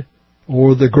dead,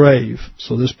 or the grave.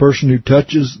 So this person who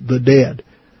touches the dead.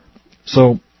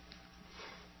 So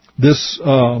this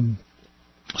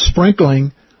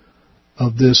sprinkling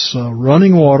of this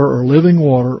running water or living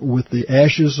water with the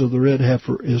ashes of the red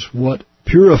heifer is what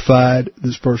purified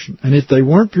this person. And if they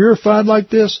weren't purified like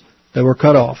this, they were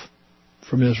cut off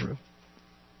from Israel.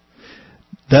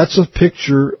 That's a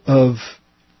picture of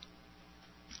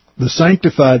the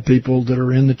sanctified people that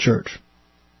are in the church.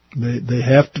 They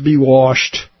have to be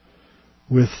washed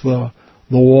with the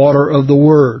water of the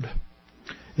Word.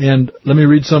 And let me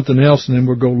read something else, and then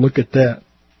we'll go look at that.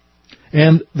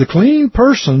 And the clean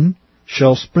person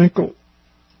shall sprinkle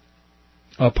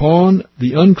upon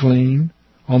the unclean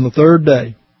on the third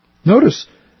day. Notice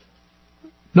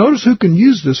who can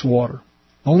use this water.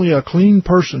 Only a clean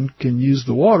person can use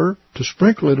the water to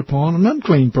sprinkle it upon an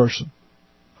unclean person.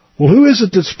 Well, who is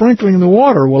it that's sprinkling the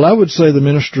water? Well, I would say the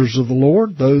ministers of the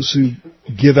Lord, those who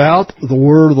give out the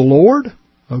word of the Lord.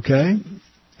 Okay?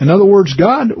 In other words,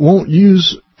 God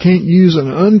can't use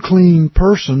an unclean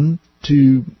person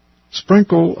to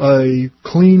sprinkle a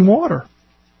clean water.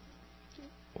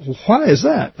 Well, why is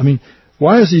that? I mean,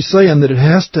 why is He saying that it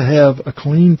has to have a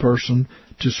clean person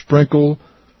to sprinkle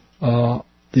the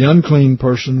unclean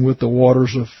person with the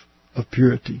waters of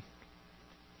purity?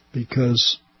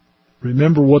 Because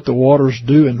remember what the waters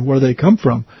do and where they come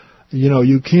from.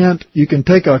 You can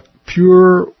take a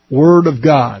pure Word of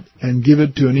God and give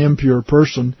it to an impure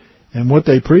person, and what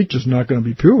they preach is not going to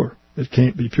be pure. It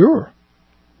can't be pure.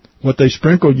 What they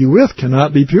sprinkle you with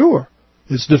cannot be pure.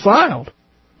 It's defiled.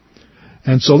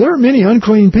 And so there are many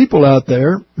unclean people out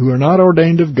there who are not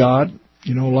ordained of God,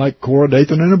 like Korah,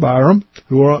 Dathan, and Abiram,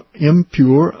 who are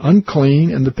impure,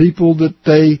 unclean, and the people that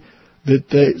they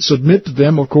submit to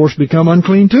them, of course, become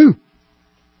unclean too.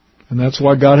 And that's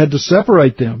why God had to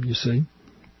separate them, you see.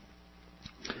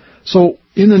 So,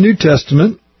 in the New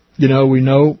Testament, we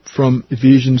know from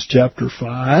Ephesians chapter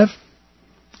 5,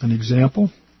 an example.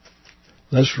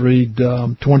 Let's read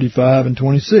 25 and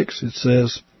 26. It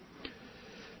says,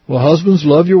 Well, husbands,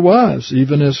 love your wives,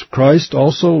 even as Christ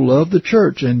also loved the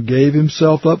church and gave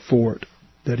Himself up for it,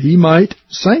 that He might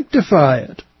sanctify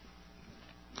it.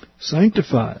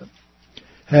 Sanctify it.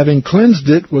 Having cleansed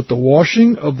it with the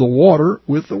washing of the water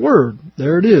with the Word.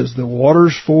 There it is, the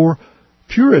waters for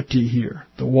purity here.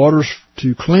 The water's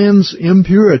to cleanse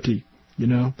impurity,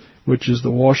 which is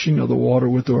the washing of the water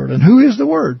with the Word. And who is the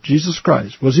Word? Jesus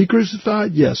Christ. Was He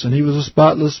crucified? Yes. And He was a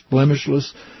spotless,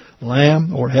 blemishless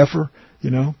lamb or heifer,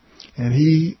 and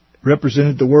He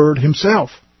represented the Word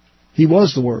Himself. He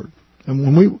was the Word. And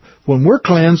when we're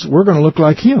cleansed, we're going to look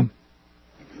like Him.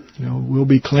 We'll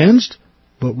be cleansed,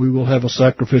 but we will have a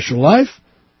sacrificial life.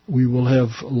 We will have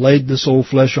laid this old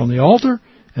flesh on the altar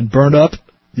and burned up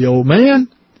the old man,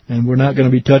 and we're not going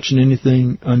to be touching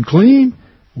anything unclean.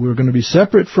 We're going to be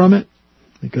separate from it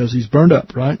because He's burned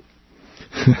up, right?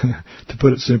 To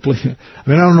put it simply. I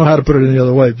don't know how to put it any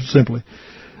other way, simply.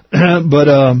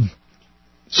 But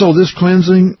so this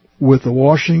cleansing with the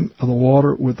washing of the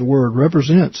water with the Word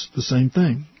represents the same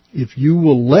thing. If you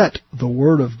will let the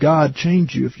Word of God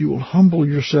change you, if you will humble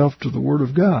yourself to the Word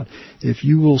of God, if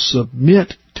you will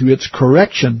submit to its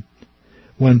correction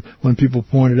when people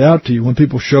point it out to you, when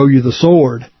people show you the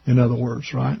sword, in other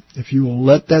words, right? If you will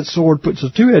let that sword, it's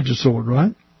a two-edged sword,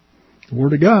 right? The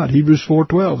Word of God, Hebrews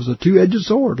 4:12, is a two-edged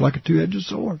sword, like a two-edged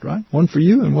sword, right? One for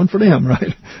you and one for them,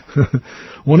 right?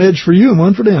 One edge for you and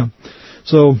one for them.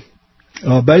 So,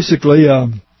 basically,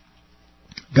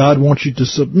 God wants you to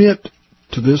submit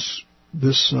to this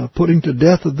putting to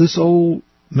death of this old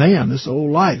man, this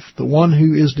old life, the one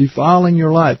who is defiling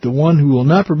your life, the one who will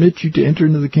not permit you to enter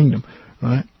into the kingdom,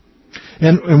 right?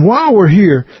 And while we're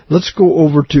here, let's go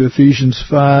over to Ephesians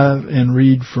 5 and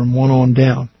read from 1 on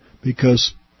down,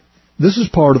 because this is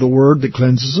part of the Word that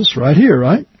cleanses us right here,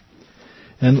 right?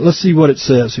 And let's see what it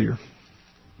says here.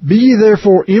 Be ye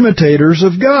therefore imitators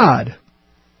of God.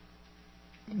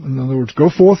 In other words, go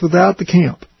forth without the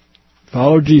camp.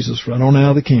 Follow Jesus right on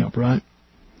out of the camp, right?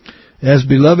 As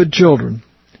beloved children,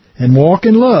 and walk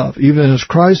in love, even as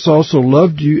Christ also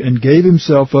loved you and gave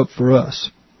Himself up for us,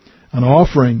 an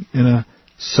offering and a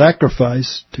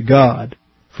sacrifice to God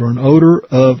for an odor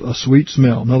of a sweet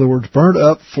smell. In other words, burnt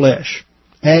up flesh,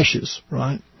 ashes,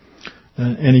 right?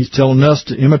 And He's telling us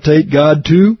to imitate God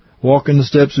too, walk in the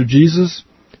steps of Jesus.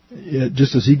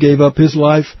 Just as He gave up His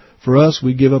life for us,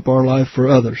 we give up our life for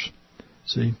others.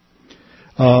 See?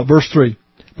 Verse 3,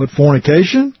 but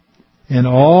fornication and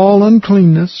all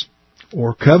uncleanness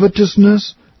or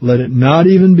covetousness, let it not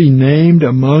even be named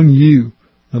among you.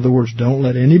 In other words, don't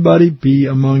let anybody be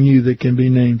among you that can be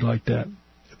named like that.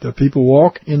 If the people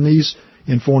walk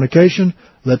in fornication,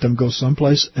 let them go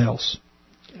someplace else.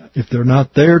 If they're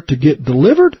not there to get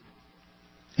delivered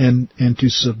and to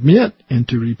submit and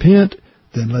to repent,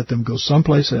 then let them go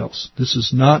someplace else. This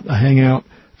is not a hangout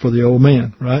for the old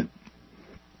man, right?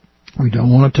 We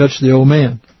don't want to touch the old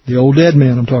man, the old dead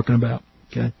man I'm talking about.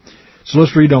 Okay, so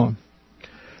let's read on.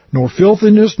 Nor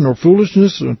filthiness, nor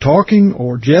foolishness, nor talking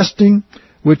or jesting,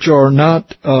 which are not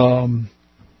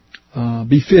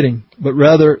befitting, but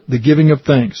rather the giving of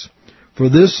thanks. For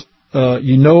this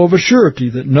you know of a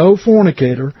surety that no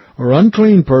fornicator or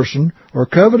unclean person or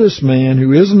covetous man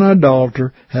who is an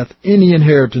idolater hath any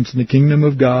inheritance in the kingdom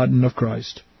of God and of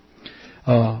Christ.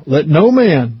 Let no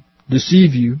man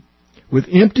deceive you with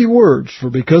empty words, for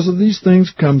because of these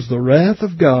things comes the wrath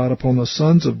of God upon the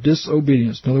sons of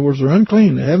disobedience. In other words, they're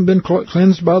unclean. They haven't been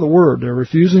cleansed by the Word. They're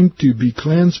refusing to be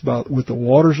cleansed with the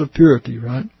waters of purity,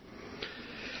 right?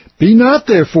 Be not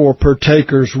therefore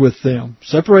partakers with them.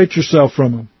 Separate yourself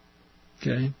from them.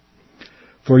 Okay?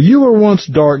 For you were once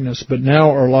darkness, but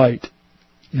now are light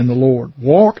in the Lord.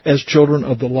 Walk as children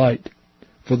of the light.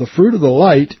 For the fruit of the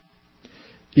light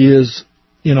is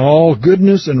in all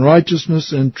goodness and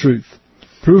righteousness and truth,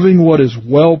 proving what is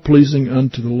well-pleasing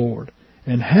unto the Lord.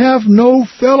 And have no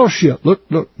fellowship. Look,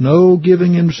 no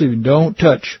giving and receiving. Don't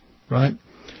touch, right?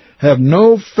 Have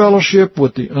no fellowship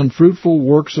with the unfruitful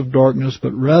works of darkness,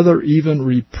 but rather even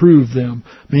reprove them.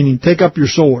 Meaning, take up your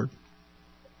sword.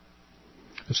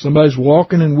 If somebody's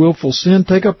walking in willful sin,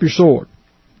 take up your sword.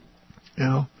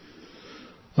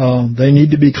 They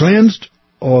need to be cleansed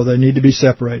or they need to be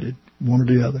separated. One or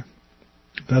the other.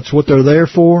 That's what they're there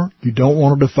for. You don't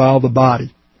want to defile the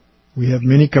body. We have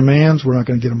many commands. We're not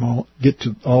going to get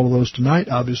to all of those tonight,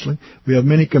 obviously. We have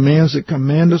many commands that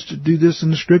command us to do this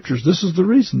in the Scriptures. This is the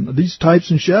reason. These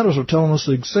types and shadows are telling us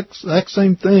the exact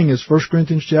same thing as 1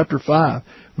 Corinthians chapter 5,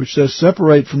 which says,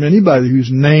 separate from anybody who's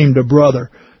named a brother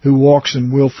who walks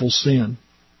in willful sin.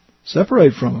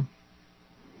 Separate from him.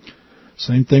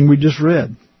 Same thing we just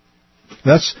read.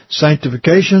 That's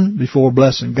sanctification before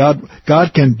blessing.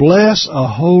 God can bless a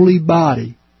holy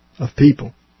body of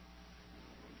people.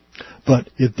 But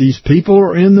if these people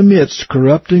are in the midst,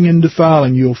 corrupting and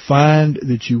defiling, you'll find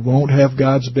that you won't have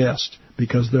God's best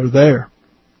because they're there.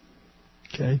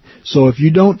 Okay? So if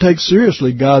you don't take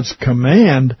seriously God's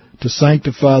command to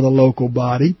sanctify the local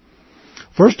body,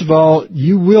 First of all,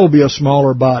 you will be a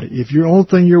smaller body. If your only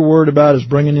thing you're worried about is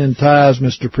bringing in tithes,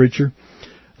 Mr. Preacher,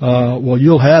 well,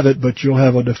 you'll have it, but you'll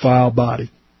have a defiled body,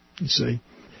 you see.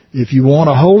 If you want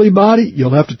a holy body,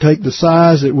 you'll have to take the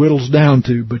size it whittles down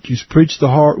to, but you preach the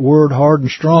word hard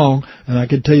and strong, and I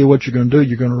can tell you what you're going to do.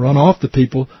 You're going to run off the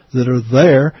people that are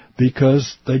there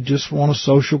because they just want a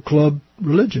social club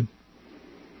religion.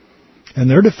 And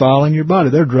they're defiling your body.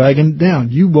 They're dragging it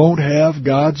down. You won't have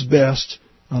God's best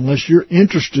unless you're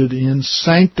interested in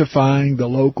sanctifying the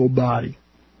local body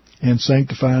and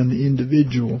sanctifying the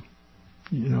individual,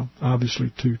 obviously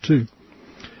too.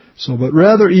 So, but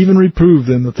rather even reprove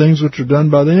them. The things which are done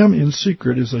by them in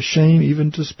secret is a shame even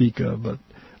to speak of.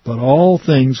 But all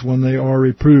things, when they are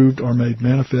reproved, are made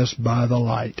manifest by the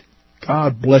light.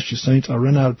 God bless you, saints. I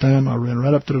ran out of time. I ran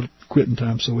right up to the quitting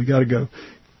time, so we got to go.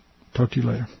 Talk to you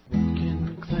later.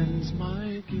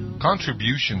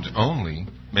 Contributions only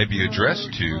may be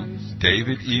addressed to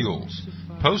David Eels,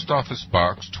 Post Office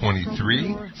Box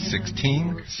 23,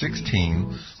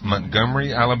 1616,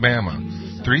 Montgomery, Alabama,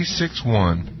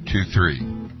 36123.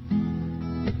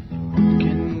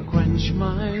 Can quench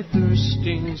my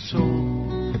thirsting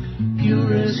soul,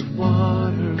 purest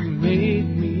water made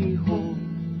me whole.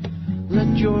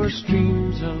 Let your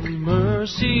streams of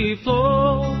mercy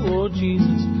flow, oh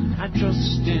Jesus, I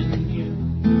trust in you.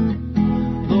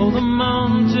 Though the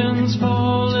mountains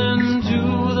fall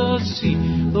into the sea,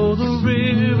 though the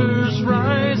rivers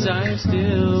rise, I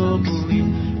still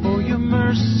believe. For your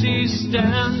mercy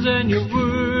stands and your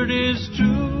word is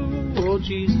true, oh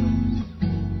Jesus,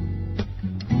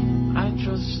 I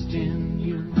trust in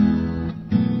you.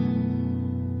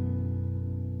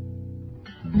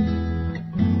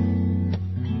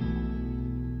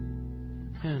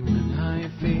 And when I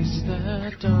face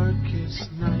that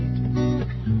darkest night,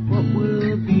 what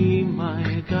will be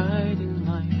my guiding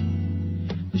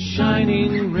light? The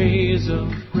shining rays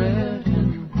of red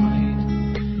and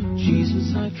white.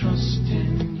 Jesus, I trust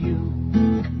in you.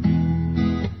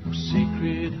 Oh,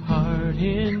 Sacred Heart,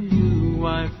 in you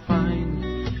I find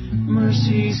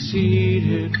mercy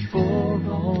seated for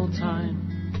all time.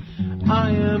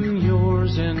 I am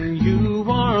yours and you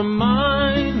are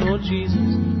mine, oh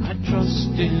Jesus, I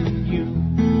trust in you.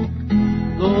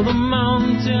 Though the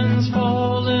mountains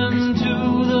fall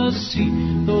into the sea,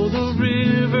 though the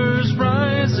rivers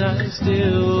rise, I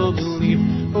still believe.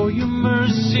 For your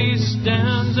mercy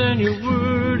stands and your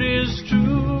word is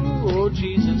true, oh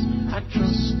Jesus, I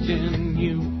trust in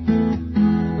you.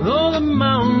 Though the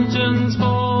mountains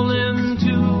fall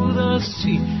into the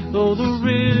sea, though the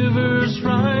rivers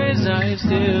rise, I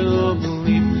still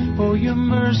believe. For your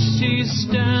mercy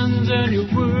stands and your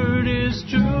word is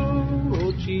true,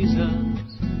 oh Jesus,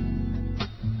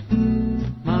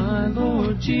 my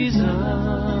Lord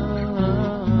Jesus.